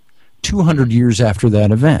 1200s, 200 years after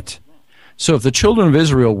that event. So if the children of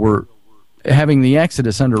Israel were having the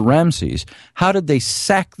Exodus under Ramses, how did they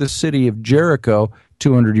sack the city of Jericho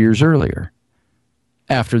 200 years earlier?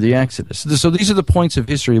 After the Exodus. So these are the points of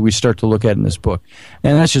history we start to look at in this book.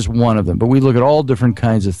 And that's just one of them. But we look at all different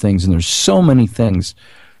kinds of things, and there's so many things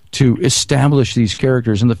to establish these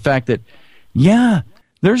characters. And the fact that,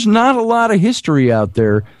 there's not a lot of history out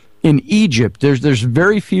there in Egypt. There's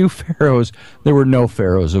very few pharaohs. There were no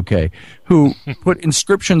pharaohs, who put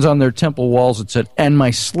inscriptions on their temple walls that said, "And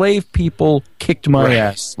my slave people kicked my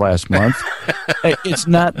ass last month." It's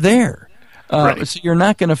not there. So you're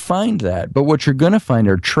not going to find that. But what you're going to find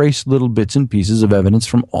are traced little bits and pieces of evidence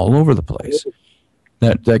from all over the place.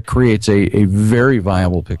 That creates a very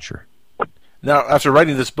viable picture. Now, after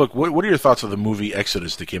writing this book, what are your thoughts of the movie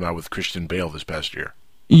Exodus that came out with Christian Bale this past year?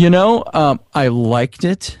 I liked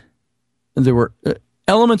it. There were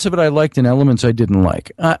elements of it I liked and elements I didn't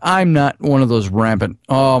like. I'm not one of those rampant,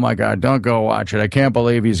 oh my God, don't go watch it. I can't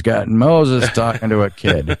believe he's got Moses talking to a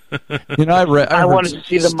kid. I wanted to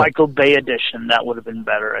see the Michael Bay edition. That would have been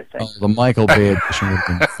better, I think. The Michael Bay edition would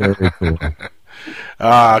have been very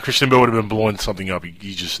cool. Christian Bale would have been blowing something up.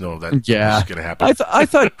 You just know that this is going to happen. I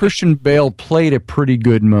thought Christian Bale played a pretty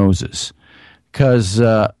good Moses. Because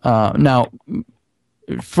now,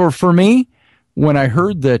 for me, when I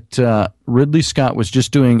heard that Ridley Scott was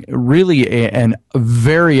just doing really a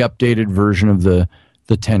very updated version of the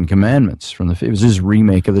Ten Commandments it was his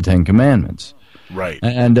remake of the Ten Commandments, right?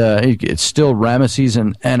 And it's still Ramesses,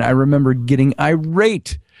 and I remember getting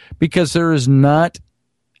irate because there is not.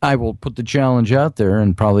 I will put the challenge out there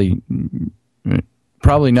and probably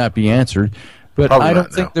not be answered, but I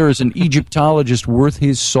don't think there is an Egyptologist worth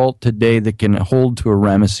his salt today that can hold to a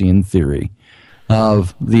Ramessian theory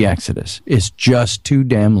of the Exodus. It's just too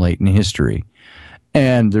damn late in history.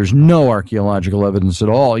 And there's no archaeological evidence at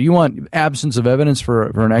all. You want absence of evidence for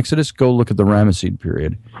an Exodus? Go look at the Ramesside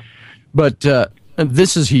period. But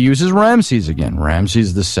he uses Ramses again,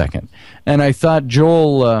 Ramses II. And I thought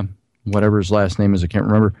Joel, whatever his last name is, I can't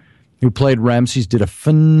remember, who played Ramses, did a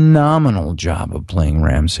phenomenal job of playing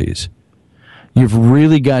Ramses. You've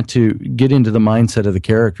really got to get into the mindset of the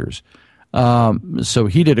characters. So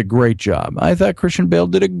he did a great job. I thought Christian Bale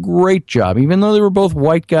did a great job. Even though they were both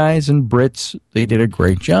white guys and Brits, they did a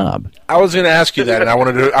great job. I was going to ask you that, and I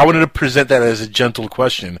wanted to present that as a gentle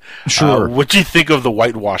question. Sure. What do you think of the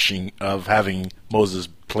whitewashing of having Moses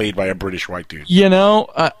played by a British white dude?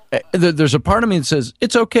 There's a part of me that says,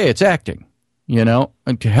 it's okay, it's acting.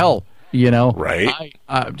 And to hell, Right.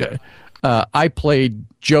 I played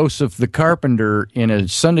Joseph the Carpenter in a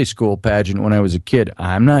Sunday school pageant when I was a kid.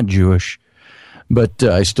 I'm not Jewish, but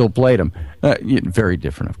I still played him. Very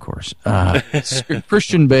different, of course.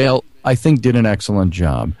 Christian Bale, I think, did an excellent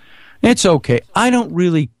job. It's okay. I don't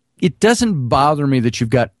really it doesn't bother me that you've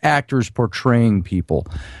got actors portraying people.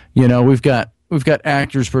 You know, we've got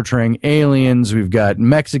actors portraying aliens. We've got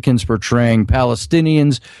Mexicans portraying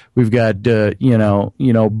Palestinians. We've got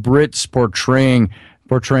Brits portraying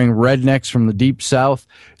rednecks from the deep south.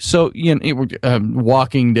 So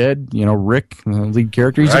Walking Dead. You know, Rick, lead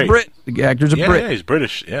character, he's a Brit. The actor's a Brit. Yeah, he's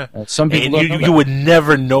British. Yeah. Some people and you would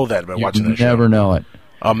never know that by watching that show. Never know it.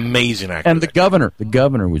 Amazing actor. And the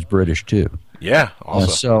governor was British too. Yeah.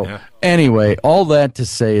 Also. Anyway, all that to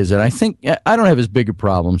say is that I don't have as big a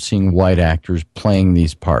problem seeing white actors playing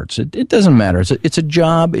these parts. It doesn't matter. It's a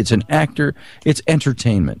job. It's an actor. It's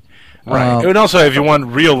entertainment. Right. And also, if you want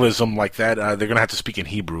realism like that, they're going to have to speak in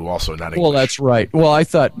Hebrew also, not English. Well, that's right. Well, I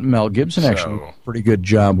thought Mel Gibson actually did a pretty good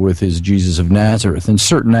job with his Jesus of Nazareth in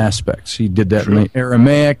certain aspects. He did that in the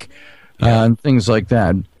Aramaic and things like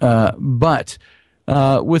that. But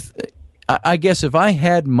I guess if I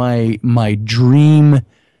had my dream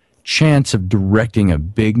chance of directing a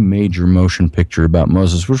big major motion picture about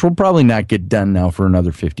Moses, which will probably not get done now for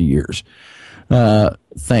another 50 years.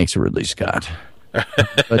 Thanks, Ridley Scott.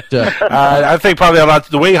 But I think probably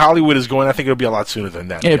the way Hollywood is going, I think it'll be a lot sooner than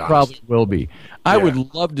that. It probably will be. I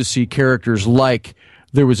would love to see characters like,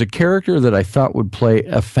 there was a character that I thought would play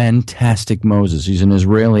a fantastic Moses. He's an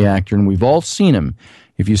Israeli actor, and we've all seen him.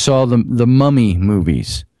 If you saw the Mummy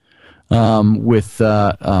movies with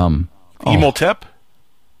Imhotep?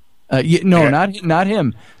 Not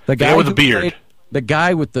him. The guy with the beard. The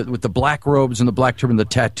guy with the black robes and the black turban, the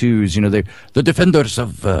tattoos. You know, the defenders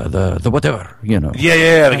of the whatever. You know.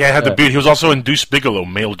 Yeah. The guy had the beard. He was also in Deuce Bigalow,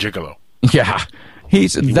 Male Gigolo. Yeah,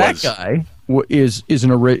 guy is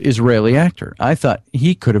an Israeli actor. I thought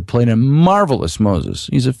he could have played a marvelous Moses.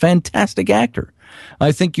 He's a fantastic actor.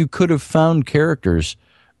 I think you could have found characters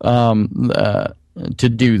to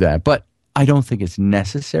do that, but I don't think it's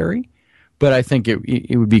necessary. But I think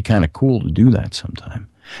it would be kind of cool to do that sometime.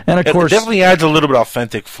 And of course, it definitely adds a little bit of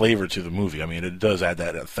authentic flavor to the movie. I mean, it does add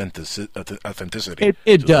that authenticity.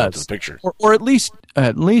 It does. To the picture, or at least,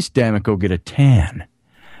 damn it, go get a tan.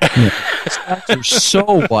 His eyes are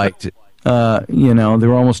so white,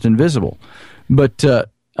 they're almost invisible. But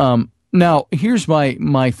now, here's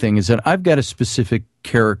my thing: is that I've got a specific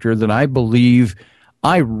character that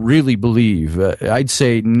I really believe, I'd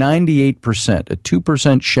say 98%, a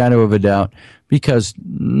 2% shadow of a doubt, because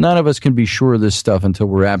none of us can be sure of this stuff until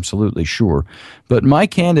we're absolutely sure. But my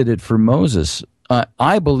candidate for Moses,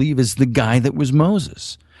 I believe, is the guy that was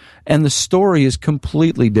Moses. And the story is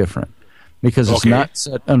completely different because it's not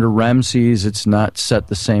set under Ramses. It's not set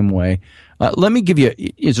the same way. Let me give you,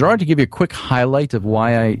 is it all right to give you a quick highlight of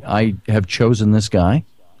why I have chosen this guy?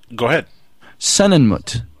 Go ahead.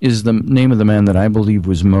 Senenmut is the name of the man that I believe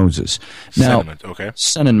was Moses. Now,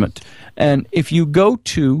 Senenmut. And if you go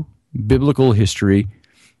to biblical history,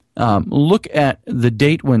 look at the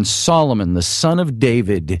date when Solomon, the son of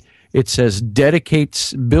David, it says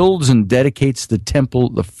builds and dedicates the temple,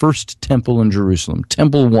 the first temple in Jerusalem,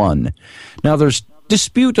 Temple 1. Now, there's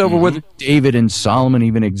dispute over whether David and Solomon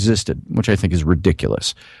even existed, which I think is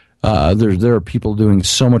ridiculous. There are people doing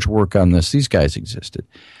so much work on this. These guys existed.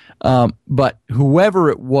 But whoever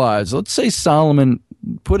it was, let's say Solomon,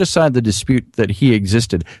 put aside the dispute that he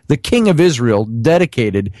existed, the king of Israel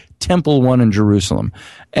dedicated Temple 1 in Jerusalem.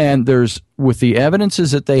 And with the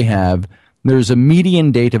evidences that they have, there's a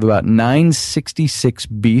median date of about 966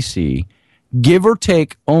 BC, give or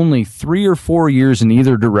take only 3 or 4 years in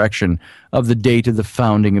either direction of the date of the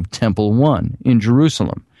founding of Temple 1 in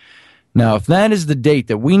Jerusalem. Now, if that is the date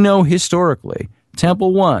that we know historically,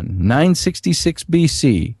 Temple 1, 966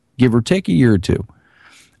 BC, give or take a year or two.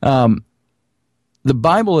 The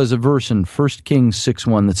Bible has a verse in 1 Kings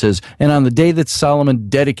 6:1 that says, and on the day that Solomon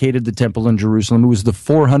dedicated the temple in Jerusalem, it was the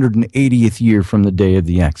 480th year from the day of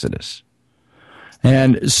the Exodus.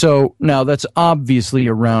 And so now that's obviously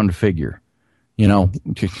a round figure. You know,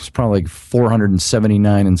 it's probably like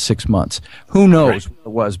 479 in 6 months. Who knows what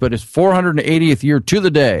it was, but it's 480th year to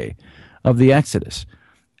the day of the Exodus.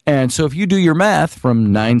 And so if you do your math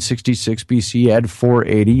from 966 BC, add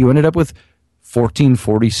 480, you ended up with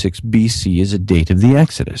 1446 BC as a date of the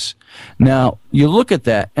Exodus. Now, you look at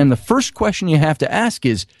that, and the first question you have to ask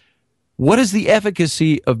is, what is the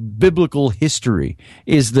efficacy of biblical history?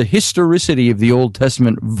 Is the historicity of the Old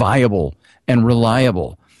Testament viable and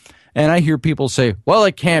reliable? And I hear people say, well,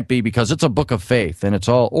 it can't be because it's a book of faith, and it's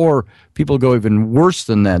all, or people go even worse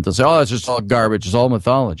than that. They'll say, oh, it's just all garbage, it's all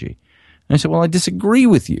mythology. And I say, well, I disagree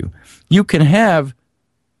with you. You can have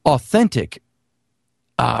authentic,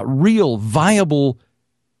 real, viable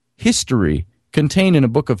history contained in a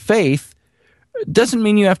book of faith It doesn't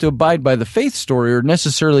mean you have to abide by the faith story or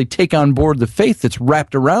necessarily take on board the faith that's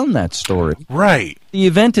wrapped around that story. Right. The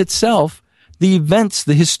event itself, the events,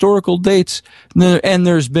 the historical dates, and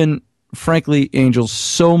there's been, frankly, Angels,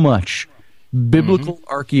 so much biblical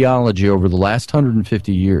archaeology over the last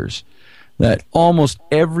 150 years that almost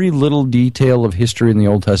every little detail of history in the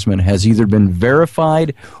Old Testament has either been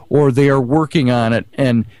verified or they are working on it,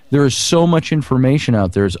 and there is so much information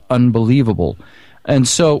out there, it's unbelievable. And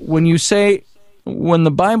so when you say, when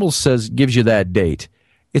the Bible says, gives you that date,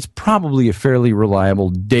 it's probably a fairly reliable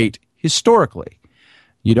date historically.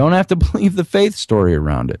 You don't have to believe the faith story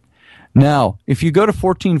around it. Now, if you go to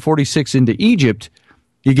 1446 into Egypt,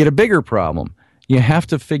 you get a bigger problem. You have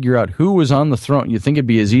to figure out who was on the throne. You think it'd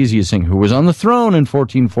be as easy as saying who was on the throne in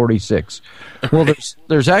 1446. Well,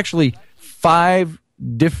 there's actually 5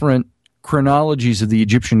 different chronologies of the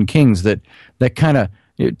Egyptian kings that kind of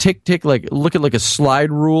look at like a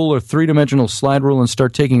slide rule or 3-dimensional slide rule and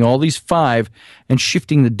start taking all these 5 and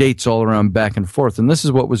shifting the dates all around back and forth. And this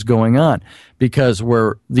is what was going on, because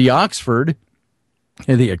where the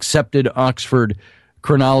accepted Oxford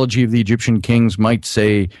chronology of the Egyptian kings might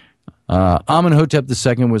say Amenhotep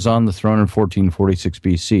II was on the throne in 1446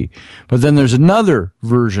 BC. But then there's another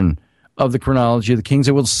version of the chronology of the kings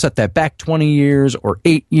that will set that back 20 years or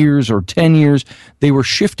 8 years or 10 years. They were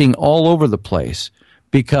shifting all over the place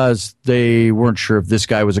because they weren't sure if this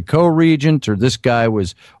guy was a co-regent or this guy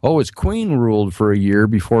was, his queen ruled for a year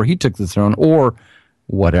before he took the throne or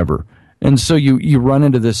whatever. And so you run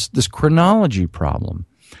into this chronology problem.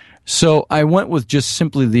 So I went with just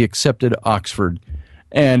simply the accepted Oxford.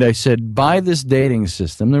 And I said, by this dating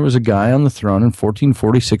system, there was a guy on the throne in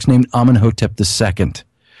 1446 named Amenhotep II.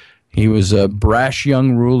 He was a brash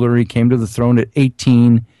young ruler. He came to the throne at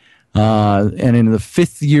 18. And in the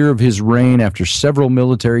 5th year of his reign, after several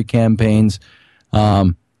military campaigns,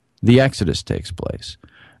 the Exodus takes place.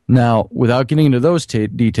 Now, without getting into those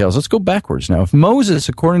details, let's go backwards now. If Moses,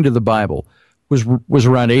 according to the Bible, was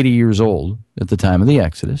around 80 years old at the time of the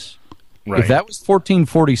Exodus, right. If that was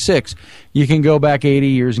 1446, you can go back 80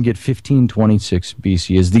 years and get 1526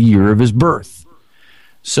 BC as the year of his birth.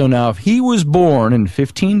 So now if he was born in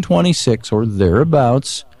 1526 or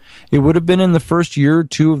thereabouts, it would have been in the first year or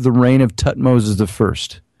two of the reign of Thutmose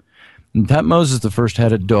I. And Thutmose I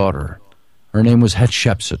had a daughter. Her name was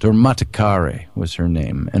Hatshepsut, or Matakare was her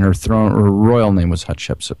name, and her royal name was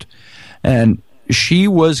Hatshepsut. And she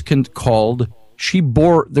was called...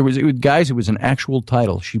 It was an actual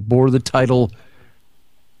title. She bore the title,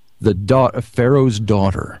 Pharaoh's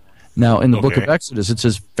daughter. Now, in the book of Exodus, it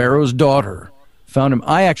says Pharaoh's daughter found him.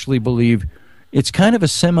 I actually believe it's kind of a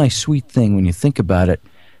semi-sweet thing when you think about it,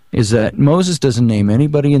 is that Moses doesn't name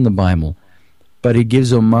anybody in the Bible, but he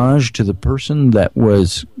gives homage to the person that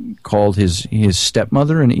was called his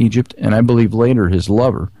stepmother in Egypt, and I believe later his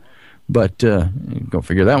lover. But go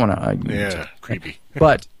figure that one out. Yeah, creepy.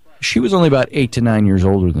 But she was only about 8 to 9 years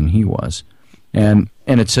older than he was. And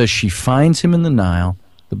it says she finds him in the Nile.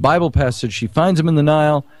 The Bible passage, she finds him in the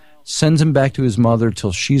Nile, sends him back to his mother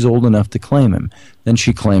till she's old enough to claim him. Then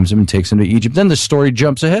she claims him and takes him to Egypt. Then the story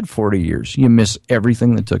jumps ahead 40 years. You miss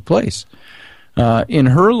everything that took place. In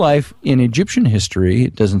her life, in Egyptian history,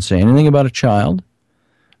 it doesn't say anything about a child,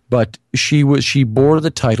 but she bore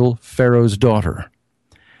the title Pharaoh's daughter.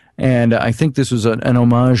 And I think this was an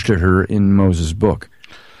homage to her in Moses' book.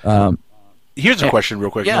 Here's a question real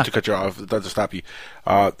quick, yeah. not to cut you off, not to stop you.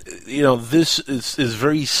 This is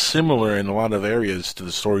very similar in a lot of areas to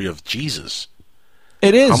the story of Jesus.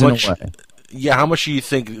 It is, in a way. Yeah, how much do you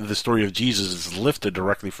think the story of Jesus is lifted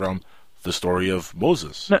directly from the story of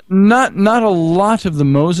Moses? Not a lot of the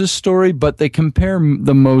Moses story, but they compare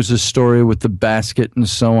the Moses story with the basket and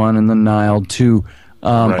so on in the Nile to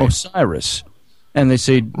Osiris. And they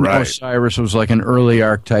say Osiris was like an early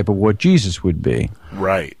archetype of what Jesus would be.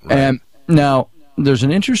 Right. And now, there's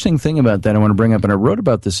an interesting thing about that I want to bring up, and I wrote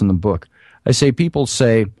about this in the book. People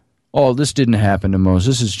say, this didn't happen to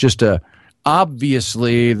Moses. It's just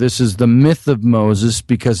obviously, this is the myth of Moses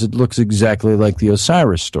because it looks exactly like the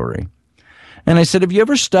Osiris story. And I said, have you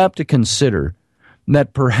ever stopped to consider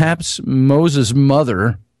that perhaps Moses'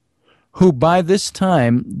 mother, who by this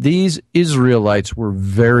time, these Israelites were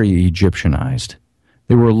very Egyptianized.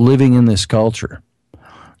 They were living in this culture.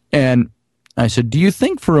 And I said, do you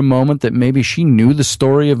think for a moment that maybe she knew the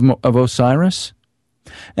story of Osiris?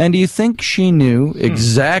 And do you think she knew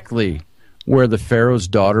exactly where the Pharaoh's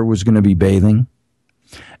daughter was going to be bathing?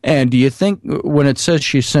 And do you think when it says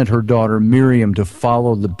she sent her daughter Miriam to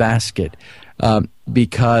follow the basket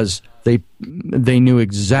because they knew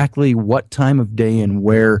exactly what time of day and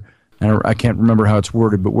where, I can't remember how it's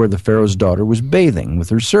worded, but where the Pharaoh's daughter was bathing with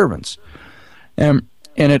her servants? And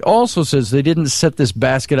it also says they didn't set this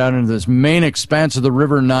basket out into this main expanse of the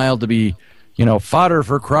River Nile to be, fodder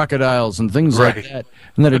for crocodiles and things like that,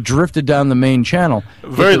 and that it drifted down the main channel.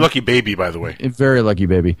 Very lucky baby, by the way. Very lucky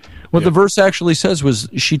baby. What the verse actually says was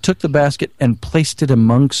she took the basket and placed it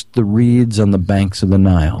amongst the reeds on the banks of the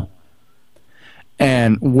Nile,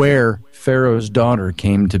 and where Pharaoh's daughter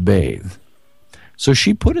came to bathe. So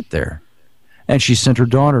she put it there, and she sent her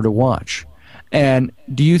daughter to watch. And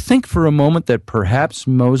do you think for a moment that perhaps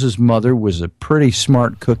Moses' mother was a pretty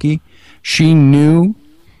smart cookie? She knew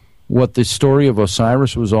what the story of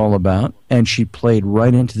Osiris was all about, and she played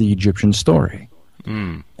right into the Egyptian story.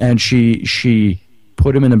 And she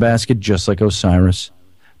put him in a basket just like Osiris,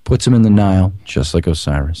 puts him in the Nile just like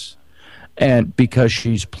Osiris. And because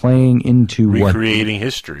she's playing into recreating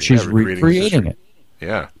history. She's recreating it.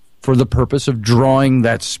 Yeah. For the purpose of drawing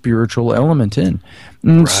that spiritual element in.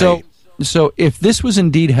 And so if this was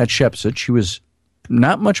indeed Hatshepsut, she was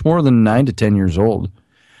not much more than 9 to 10 years old.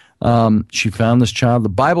 She found this child. The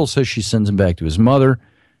Bible says she sends him back to his mother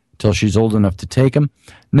until she's old enough to take him.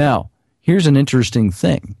 Now, here's an interesting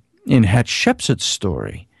thing. In Hatshepsut's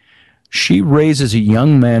story, she raises a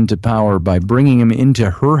young man to power by bringing him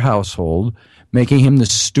into her household, making him the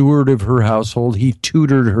steward of her household. He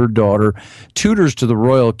tutored her daughter. Tutors to the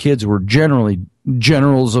royal kids were generally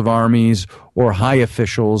generals of armies or high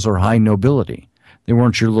officials or high nobility. They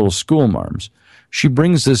weren't your little schoolmarms. She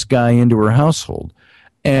brings this guy into her household,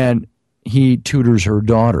 and he tutors her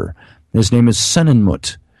daughter. His name is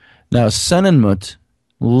Senenmut. Now, Senenmut,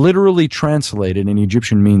 literally translated in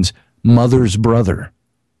Egyptian, means mother's brother.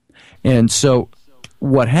 And so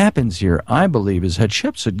what happens here, I believe, is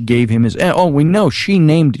Hatshepsut gave him his... Oh, we know she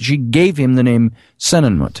gave him the name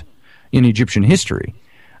Senenmut in Egyptian history.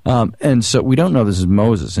 And so we don't know this is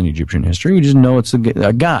Moses in Egyptian history. We just know it's a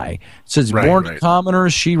guy. It says, born to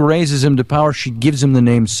commoners, she raises him to power. She gives him the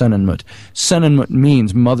name Senenmut. Senenmut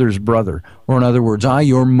means mother's brother. Or in other words, I,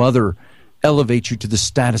 your mother, elevate you to the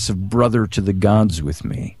status of brother to the gods with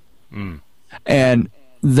me. And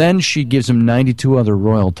then she gives him 92 other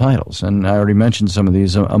royal titles. And I already mentioned some of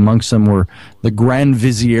these. Amongst them were the Grand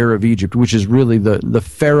Vizier of Egypt, which is really the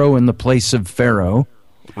pharaoh in the place of pharaoh.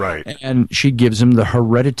 Right. And she gives him the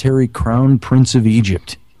hereditary crown prince of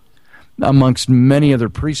Egypt, amongst many other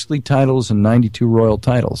priestly titles and 92 royal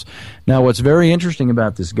titles. Now, what's very interesting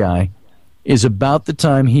about this guy is about the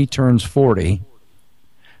time he turns 40,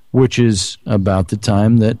 which is about the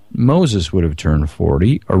time that Moses would have turned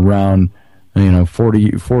 40, around 40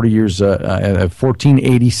 years,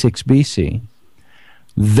 1486 BC.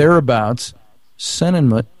 Thereabouts,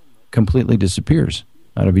 Senenmut completely disappears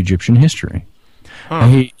out of Egyptian history.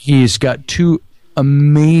 He's got 2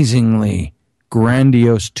 amazingly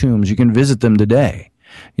grandiose tombs. You can visit them today.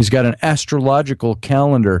 He's got an astrological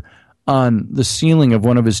calendar on the ceiling of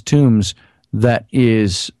one of his tombs that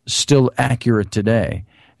is still accurate today.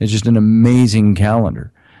 It's just an amazing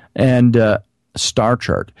calendar and star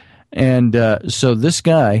chart. And so this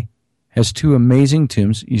guy has 2 amazing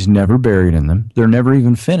tombs. He's never buried in them. They're never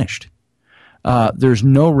even finished. There's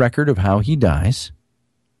no record of how he dies.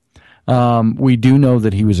 We do know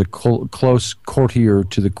that he was a close courtier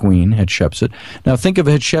to the queen, Hatshepsut. Now, think of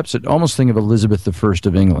Hatshepsut, almost think of Elizabeth I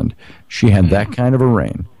of England. She had that kind of a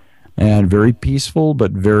reign, and very peaceful,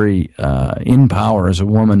 but very in power as a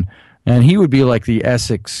woman. And he would be like the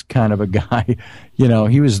Essex kind of a guy.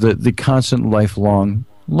 He was the constant, lifelong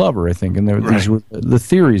lover, I think, and these were the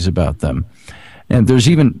theories about them. And there's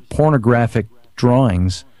even pornographic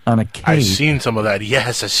drawings on a cave. I've seen some of that.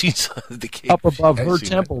 Yes, I've seen some of the cave. Up above her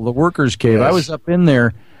temple, the workers' cave. Yes. I was up in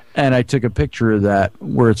there, and I took a picture of that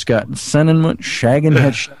where it's got Senenmut shagging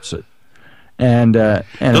Hatshepsut. And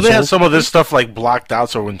don't they have some of this stuff like blocked out?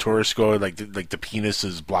 So when tourists go, like the penis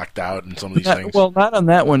is blocked out, and some of these things. Well, not on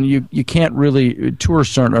that one. You can't really.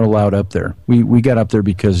 Tourists aren't allowed up there. We got up there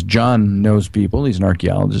because John knows people. He's an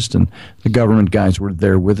archaeologist, and the government guys were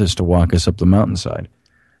there with us to walk us up the mountainside.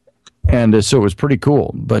 And so it was pretty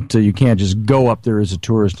cool, but you can't just go up there as a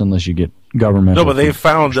tourist unless you get government. No, but they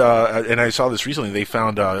found, and I saw this recently, they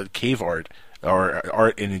found cave art or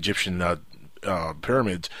art in Egyptian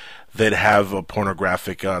pyramids that have a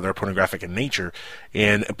pornographic, they're pornographic in nature,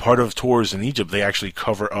 and part of tours in Egypt, they actually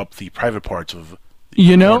cover up the private parts of.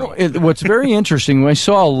 What's very interesting, I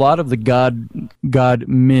saw a lot of the god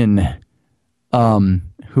Min,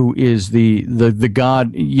 who is the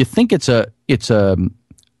god. You think it's a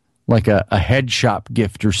like a head shop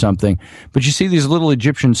gift or something. But you see these little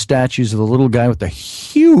Egyptian statues of the little guy with a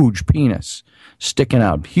huge penis sticking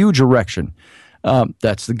out, huge erection.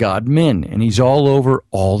 That's the god Min, and he's all over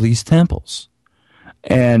all these temples.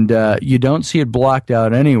 And you don't see it blocked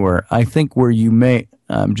out anywhere. I think where you may,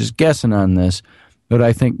 I'm just guessing on this, but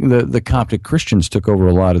I think the Coptic Christians took over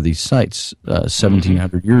a lot of these sites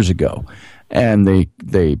 1,700 years ago. And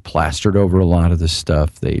they plastered over a lot of this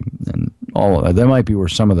stuff. That might be where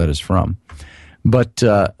some of that is from. But you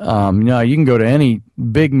can go to any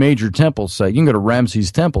big major temple site. You can go to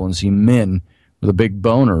Ramses Temple and see Min with a big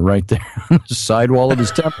boner right there on the sidewall of his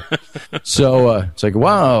temple. So it's like,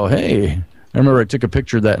 wow, hey. I remember I took a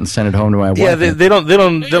picture of that and sent it home to my wife. Yeah, they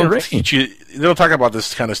don't teach you. They don't talk about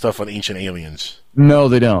this kind of stuff on Ancient Aliens. No,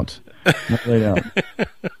 they don't. No, they don't.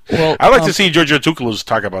 Well, I'd like to see Giorgio Tsoukalos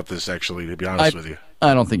talk about this, actually, to be honest with you.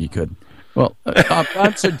 I don't think he could. Well, did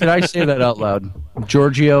I say that out loud?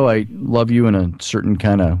 Giorgio, I love you in a certain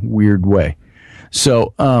kind of weird way.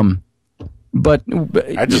 So, but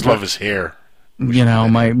I just love his hair.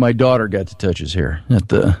 My daughter got to touch his hair at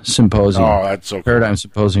the symposium. Oh, that's so cool. Paradigm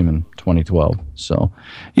Symposium in 2012. So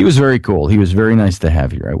he was very cool. He was very nice to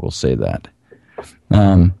have here, I will say that.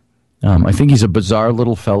 I think he's a bizarre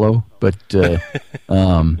little fellow, but he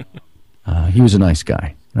was a nice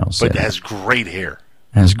guy. But has great hair.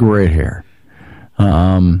 Has great hair.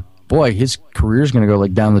 Boy, his career's going to go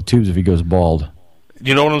like down the tubes if he goes bald.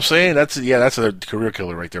 You know what I'm saying? That's a career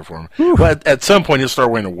killer right there for him. But at some point, he'll start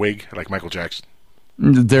wearing a wig like Michael Jackson.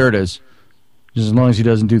 There it is. Just as long as he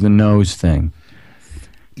doesn't do the nose thing.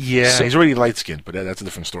 Yeah, he's already light-skinned, but that's a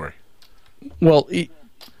different story. Well,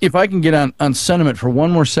 if I can get on sentiment for one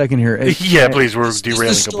more second here. Please, we're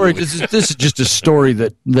derailing completely. This is just a story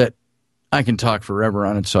that I can talk forever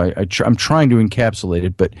on it, so I'm trying to encapsulate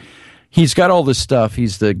it. But he's got all this stuff.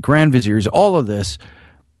 He's the Grand Vizier. He's all of this.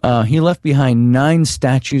 He left behind 9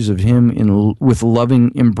 statues of him with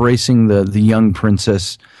loving, embracing the young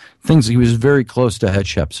princess. Things he was very close to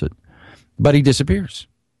Hatshepsut. But he disappears.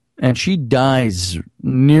 And she dies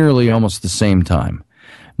nearly almost the same time.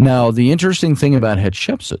 Now, the interesting thing about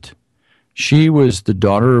Hatshepsut, she was the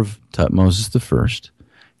daughter of Thutmose I.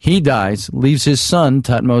 He dies, leaves his son,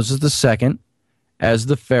 Thutmose II, as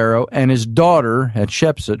the pharaoh, and his daughter,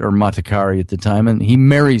 Hatshepsut, or Matakari at the time, and he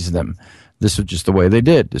marries them. This was just the way they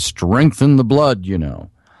did, to strengthen the blood,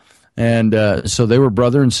 And so they were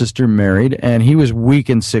brother and sister married, and he was weak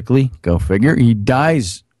and sickly, go figure. He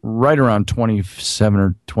dies right around 27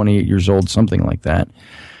 or 28 years old, something like that.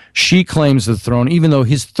 She claims the throne, even though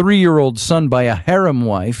his 3-year-old son by a harem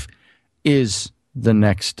wife is the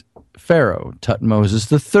next pharaoh,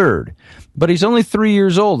 Thutmose III. But he's only 3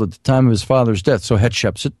 years old at the time of his father's death, so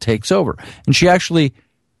Hatshepsut takes over. And she actually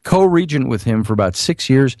co-regent with him for about 6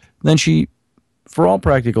 years. Then she, for all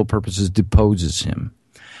practical purposes, deposes him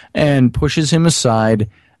and pushes him aside,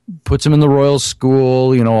 puts him in the royal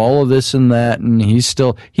school, all of this and that, and he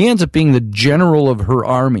ends up being the general of her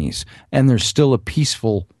armies, and there's still a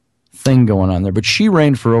peaceful thing going on there. But she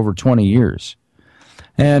reigned for over 20 years.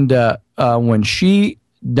 And when she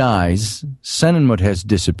dies, Senenmut has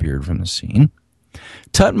disappeared from the scene.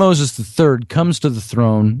 Thutmose III comes to the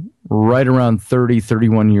throne right around 30,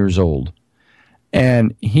 31 years old.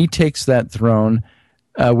 And he takes that throne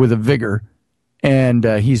with a vigor. And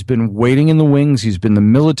he's been waiting in the wings. He's been the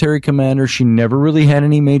military commander. She never really had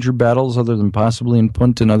any major battles other than possibly in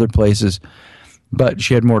Punt and other places. But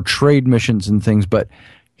she had more trade missions and things. But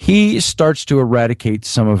he starts to eradicate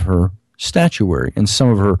some of her statuary and some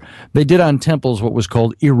of her. They did on temples what was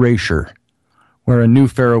called erasure, where a new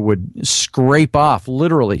pharaoh would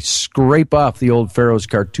literally scrape off the old pharaoh's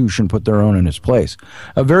cartouche and put their own in his place.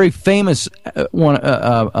 A very famous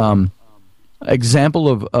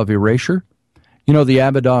example of erasure. The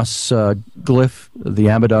Abydos glyph, the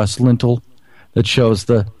Abydos lintel that shows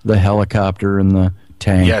the helicopter and the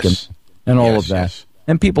tank and all of that. Yes.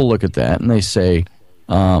 And people look at that and they say,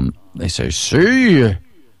 see,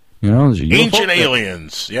 there's ancient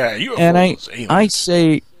aliens. Yeah, UFOs. And aliens. I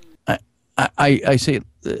say,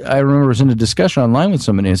 I remember I was in a discussion online with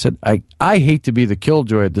somebody and I said, I hate to be the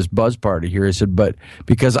killjoy at this buzz party here. I said, but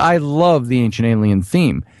because I love the ancient alien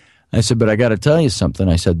theme. I said, but I got to tell you something.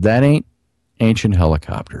 I said, that ain't ancient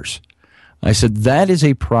helicopters. I said, that is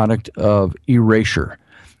a product of erasure,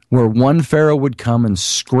 where one pharaoh would come and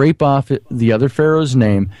scrape off the other pharaoh's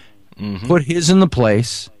name, put his in the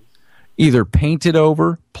place, either paint it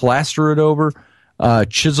over, plaster it over,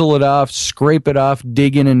 chisel it off, scrape it off,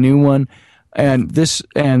 dig in a new one. And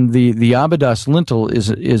the Abydos lintel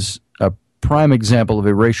is a prime example of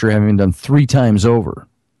erasure having been done 3 times over.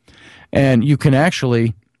 And you can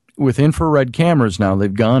actually, with infrared cameras now,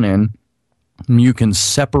 they've gone in, you can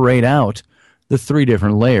separate out the 3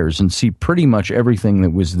 different layers and see pretty much everything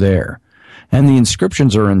that was there. And the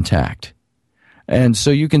inscriptions are intact. And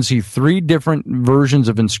so you can see 3 different versions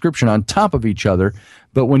of inscription on top of each other.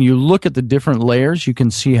 But when you look at the different layers, you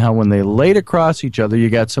can see how when they laid across each other, you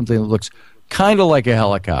got something that looks kind of like a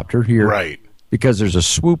helicopter here. Right. Because there's a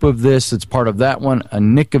swoop of this that's part of that one, a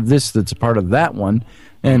nick of this that's part of that one,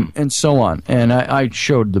 and so on. And I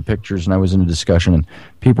showed the pictures, and I was in a discussion, and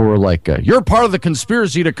people were like, you're part of the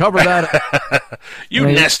conspiracy to cover that. You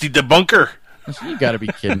nasty debunker. I said, you got to be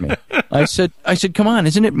kidding me. I said, come on,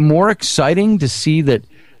 isn't it more exciting to see that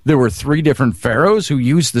there were 3 different pharaohs who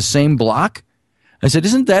used the same block? I said,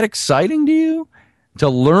 isn't that exciting to you to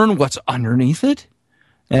learn what's underneath it?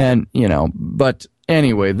 And, but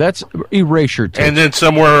anyway, that's erasure tape. And then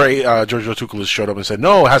somewhere Giorgio Tsoukalos showed up and said,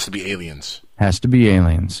 no, it has to be aliens. Has to be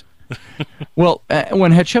aliens. Well,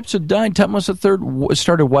 when Hatshepsut died, Thutmose III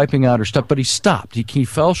started wiping out her stuff, but he stopped. He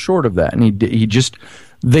fell short of that, and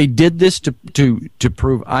they did this to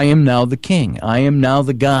prove I am now the king. I am now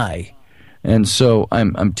the guy, and so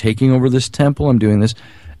I'm taking over this temple. I'm doing this,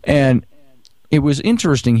 and it was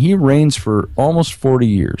interesting. He reigns for almost 40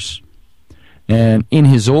 years, and in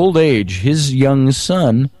his old age, his young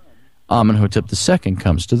son Amenhotep II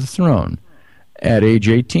comes to the throne at age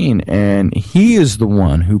 18, and he is the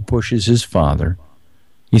one who pushes his father.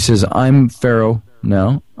 He says, I'm Pharaoh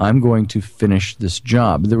now. I'm going to finish this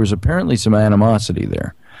job. There was apparently some animosity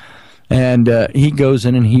there. And he goes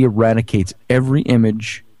in and he eradicates every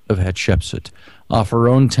image of Hatshepsut off her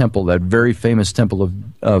own temple, that very famous temple of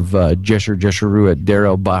Jesher at Deir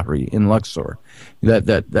el-Bahri in Luxor,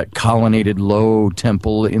 that colonnaded low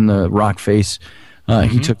temple in the rock face.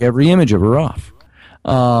 He took every image of her off.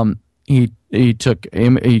 He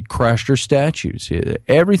crushed her statues.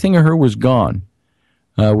 Everything of her was gone,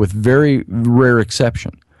 with very rare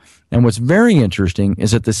exception. And what's very interesting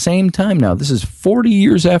is at the same time now, this is 40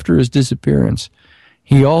 years after his disappearance,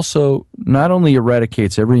 he also not only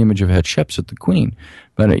eradicates every image of Hatshepsut, the queen,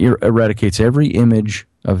 but it eradicates every image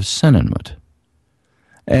of Senenmut.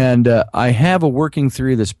 And I have a working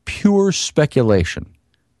theory that's pure speculation,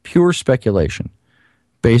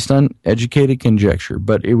 based on educated conjecture,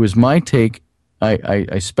 but it was my take.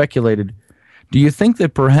 I speculated, do you think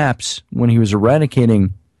that perhaps when he was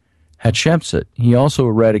eradicating Hatshepsut, he also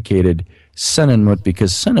eradicated Senenmut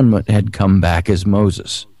because Senenmut had come back as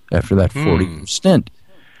Moses after that 40-year stint?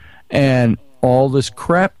 And all this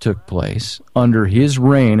crap took place under his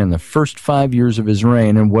reign in the first 5 years of his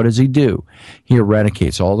reign, and what does he do? He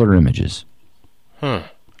eradicates all their images. That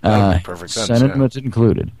makes perfect sense. Senenmut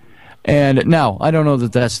included. And now, I don't know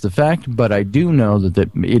that that's the fact, but I do know that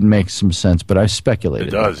it makes some sense, but I speculated.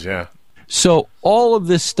 It does, yeah. So all of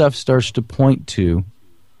this stuff starts to point to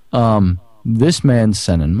this man,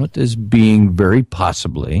 Senenmut, as being very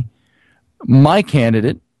possibly my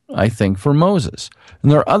candidate, I think, for Moses.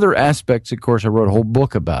 And there are other aspects, of course, I wrote a whole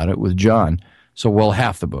book about it with John, so well,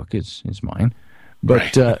 half the book is mine.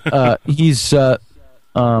 But right.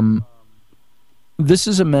 This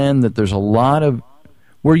is a man that there's a lot of,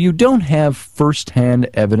 where you don't have first-hand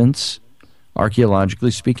evidence,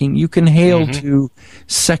 archaeologically speaking, you can hail to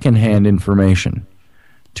second-hand information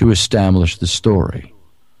to establish the story.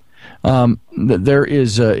 There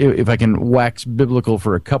is, if I can wax biblical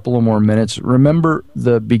for a couple of more minutes, remember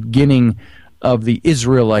the beginning of the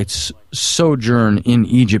Israelites' sojourn in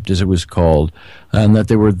Egypt, as it was called, and that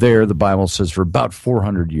they were there, the Bible says, for about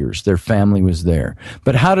 400 years. Their family was there.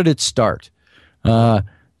 But how did it start?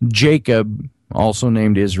 Jacob, also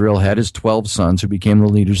named Israel, had his 12 sons who became the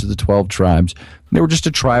leaders of the 12 tribes. They were just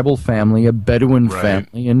a tribal family, a Bedouin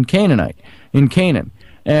family in Canaan.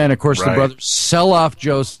 And, of course, the brothers sell off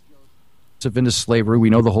Joseph into slavery. We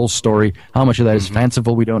know the whole story. How much of that is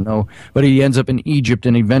fanciful, we don't know. But he ends up in Egypt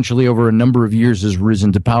and eventually, over a number of years, has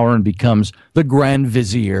risen to power and becomes the Grand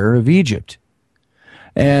Vizier of Egypt.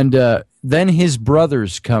 And then his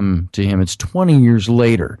brothers come to him. It's 20 years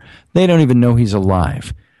later. They don't even know he's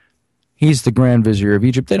alive. He's the Grand Vizier of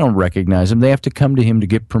Egypt. They don't recognize him. They have to come to him to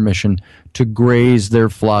get permission to graze their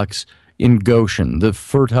flocks in Goshen, the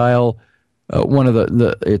fertile one of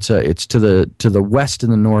it's to the west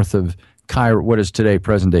and the north of Cairo, what is today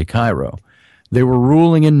present-day Cairo. They were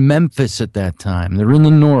ruling in Memphis at that time. They're in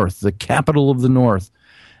the north, the capital of the north,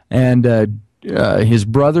 and his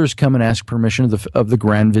brothers come and ask permission of the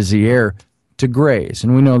Grand Vizier to graze.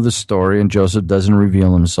 And we know the story, and Joseph doesn't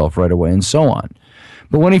reveal himself right away, and so on.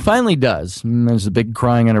 But when he finally does, there's the big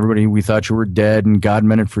crying on everybody, we thought you were dead, and God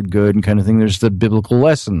meant it for good, and kind of thing. There's the biblical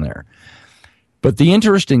lesson there. But the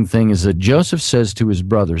interesting thing is that Joseph says to his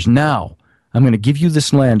brothers, now, I'm going to give you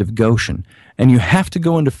this land of Goshen, and you have to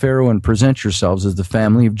go into Pharaoh and present yourselves as the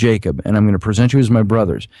family of Jacob, and I'm going to present you as my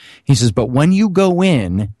brothers. He says, but when you go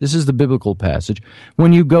in, this is the biblical passage,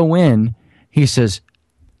 when you go in, He says,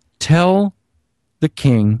 tell the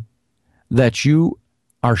king that you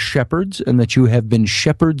are shepherds and that you have been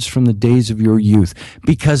shepherds from the days of your youth,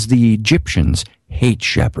 because the Egyptians hate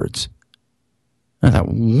shepherds. I thought,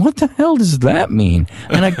 what the hell does that mean?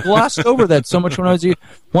 And I glossed over that so much when I was here.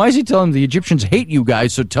 Why is he telling the Egyptians hate you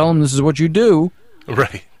guys, so tell them this is what you do?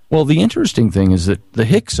 Right. Well, the interesting thing is that the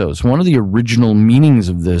Hyksos, one of the original meanings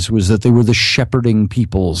of this was that they were the shepherding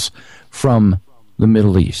peoples from the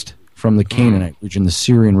Middle East, from the Canaanite region, the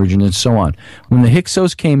Syrian region, and so on. When the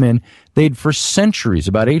Hyksos came in, they'd for centuries,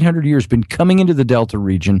 about 800 years, been coming into the Delta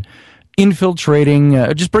region, infiltrating,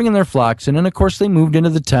 just bringing their flocks in. And, of course, they moved into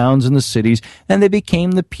the towns and the cities, and they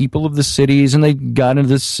became the people of the cities, and they got into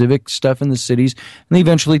the civic stuff in the cities, and they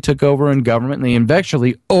eventually took over in government, and they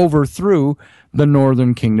eventually overthrew the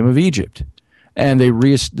northern kingdom of Egypt. And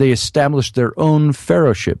they established their own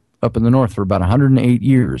pharaohship up in the north for about 108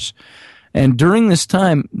 years. And during this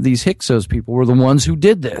time, these Hyksos people were the ones who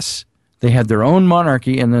did this. They had their own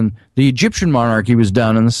monarchy, and then the Egyptian monarchy was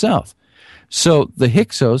down in the south. So the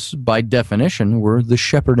Hyksos, by definition, were the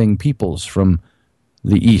shepherding peoples from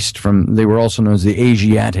the east. They were also known as the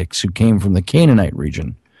Asiatics, who came from the Canaanite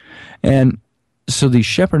region. And so these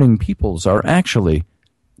shepherding peoples are actually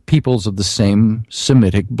peoples of the same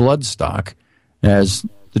Semitic bloodstock as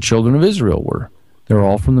the children of Israel were. They're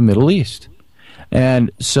all from the Middle East.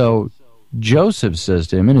 And so Joseph says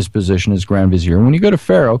to him in his position as Grand Vizier, when you go to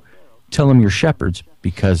Pharaoh, tell him you're shepherds,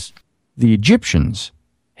 because the Egyptians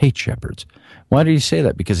hate shepherds. Why did he say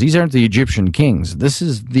that? Because these aren't the Egyptian kings. This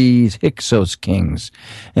is the Hyksos kings.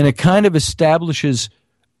 And it kind of establishes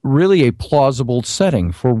really a plausible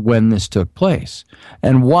setting for when this took place.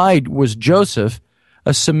 And why was Joseph,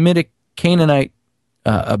 a Semitic Canaanite,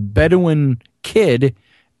 a Bedouin kid,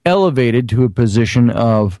 elevated to a position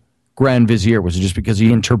of Grand Vizier? Was it just because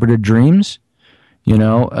he interpreted dreams?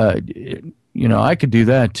 I could do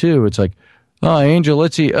that too. It's like, oh, Angel,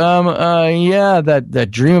 let's see. That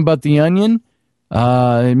dream about the onion,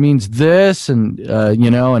 it means this, and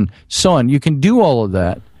and so on. You can do all of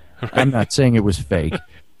that. Right. I'm not saying it was fake,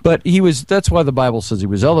 but that's why the Bible says he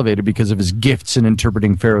was elevated, because of his gifts in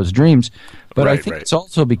interpreting Pharaoh's dreams. But I think it's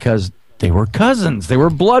also because they were cousins. They were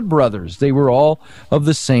blood brothers. They were all of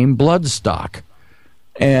the same blood stock.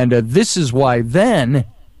 And this is why then,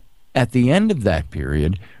 at the end of that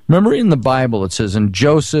period, remember in the Bible it says, and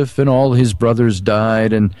Joseph and all his brothers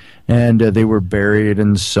died, and they were buried,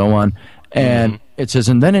 and so on. And it says,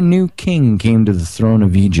 and then a new king came to the throne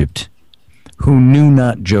of Egypt, who knew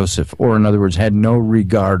not Joseph, or in other words, had no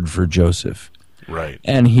regard for Joseph. Right.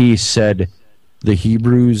 And he said, the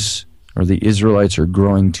Hebrews or the Israelites are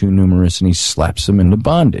growing too numerous, and he slaps them into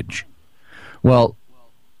bondage. Well,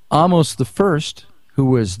 Ahmose the first, who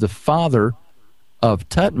was the father of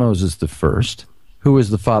Thutmose the first, who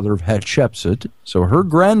was the father of Hatshepsut, so her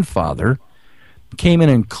grandfather, came in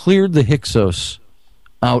and cleared the Hyksos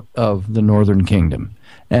out of the northern kingdom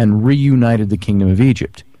and reunited the kingdom of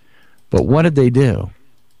Egypt. But what did they do?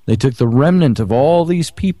 They took the remnant of all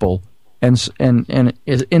these people and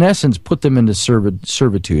in essence put them into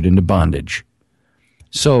servitude, into bondage,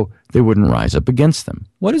 so they wouldn't rise up against them.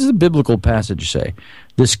 What does the biblical passage say?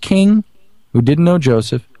 This king who didn't know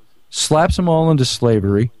Joseph slaps them all into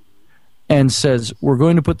slavery and says, we're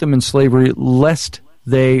going to put them in slavery lest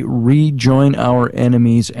they rejoin our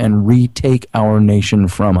enemies and retake our nation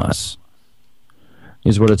from us,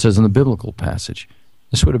 is what it says in the biblical passage.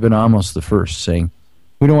 This would have been Ahmose the first saying,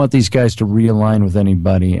 we don't want these guys to realign with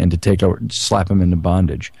anybody and to slap them into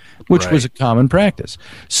bondage, which was a common practice.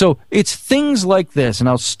 So it's things like this, and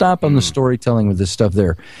I'll stop on the storytelling with this stuff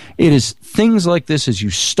there. It is things like this as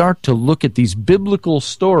you start to look at these biblical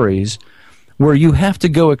stories where you have to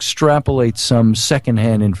go extrapolate some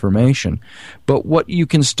secondhand information. But what you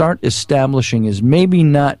can start establishing is maybe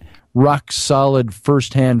not rock-solid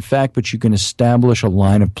first-hand fact, but you can establish a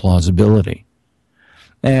line of plausibility.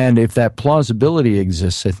 And if that plausibility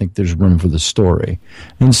exists, I think there's room for the story.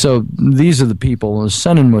 And so these are the people.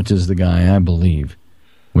 Senenmut is the guy, I believe,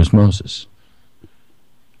 was Moses.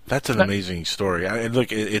 That's an amazing story.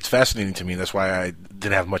 Look, it's fascinating to me. That's why I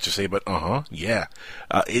didn't have much to say, but yeah.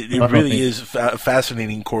 It really is a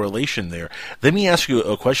fascinating correlation there. Let me ask you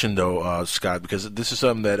a question, though, Scott, because this is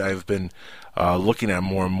something that I've been looking at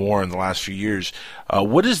more and more in the last few years.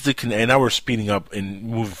 What is and now we're speeding up and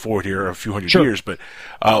moving forward here a few hundred years, but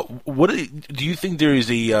do you think there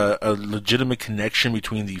is a legitimate connection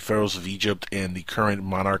between the pharaohs of Egypt and the current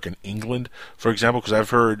monarch in England, for example? Because I've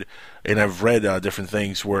heard and I've read different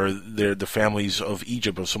things where the families of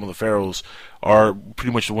Egypt, of some of the pharaohs, are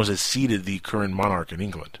pretty much the ones that seated the current monarch in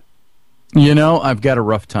England. I've got a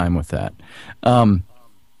rough time with that.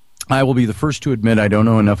 I will be the first to admit I don't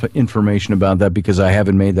know enough information about that because I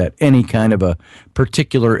haven't made that any kind of a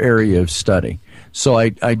particular area of study. So I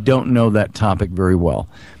don't know that topic very well.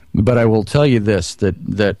 But I will tell you this,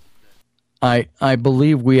 that I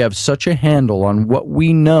believe we have such a handle on what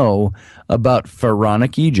we know about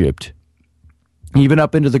pharaonic Egypt, even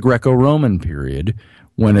up into the Greco-Roman period,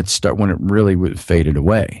 when it really faded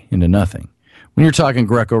away into nothing. When you're talking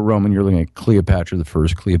Greco-Roman, you're looking at Cleopatra the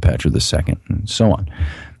First, Cleopatra the Second, and so on.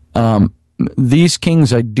 These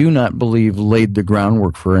kings, I do not believe, laid the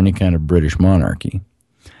groundwork for any kind of British monarchy.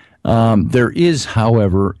 There is,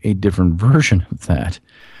 however, a different version of that,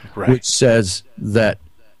 which says that,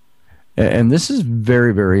 and this is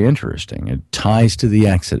very, very interesting. It ties to the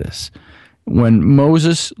Exodus. When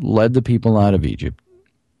Moses led the people out of Egypt,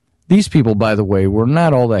 these people, by the way, were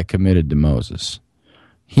not all that committed to Moses.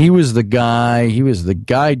 He was the guy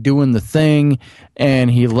doing the thing,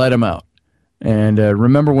 and he led them out. And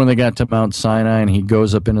remember when they got to Mount Sinai and he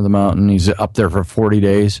goes up into the mountain, he's up there for 40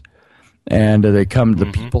 days, and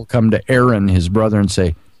the people come to Aaron, his brother, and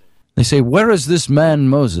say, where is this man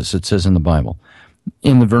Moses? It says in the Bible.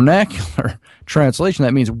 In the vernacular translation,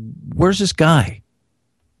 that means, where's this guy?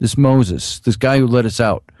 This Moses, this guy who led us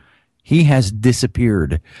out. He has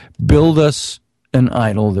disappeared. Build us an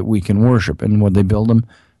idol that we can worship. And what they build him?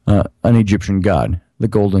 An Egyptian god, the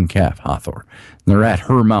golden calf, Hathor. And they're at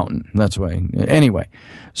her mountain. That's why. Anyway,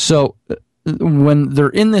 so when they're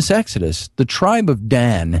in this Exodus, the tribe of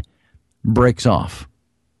Dan breaks off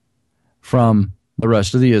from the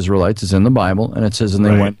rest of the Israelites. It's in the Bible, and it says, and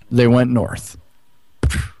they went north.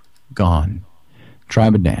 Gone.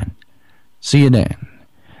 Tribe of Dan. See you, Dan.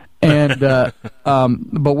 And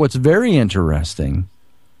but what's very interesting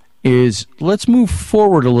is, let's move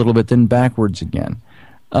forward a little bit, then backwards again.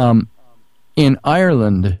 In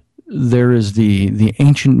Ireland, there is the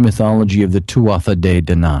ancient mythology of the Tuatha De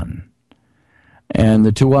Danann. And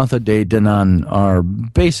the Tuatha De Danann are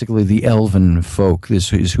basically the elven folk.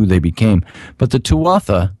 This is who they became. But the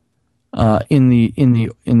Tuatha, in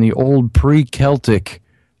the old pre-Celtic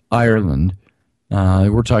Ireland,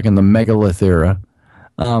 we're talking the megalith era,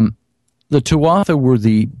 the Tuatha were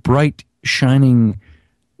the bright, shining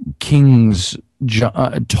kings,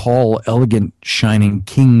 tall, elegant, shining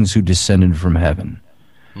kings who descended from heaven,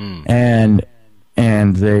 and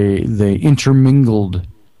they intermingled.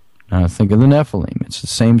 Think of the Nephilim. It's the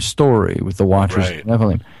same story with the Watchers of the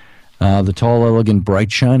Nephilim, the tall, elegant,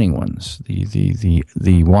 bright, shining ones,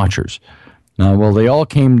 the Watchers. Well, they all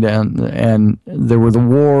came down, and there were the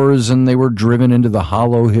wars, and they were driven into the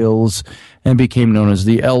hollow hills and became known as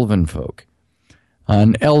the Elven folk.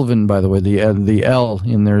 An Elven, by the way, the L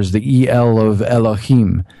in there is the El of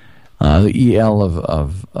Elohim, the El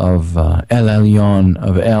of El Elyon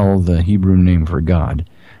of El, the Hebrew name for God.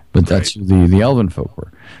 But that's who the Elven folk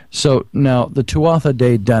were. So now the Tuatha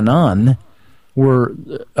De Danann were,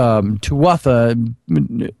 Tuatha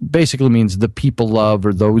basically means the people of,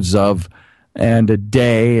 or those of, and a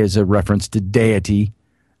day is a reference to deity,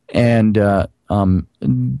 and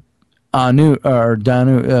Anu, or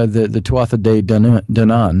Danu, the Tuatha De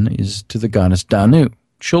Danann is to the goddess Danu,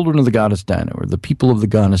 children of the goddess Danu, or the people of the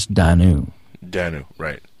goddess Danu. Danu,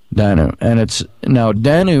 right. Danu. And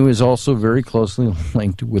Danu is also very closely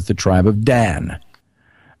linked with the tribe of Dan.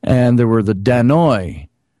 And there were the Danoi,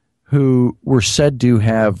 who were said to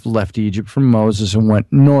have left Egypt from Moses and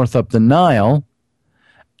went north up the Nile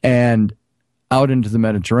and out into the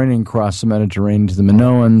Mediterranean, crossed the Mediterranean to the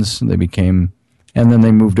Minoans. And then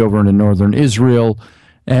they moved over into northern Israel,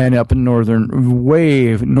 and up in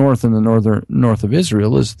way north in the north of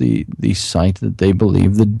Israel is the site that they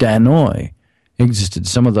believe the Danoi existed.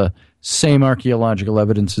 Some of the same archaeological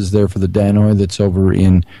evidence is there for the Danoi that's over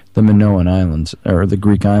in the Minoan Islands, or the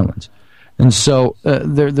Greek islands. And so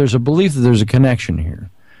there's a belief that there's a connection here.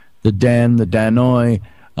 The Dan, the Danoi,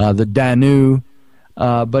 the Danu,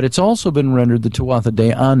 but it's also been rendered the Tuatha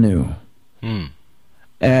De Anu.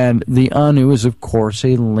 And the Anu is, of course,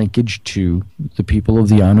 a linkage to the people of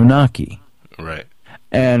the Anunnaki. Right.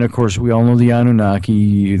 And, of course, we all know the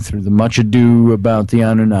Anunnaki through the much ado about the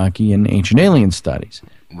Anunnaki in ancient alien studies.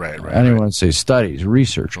 Right. I don't want to say studies,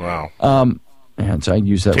 research. Wow. And so I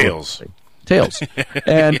use that Tales. word. Tales.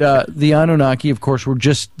 And the Anunnaki, of course, were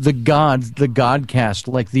just the gods, the god caste,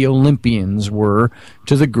 like the Olympians were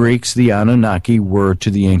to the Greeks, the Anunnaki were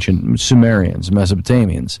to the ancient Sumerians,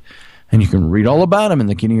 Mesopotamians. And you can read all about them in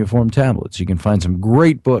the cuneiform tablets. You can find some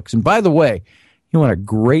great books. And by the way, you want a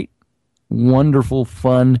great, wonderful,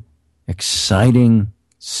 fun, exciting,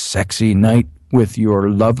 sexy night with your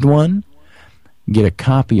loved one? Get a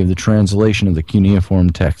copy of the translation of the cuneiform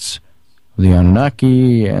texts of the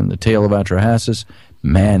Anunnaki and the Tale of Atrahasis.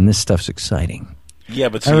 man, this stuff's exciting. Yeah,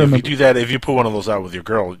 but see, if you do that, if you put one of those out with your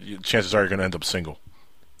girl, chances are you're going to end up single.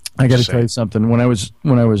 I got to tell you something. When I was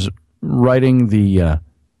writing the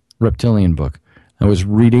Reptilian book, I was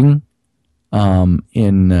reading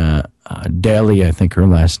in Daly, I think her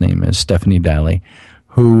last name is Stephanie Daly,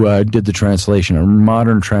 who did the translation, a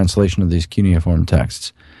modern translation of these cuneiform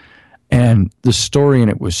texts. And the story in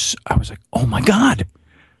it was, I was like, oh my God.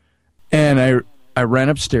 And I ran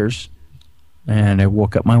upstairs and I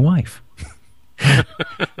woke up my wife.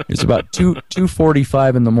 It's about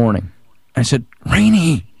 2:45 in the morning. I said,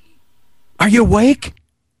 Rainey, are you awake?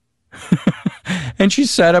 And she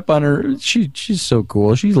sat up on her, she's so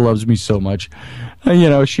cool. She loves me so much.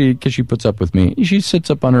 Because she puts up with me. She sits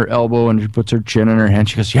up on her elbow and she puts her chin in her hand.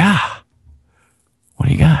 She goes, yeah, what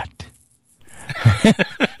do you got?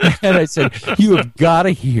 And I said, you have got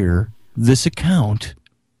to hear this account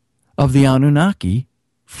of the Anunnaki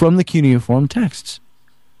from the cuneiform texts.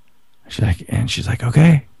 She's like,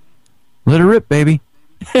 okay, let her rip, baby.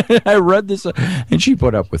 I read this, and she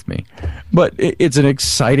put up with me. But it's an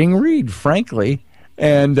exciting read, frankly.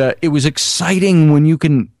 And it was exciting when you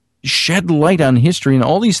can shed light on history and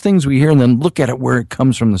all these things we hear and then look at it where it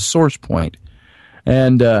comes from, the source point.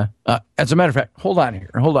 And as a matter of fact, hold on.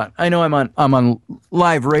 I know I'm on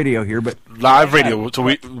live radio here, but live radio. So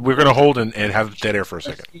we're going to hold and have dead air for a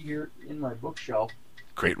second. Here in my bookshelf,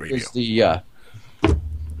 great radio. Is the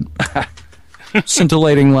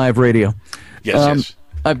scintillating live radio. Yes.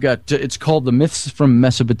 I've got. It's called "The Myths from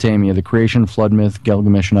Mesopotamia: The Creation, Flood Myth,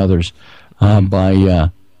 Gilgamesh, and Others,"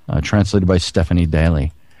 translated by Stephanie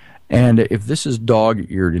Daly. And if this is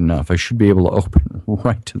dog-eared enough, I should be able to open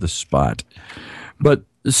right to the spot. But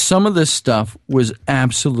some of this stuff was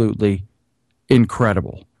absolutely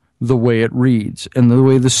incredible, the way it reads and the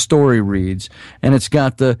way the story reads. And it's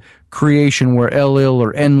got the creation where El-Il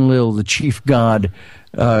or Enlil, the chief god,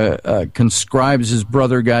 conscribes his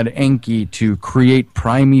brother god Enki to create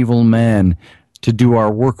primeval man to do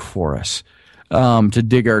our work for us, to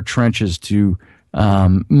dig our trenches, to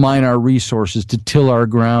mine our resources, to till our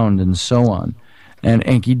ground, and so on. And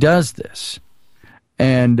Enki does this.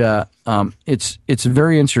 And it's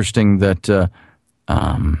very interesting that the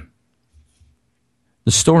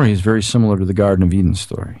story is very similar to the Garden of Eden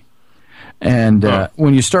story. And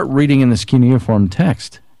when you start reading in this cuneiform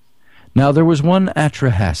text, now there was one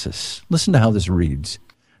Atrahasis. Listen to how this reads.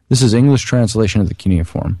 This is English translation of the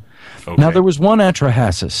cuneiform. Okay. Now there was one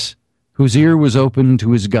Atrahasis whose ear was open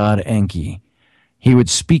to his god Enki. He would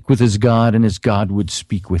speak with his god, and his god would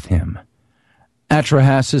speak with him.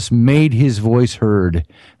 Atrahasis made his voice heard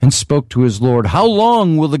and spoke to his Lord. How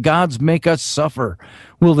long will the gods make us suffer?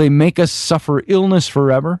 Will they make us suffer illness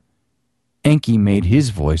forever? Enki made his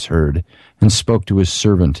voice heard and spoke to his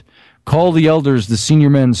servant. Call the elders, the senior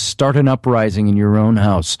men, start an uprising in your own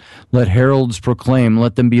house. Let heralds proclaim,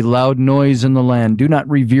 let them be loud noise in the land. Do not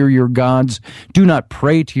revere your gods, do not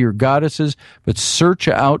pray to your goddesses, but search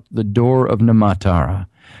out the door of Namatara.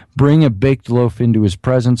 Bring a baked loaf into his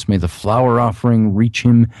presence. May the flour offering reach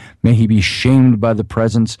him. May he be shamed by the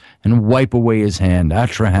presence and wipe away his hand.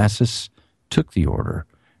 Atrahasis took the order,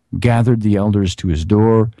 gathered the elders to his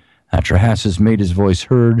door. Atrahasis made his voice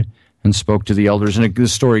heard and spoke to the elders. And the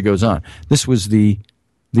story goes on. This was the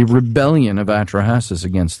rebellion of Atrahasis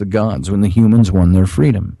against the gods when the humans won their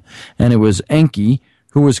freedom. And it was Enki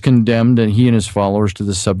who was condemned, and he and his followers, to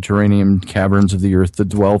the subterranean caverns of the earth to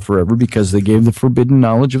dwell forever because they gave the forbidden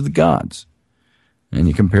knowledge of the gods. And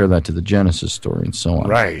you compare that to the Genesis story and so on.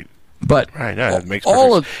 Right. But right. Yeah, it makes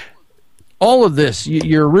all of this,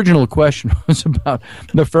 your original question was about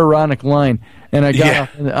the pharaonic line, and I got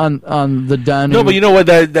off on the Danu. No, but you know what?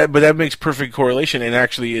 That makes perfect correlation, and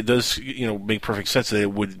actually it does make perfect sense that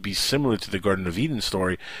it would be similar to the Garden of Eden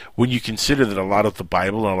story when you consider that a lot of the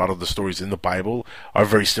Bible and a lot of the stories in the Bible are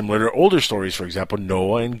very similar to older stories. For example,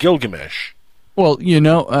 Noah and Gilgamesh. Well,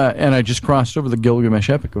 and I just crossed over the Gilgamesh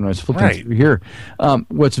epic when I was flipping through here.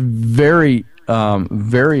 What's very,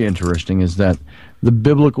 very interesting is that the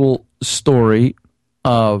biblical story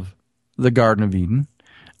of the Garden of Eden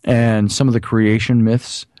and some of the creation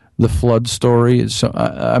myths, the flood story,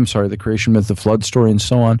 the creation myth, the flood story, and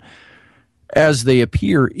so on, as they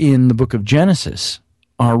appear in the book of Genesis,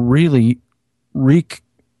 are really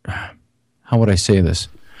how would I say this?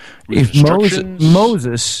 If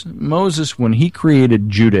Moses, when he created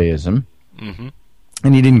Judaism, and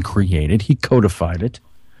he didn't create it, he codified it.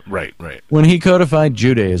 Right. When he codified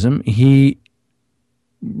Judaism, he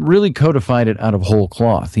really codified it out of whole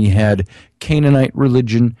cloth. He had Canaanite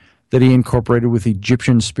religion that he incorporated with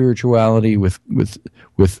Egyptian spirituality, with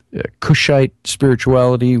Cushite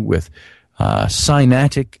spirituality, with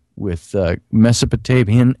Sinaitic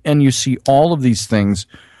Mesopotamian, and you see all of these things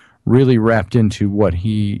really wrapped into what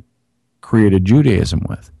he created Judaism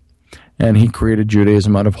with. And he created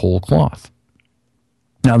Judaism out of whole cloth.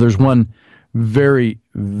 Now, there's one very,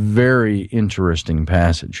 very interesting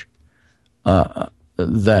passage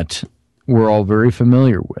that we're all very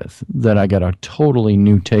familiar with that I got a totally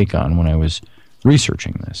new take on when I was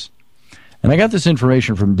researching this. And I got this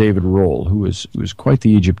information from David Rohl, who is quite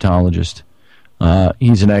the Egyptologist.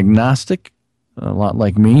 He's an agnostic, a lot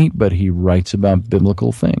like me, but he writes about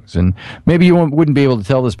biblical things. And maybe you wouldn't be able to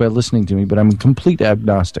tell this by listening to me, but I'm a complete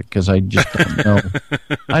agnostic because I just don't know.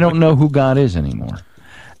 I don't know who God is anymore.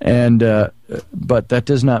 And but that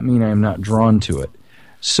does not mean I am not drawn to it.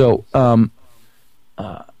 So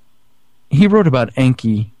he wrote about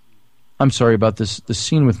Enki. I'm sorry, about the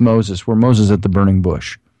scene with Moses, where Moses at the burning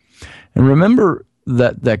bush. And remember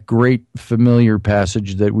that great familiar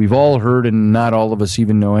passage that we've all heard and not all of us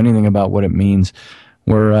even know anything about what it means,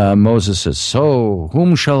 where Moses says, "So,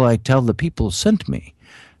 whom shall I tell the people sent me?"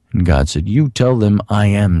 And God said, "You tell them I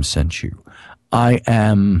am sent you. I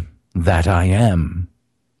am that I am."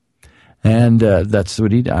 And that's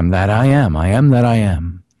what he did. I'm that I am. I am that I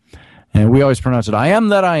am. And we always pronounce it, I am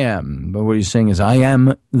that I am. But what he's saying is, I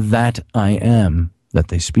am that I am that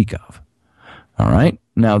they speak of. All right?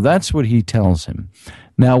 Now, that's what he tells him.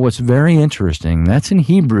 Now, what's very interesting, that's in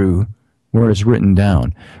Hebrew where it's written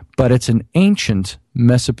down, but it's an ancient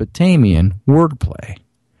Mesopotamian wordplay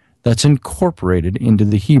that's incorporated into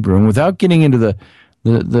the Hebrew. And without getting into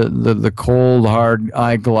the cold, hard,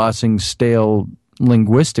 eye-glossing, stale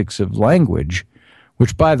linguistics of language,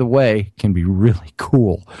 which, by the way, can be really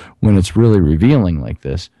cool when it's really revealing like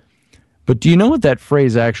this. But do you know what that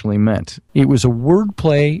phrase actually meant? It was a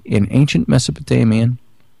wordplay in ancient Mesopotamian,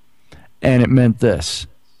 and it meant this.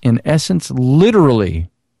 In essence, literally,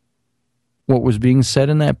 what was being said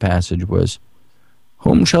in that passage was,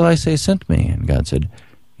 "Whom shall I say sent me?" And God said,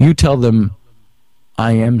 "You tell them,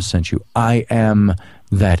 I am sent you. I am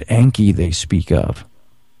that Enki they speak of."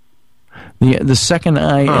 The second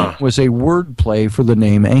I am was a wordplay for the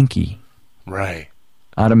name Enki. Right.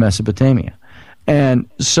 Out of Mesopotamia. And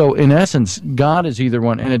so, in essence, God is either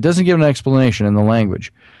one, and it doesn't give an explanation in the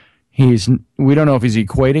language. We don't know if he's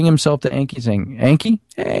equating himself to Enki, saying, "Enki?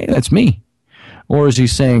 Hey, that's me." Or is he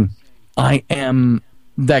saying, "I am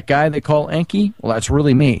that guy they call Enki? Well, that's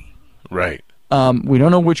really me." Right. We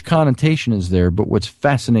don't know which connotation is there, but what's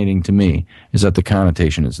fascinating to me is that the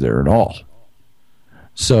connotation is there at all.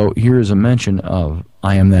 So here is a mention of,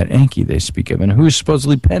 "I am that Enki they speak of." And who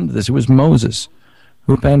supposedly penned this? It was Moses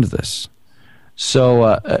who penned this.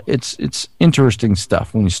 So it's interesting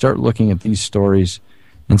stuff when you start looking at these stories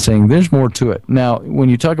and saying there's more to it. Now, when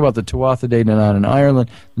you talk about the Tuatha Dé Danann in Ireland,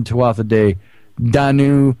 the Tuatha Dé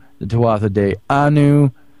Danu, the Tuatha Dé Anu,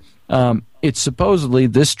 it's supposedly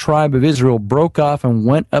this tribe of Israel broke off and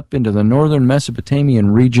went up into the northern Mesopotamian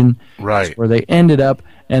region, right, where they ended up,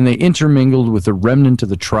 and they intermingled with the remnant of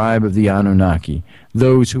the tribe of the Anunnaki,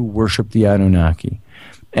 those who worship the Anunnaki,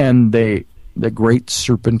 and the great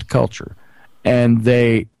serpent culture. And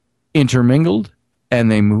they intermingled,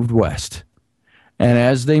 and they moved west. And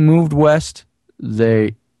as they moved west,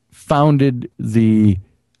 they founded the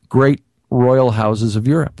great royal houses of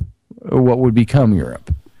Europe, what would become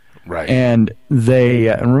Europe. Right. And they,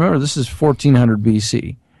 and remember, this is 1400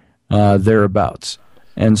 BC, thereabouts.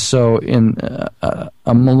 And so in a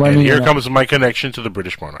millennium... And here comes my connection to the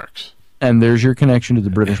British monarchs. And there's your connection to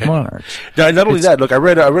the British monarchs. Now, not only that, look, I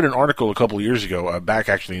read an article a couple of years ago, back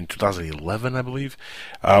actually in 2011, I believe,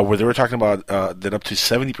 where they were talking about that up to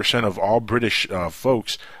 70% of all British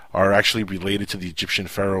folks are actually related to the Egyptian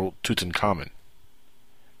pharaoh Tutankhamun.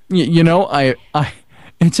 You know,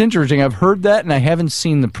 it's interesting. I've heard that, and I haven't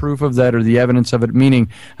seen the proof of that or the evidence of it,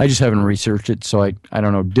 meaning I just haven't researched it, so I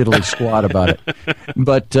don't know diddly squat about it.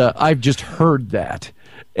 But I've just heard that.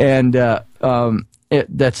 And...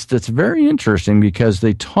 that's very interesting because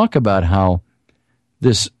they talk about how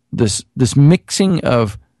this mixing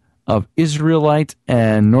of Israelite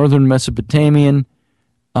and northern Mesopotamian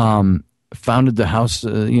founded the house,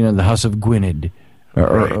 the house of Gwynedd,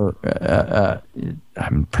 or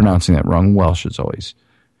I'm pronouncing that wrong. Welsh as always,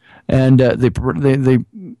 and they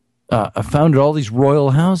founded all these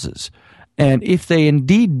royal houses, and if they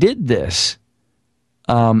indeed did this.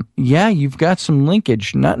 You've got some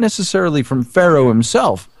linkage, not necessarily from Pharaoh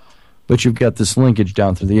himself, but you've got this linkage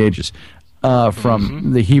down through the ages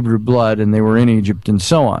from the Hebrew blood, and they were in Egypt and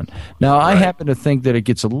so on. Now, I happen to think that it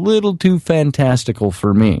gets a little too fantastical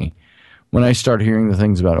for me when I start hearing the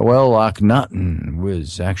things about, well, Akhenaten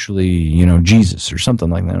was actually, Jesus or something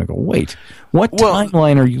like that. I go, wait, what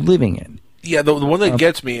timeline are you living in? Yeah, the one that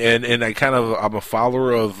gets me, and I'm a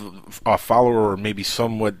follower or maybe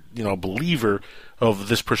somewhat, believer of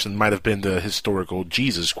this person might have been the historical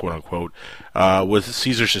Jesus, quote unquote, was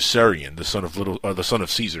Caesar Caesarion, the son of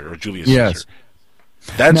Caesar or Julius Caesar.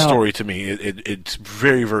 That story to me, it's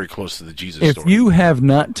very, very close to the Jesus story. If you have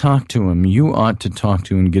not talked to him, you ought to talk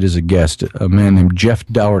to and get as a guest a man named Jeff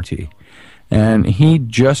Dougherty. And he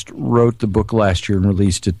just wrote the book last year and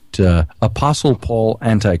released it, Apostle Paul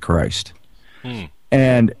Antichrist.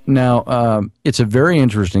 And now it's a very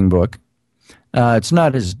interesting book. It's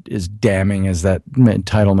not as damning as that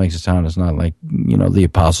title makes it sound. It's not like, the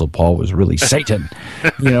Apostle Paul was really Satan.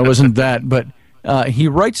 It wasn't that. But he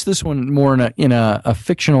writes this one more in a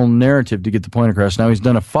fictional narrative to get the point across. Now he's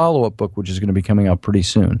done a follow-up book, which is going to be coming out pretty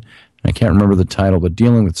soon. I can't remember the title, but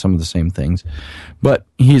dealing with some of the same things. But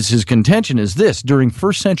his contention is this. During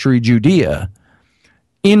first century Judea,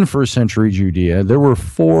 there were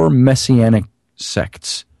 4 messianic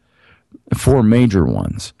sects, 4 major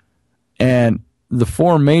ones. And the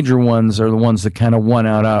 4 major ones are the ones that kind of won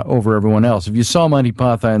out over everyone else. If you saw Monty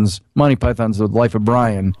Python's The Life of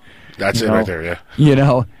Brian, that's it right there,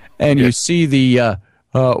 yeah. And you see the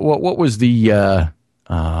what was the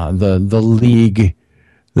league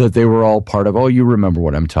that they were all part of? Oh, you remember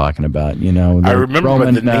what I'm talking about, I remember,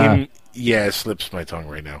 Roman, but the name, it slips my tongue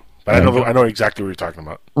right now. But I know exactly what you're talking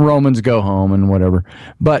about. Romans go home and whatever.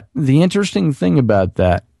 But the interesting thing about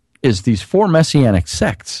that is these 4 messianic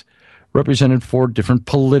sects represented 4 different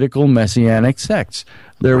political messianic sects.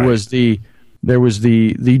 There was the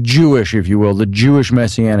Jewish, if you will, the Jewish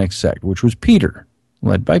messianic sect, which was Peter,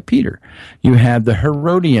 led by Peter. You had the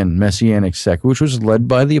Herodian messianic sect, which was led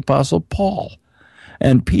by the Apostle Paul.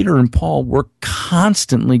 And Peter and Paul were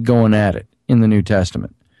constantly going at it in the New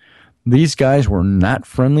Testament. These guys were not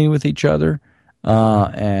friendly with each other,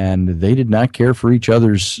 and they did not care for each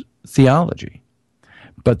other's theology.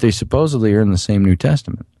 But they supposedly are in the same New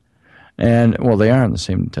Testament. And, well, they are in the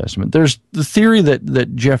same New Testament. There's the theory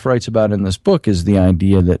that Jeff writes about in this book is the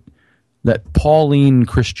idea that Pauline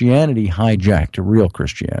Christianity hijacked real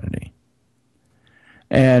Christianity.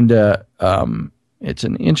 And it's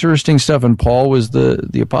an interesting stuff. And Paul was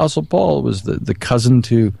the Apostle Paul was the cousin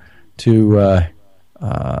to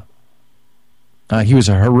he was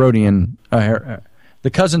a Herodian,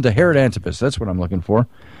 the cousin to Herod Antipas. That's what I'm looking for.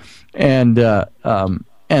 And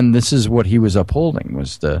this is what he was upholding,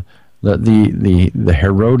 was the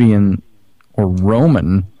Herodian or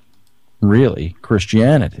Roman, really,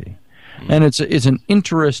 Christianity. And it's an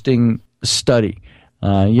interesting study.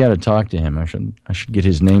 You got to talk to him. I should get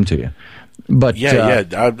his name to you. But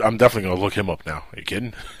I'm definitely going to look him up now. Are you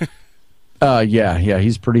kidding? Yeah,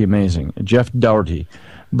 he's pretty amazing, Jeff Dougherty.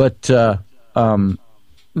 But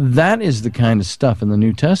that is the kind of stuff in the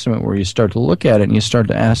New Testament where you start to look at it and you start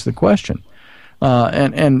to ask the question.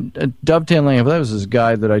 And dovetailing, that was this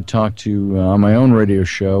guy that I talked to on my own radio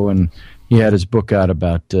show, and he had his book out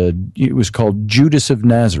about, it was called Judas of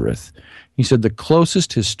Nazareth. He said the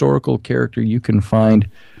closest historical character you can find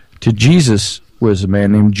to Jesus was a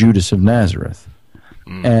man named Judas of Nazareth.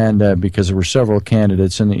 And because there were several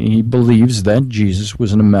candidates, and he believes that Jesus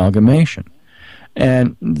was an amalgamation.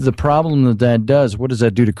 And the problem that does, what does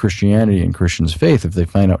that do to Christianity and Christians' faith if they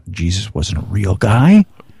find out Jesus wasn't a real guy?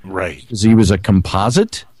 Right. Because he was a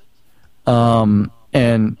composite? And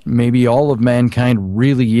maybe all of mankind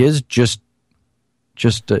really is just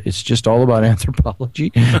it's just all about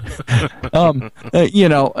anthropology. And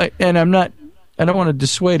I don't want to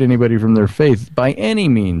dissuade anybody from their faith by any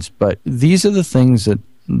means, but these are the things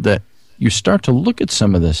that you start to look at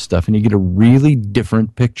some of this stuff and you get a really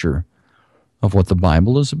different picture of what the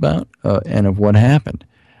Bible is about and of what happened.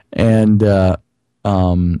 And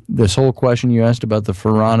this whole question you asked about the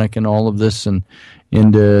Pharaonic and all of this and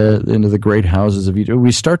into the great houses of Egypt,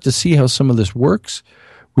 we start to see how some of this works.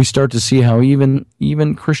 We start to see how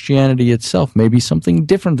even Christianity itself may be something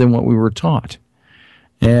different than what we were taught.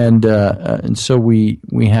 And so we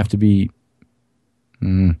have to be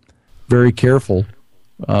very careful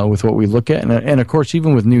with what we look at. And of course,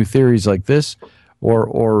 even with new theories like this,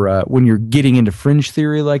 or when you're getting into fringe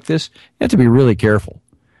theory like this, you have to be really careful.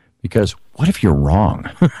 Because what if you're wrong?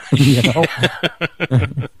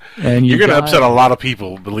 And you're going to upset a lot of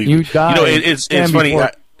people, believe me. It's funny.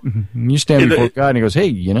 You stand before God and he goes,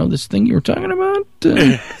 hey, this thing you were talking about?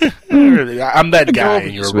 I'm that guy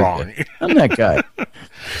and you're wrong. I'm that guy.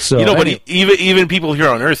 So, but even people here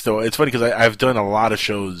on Earth, though, it's funny because I've done a lot of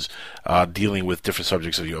shows dealing with different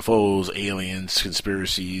subjects of UFOs, aliens,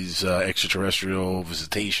 conspiracies, extraterrestrial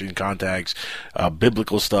visitation, contacts,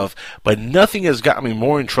 biblical stuff. But nothing has gotten me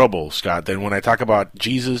more in trouble, Scott, than when I talk about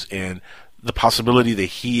Jesus and the possibility that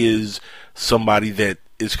he is somebody that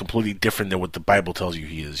is completely different than what the Bible tells you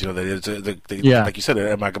he is. You know, that it's like you said, an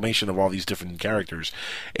amalgamation of all these different characters.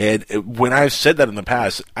 And when I've said that in the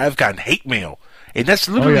past, I've gotten hate mail. And that's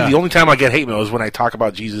literally the only time I get hate mail is when I talk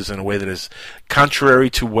about Jesus in a way that is contrary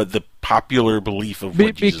to what the popular belief of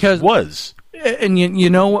what Jesus was. And you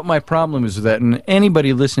know what my problem is with that, and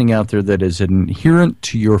anybody listening out there that is adherent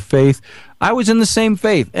to your faith, I was in the same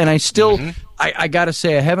faith, and I still, I got to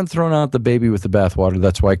say, I haven't thrown out the baby with the bathwater.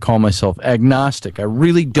 That's why I call myself agnostic. I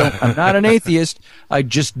really don't. I'm not an atheist. I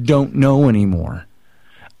just don't know anymore.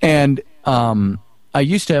 And I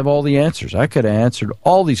used to have all the answers. I could have answered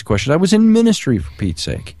all these questions. I was in ministry, for Pete's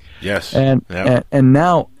sake. Yes. And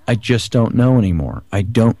now I just don't know anymore. I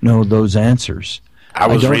don't know those answers. I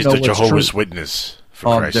was raised a Jehovah's Witness,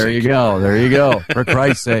 for Christ's sake. There you go. For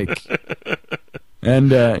Christ's sake.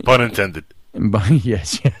 And pun intended.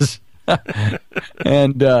 Yes.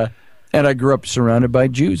 And I grew up surrounded by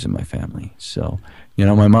Jews in my family. So, you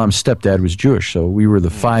know, my mom's stepdad was Jewish, so we were the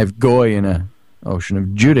five goy in an ocean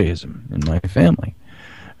of Judaism in my family.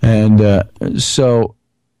 And the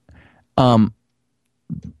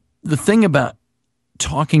thing about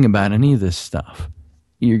talking about any of this stuff,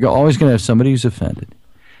 you're always going to have somebody who's offended.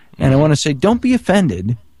 And I want to say, don't be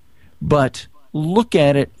offended, but look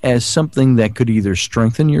at it as something that could either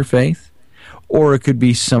strengthen your faith or it could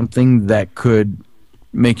be something that could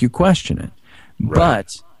make you question it. Right.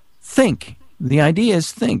 But think. The idea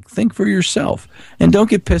is think. Think for yourself. And don't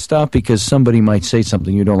get pissed off because somebody might say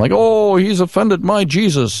something you don't like. Oh, he's offended my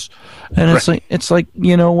Jesus. And it's like,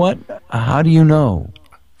 you know what? How do you know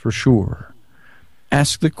for sure?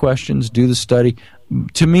 Ask the questions, do the study.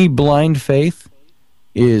 To me, blind faith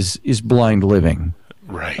is blind living.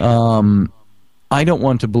 Right. I don't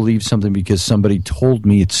want to believe something because somebody told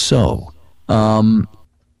me it's so.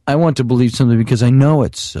 I want to believe something because I know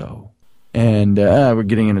it's so. And we're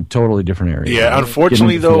getting in a totally different area. Yeah,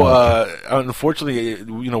 unfortunately, though,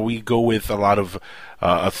 you know, we go with a lot of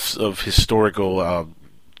historical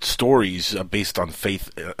stories based on faith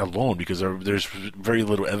alone because there's very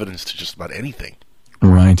little evidence to just about anything.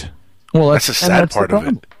 Right. Well, that's the sad part of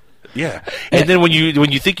it. Yeah, and then when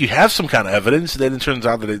you think you have some kind of evidence, then it turns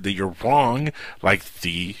out that you're wrong, like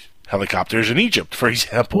the helicopters in Egypt, for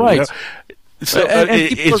example. Right. You know? So and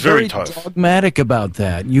it's very tough. Dogmatic about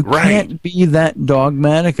that. You can't be that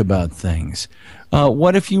dogmatic about things.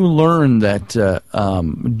 What if you learn that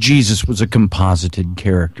Jesus was a composited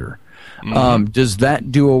character? Mm-hmm. Does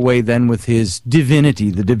that do away then with his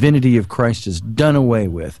divinity? The divinity of Christ is done away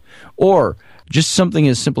with, or just something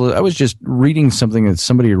as simple as I was just reading something that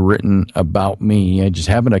somebody had written about me. I just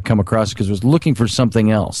happened to come across it because I was looking for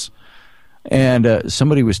something else, and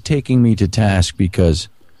somebody was taking me to task because.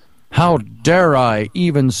 How dare I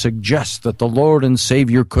even suggest that the Lord and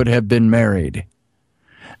Savior could have been married?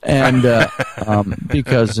 And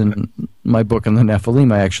because in my book on the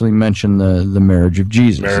Nephilim, I actually mentioned the marriage of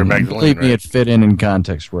Jesus. Mary Magdalene, believe me, it fit in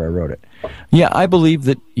context where I wrote it. Yeah, I believe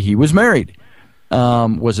that he was married.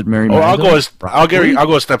 Was it Mary Magdalene? I'll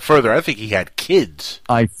go a step further. I think he had kids.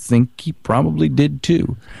 I think he probably did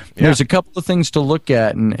too. Yeah. There's a couple of things to look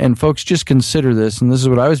at, and folks, just consider this, and this is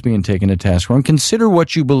what I was being taken to task for. And consider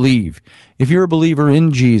what you believe. If you're a believer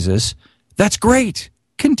in Jesus, that's great.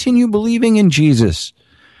 Continue believing in Jesus.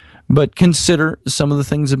 But consider some of the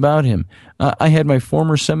things about him. I had my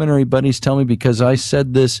former seminary buddies tell me because I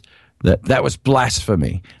said this, that was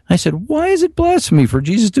blasphemy. I said, why is it blasphemy for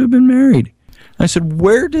Jesus to have been married? I said,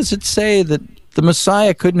 where does it say that the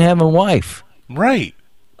Messiah couldn't have a wife? Right.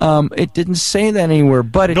 It didn't say that anywhere,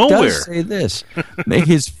 but it does say this.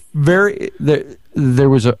 There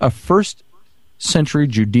was a first century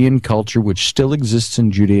Judean culture which still exists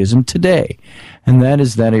in Judaism today, and that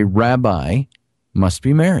is that a rabbi must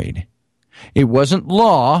be married. It wasn't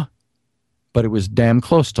law, but it was damn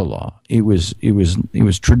close to law. It was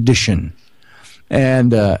tradition,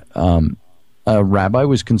 and a rabbi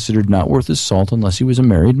was considered not worth his salt unless he was a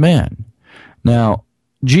married man. Now,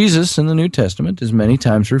 Jesus in the New Testament is many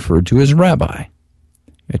times referred to as rabbi,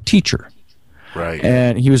 a teacher. Right.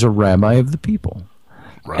 And he was a rabbi of the people.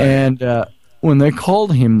 Right. And when they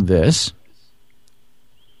called him this,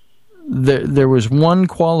 there was one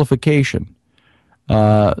qualification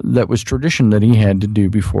that was tradition that he had to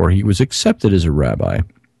do before he was accepted as a rabbi.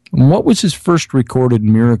 And what was his first recorded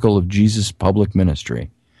miracle of Jesus' public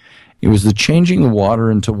ministry? It was the changing the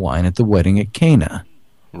water into wine at the wedding at Cana.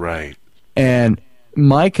 Right. And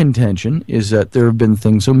my contention is that there have been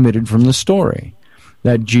things omitted from the story.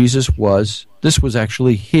 That this was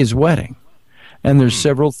actually his wedding. And there's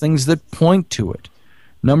several things that point to it.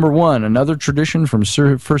 Number one, another tradition from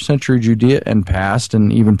first century Judea and past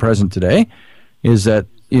and even present today is that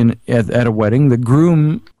at a wedding, the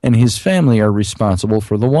groom and his family are responsible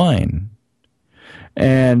for the wine.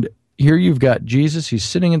 And here you've got Jesus. He's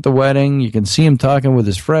sitting at the wedding. You can see him talking with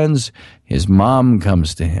his friends. His mom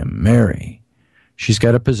comes to him, Mary. She's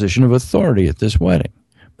got a position of authority at this wedding.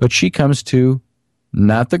 But she comes to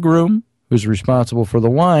not the groom, who's responsible for the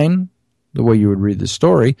wine, the way you would read the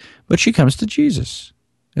story, but she comes to Jesus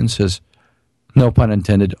and says, no pun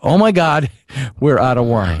intended, oh my God, we're out of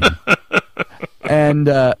wine. And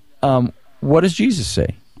what does Jesus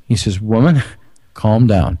say? He says, woman, calm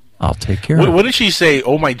down. I'll take care of it. What did she say?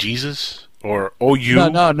 Oh my Jesus? Or oh you?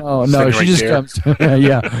 No. She just comes.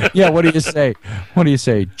 Yeah. What do you say? What do you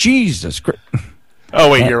say? Jesus Christ. Oh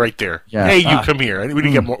wait, you're right there. Yeah. Hey, you come here. We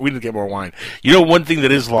didn't get more. We didn't get more wine. You know, one thing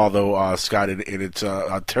that is law, though, Scott, and it's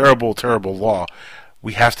a terrible, terrible law.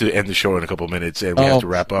 We have to end the show in a couple of minutes, and we have to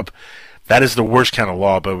wrap up. That is the worst kind of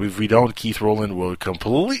law. But if we don't, Keith Rowland will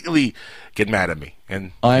completely get mad at me.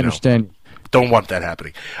 And I understand. Don't want that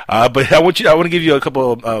happening. But I want to give you a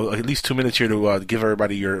couple of, at least 2 minutes here to give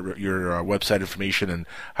everybody your website information and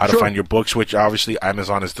how to find your books. Which obviously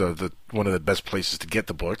Amazon is the one of the best places to get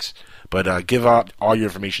the books. But give out all your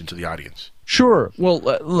information to the audience. Sure. Well,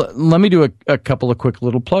 let me do a couple of quick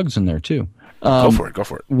little plugs in there too. Go for it.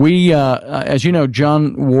 We, as you know,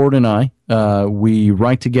 John Ward and I, we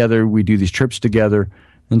write together. We do these trips together,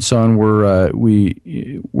 and so on. We're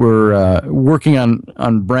working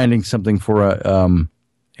on branding something for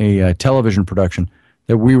a television production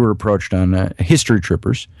that we were approached on, History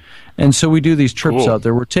Trippers, and so we do these trips out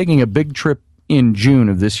there. We're taking a big trip in June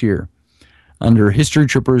of this year under History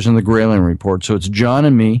Trippers and the Grayling Report. So it's John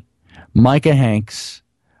and me, Micah Hanks,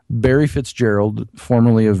 Barry Fitzgerald,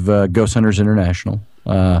 formerly of Ghost Hunters International,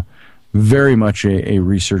 very much a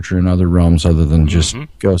researcher in other realms other than just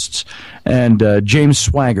ghosts, and James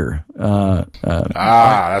Swagger.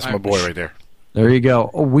 That's my boy right there. There you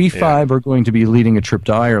go. We five are going to be leading a trip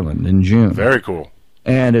to Ireland in June. Very cool.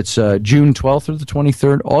 And it's June 12th through the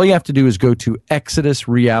 23rd. All you have to do is go to Exodus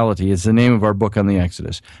Reality. It's the name of our book on the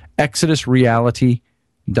Exodus.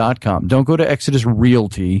 ExodusReality.com. Don't go to Exodus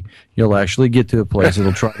Realty. You'll actually get to a place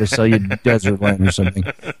that'll try to sell you desert land or something.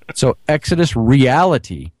 So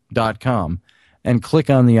ExodusReality.com and click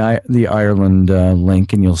on the Ireland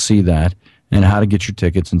link, and you'll see that and how to get your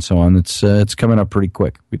tickets and so on. It's coming up pretty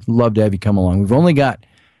quick. We'd love to have you come along. We've only got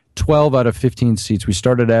 12 out of 15 seats. We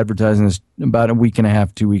started advertising this about a week and a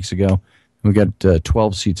half, 2 weeks ago. We've got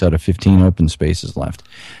 12 seats out of 15 open spaces left.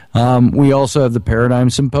 We also have the Paradigm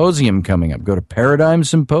Symposium coming up. Go to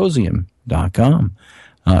ParadigmSymposium.com.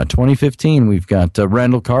 2015, we've got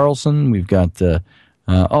Randall Carlson. We've got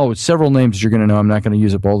several names you're going to know. I'm not going to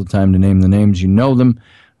use up all the time to name the names. You know them.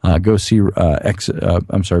 Go see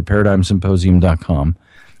ParadigmSymposium.com.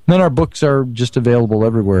 Then our books are just available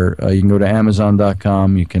everywhere. You can go to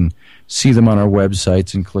Amazon.com. You can see them on our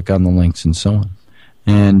websites and click on the links and so on.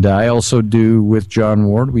 And I also do, with John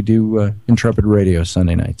Ward, we do Intrepid Radio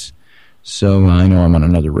Sunday nights. So I know I'm on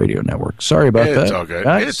another radio network. Sorry about that. It's all good.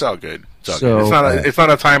 It's all good. It's not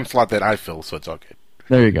a time slot that I fill, so it's all good.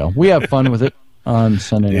 There you go. We have fun with it on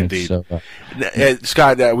Sunday nights. So,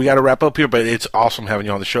 Scott, we got to wrap up here, but it's awesome having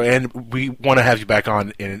you on the show, and we want to have you back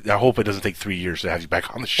on, and I hope it doesn't take 3 years to have you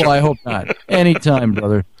back on the show. Well, I hope not. Anytime,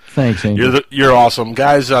 brother. Thanks, Angel. You're awesome.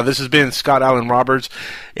 Guys, this has been Scott Allen Roberts,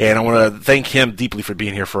 and I want to thank him deeply for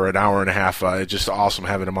being here for an hour and a half. It's just awesome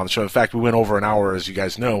having him on the show. In fact, we went over an hour, as you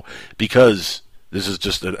guys know, because this is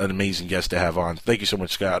just an amazing guest to have on. Thank you so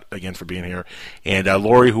much, Scott, again, for being here. And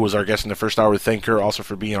Lori, who was our guest in the first hour, thank her also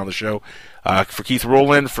for being on the show. For Keith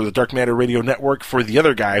Rowland, for the Dark Matter Radio Network, for the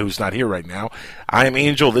other guy who's not here right now, I am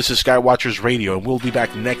Angel. This is Skywatchers Radio, and we'll be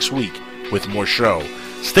back next week with more show.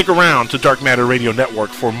 Stick around to Dark Matter Radio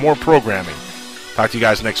Network for more programming. Talk to you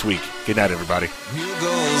guys next week. Good night, everybody. Wheel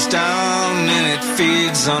goes down and it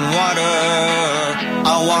feeds on water.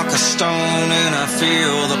 I walk a stone and I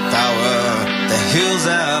feel the power. The hills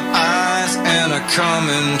have eyes and are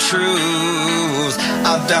coming true.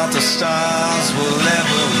 I doubt the stars will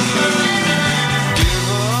ever move.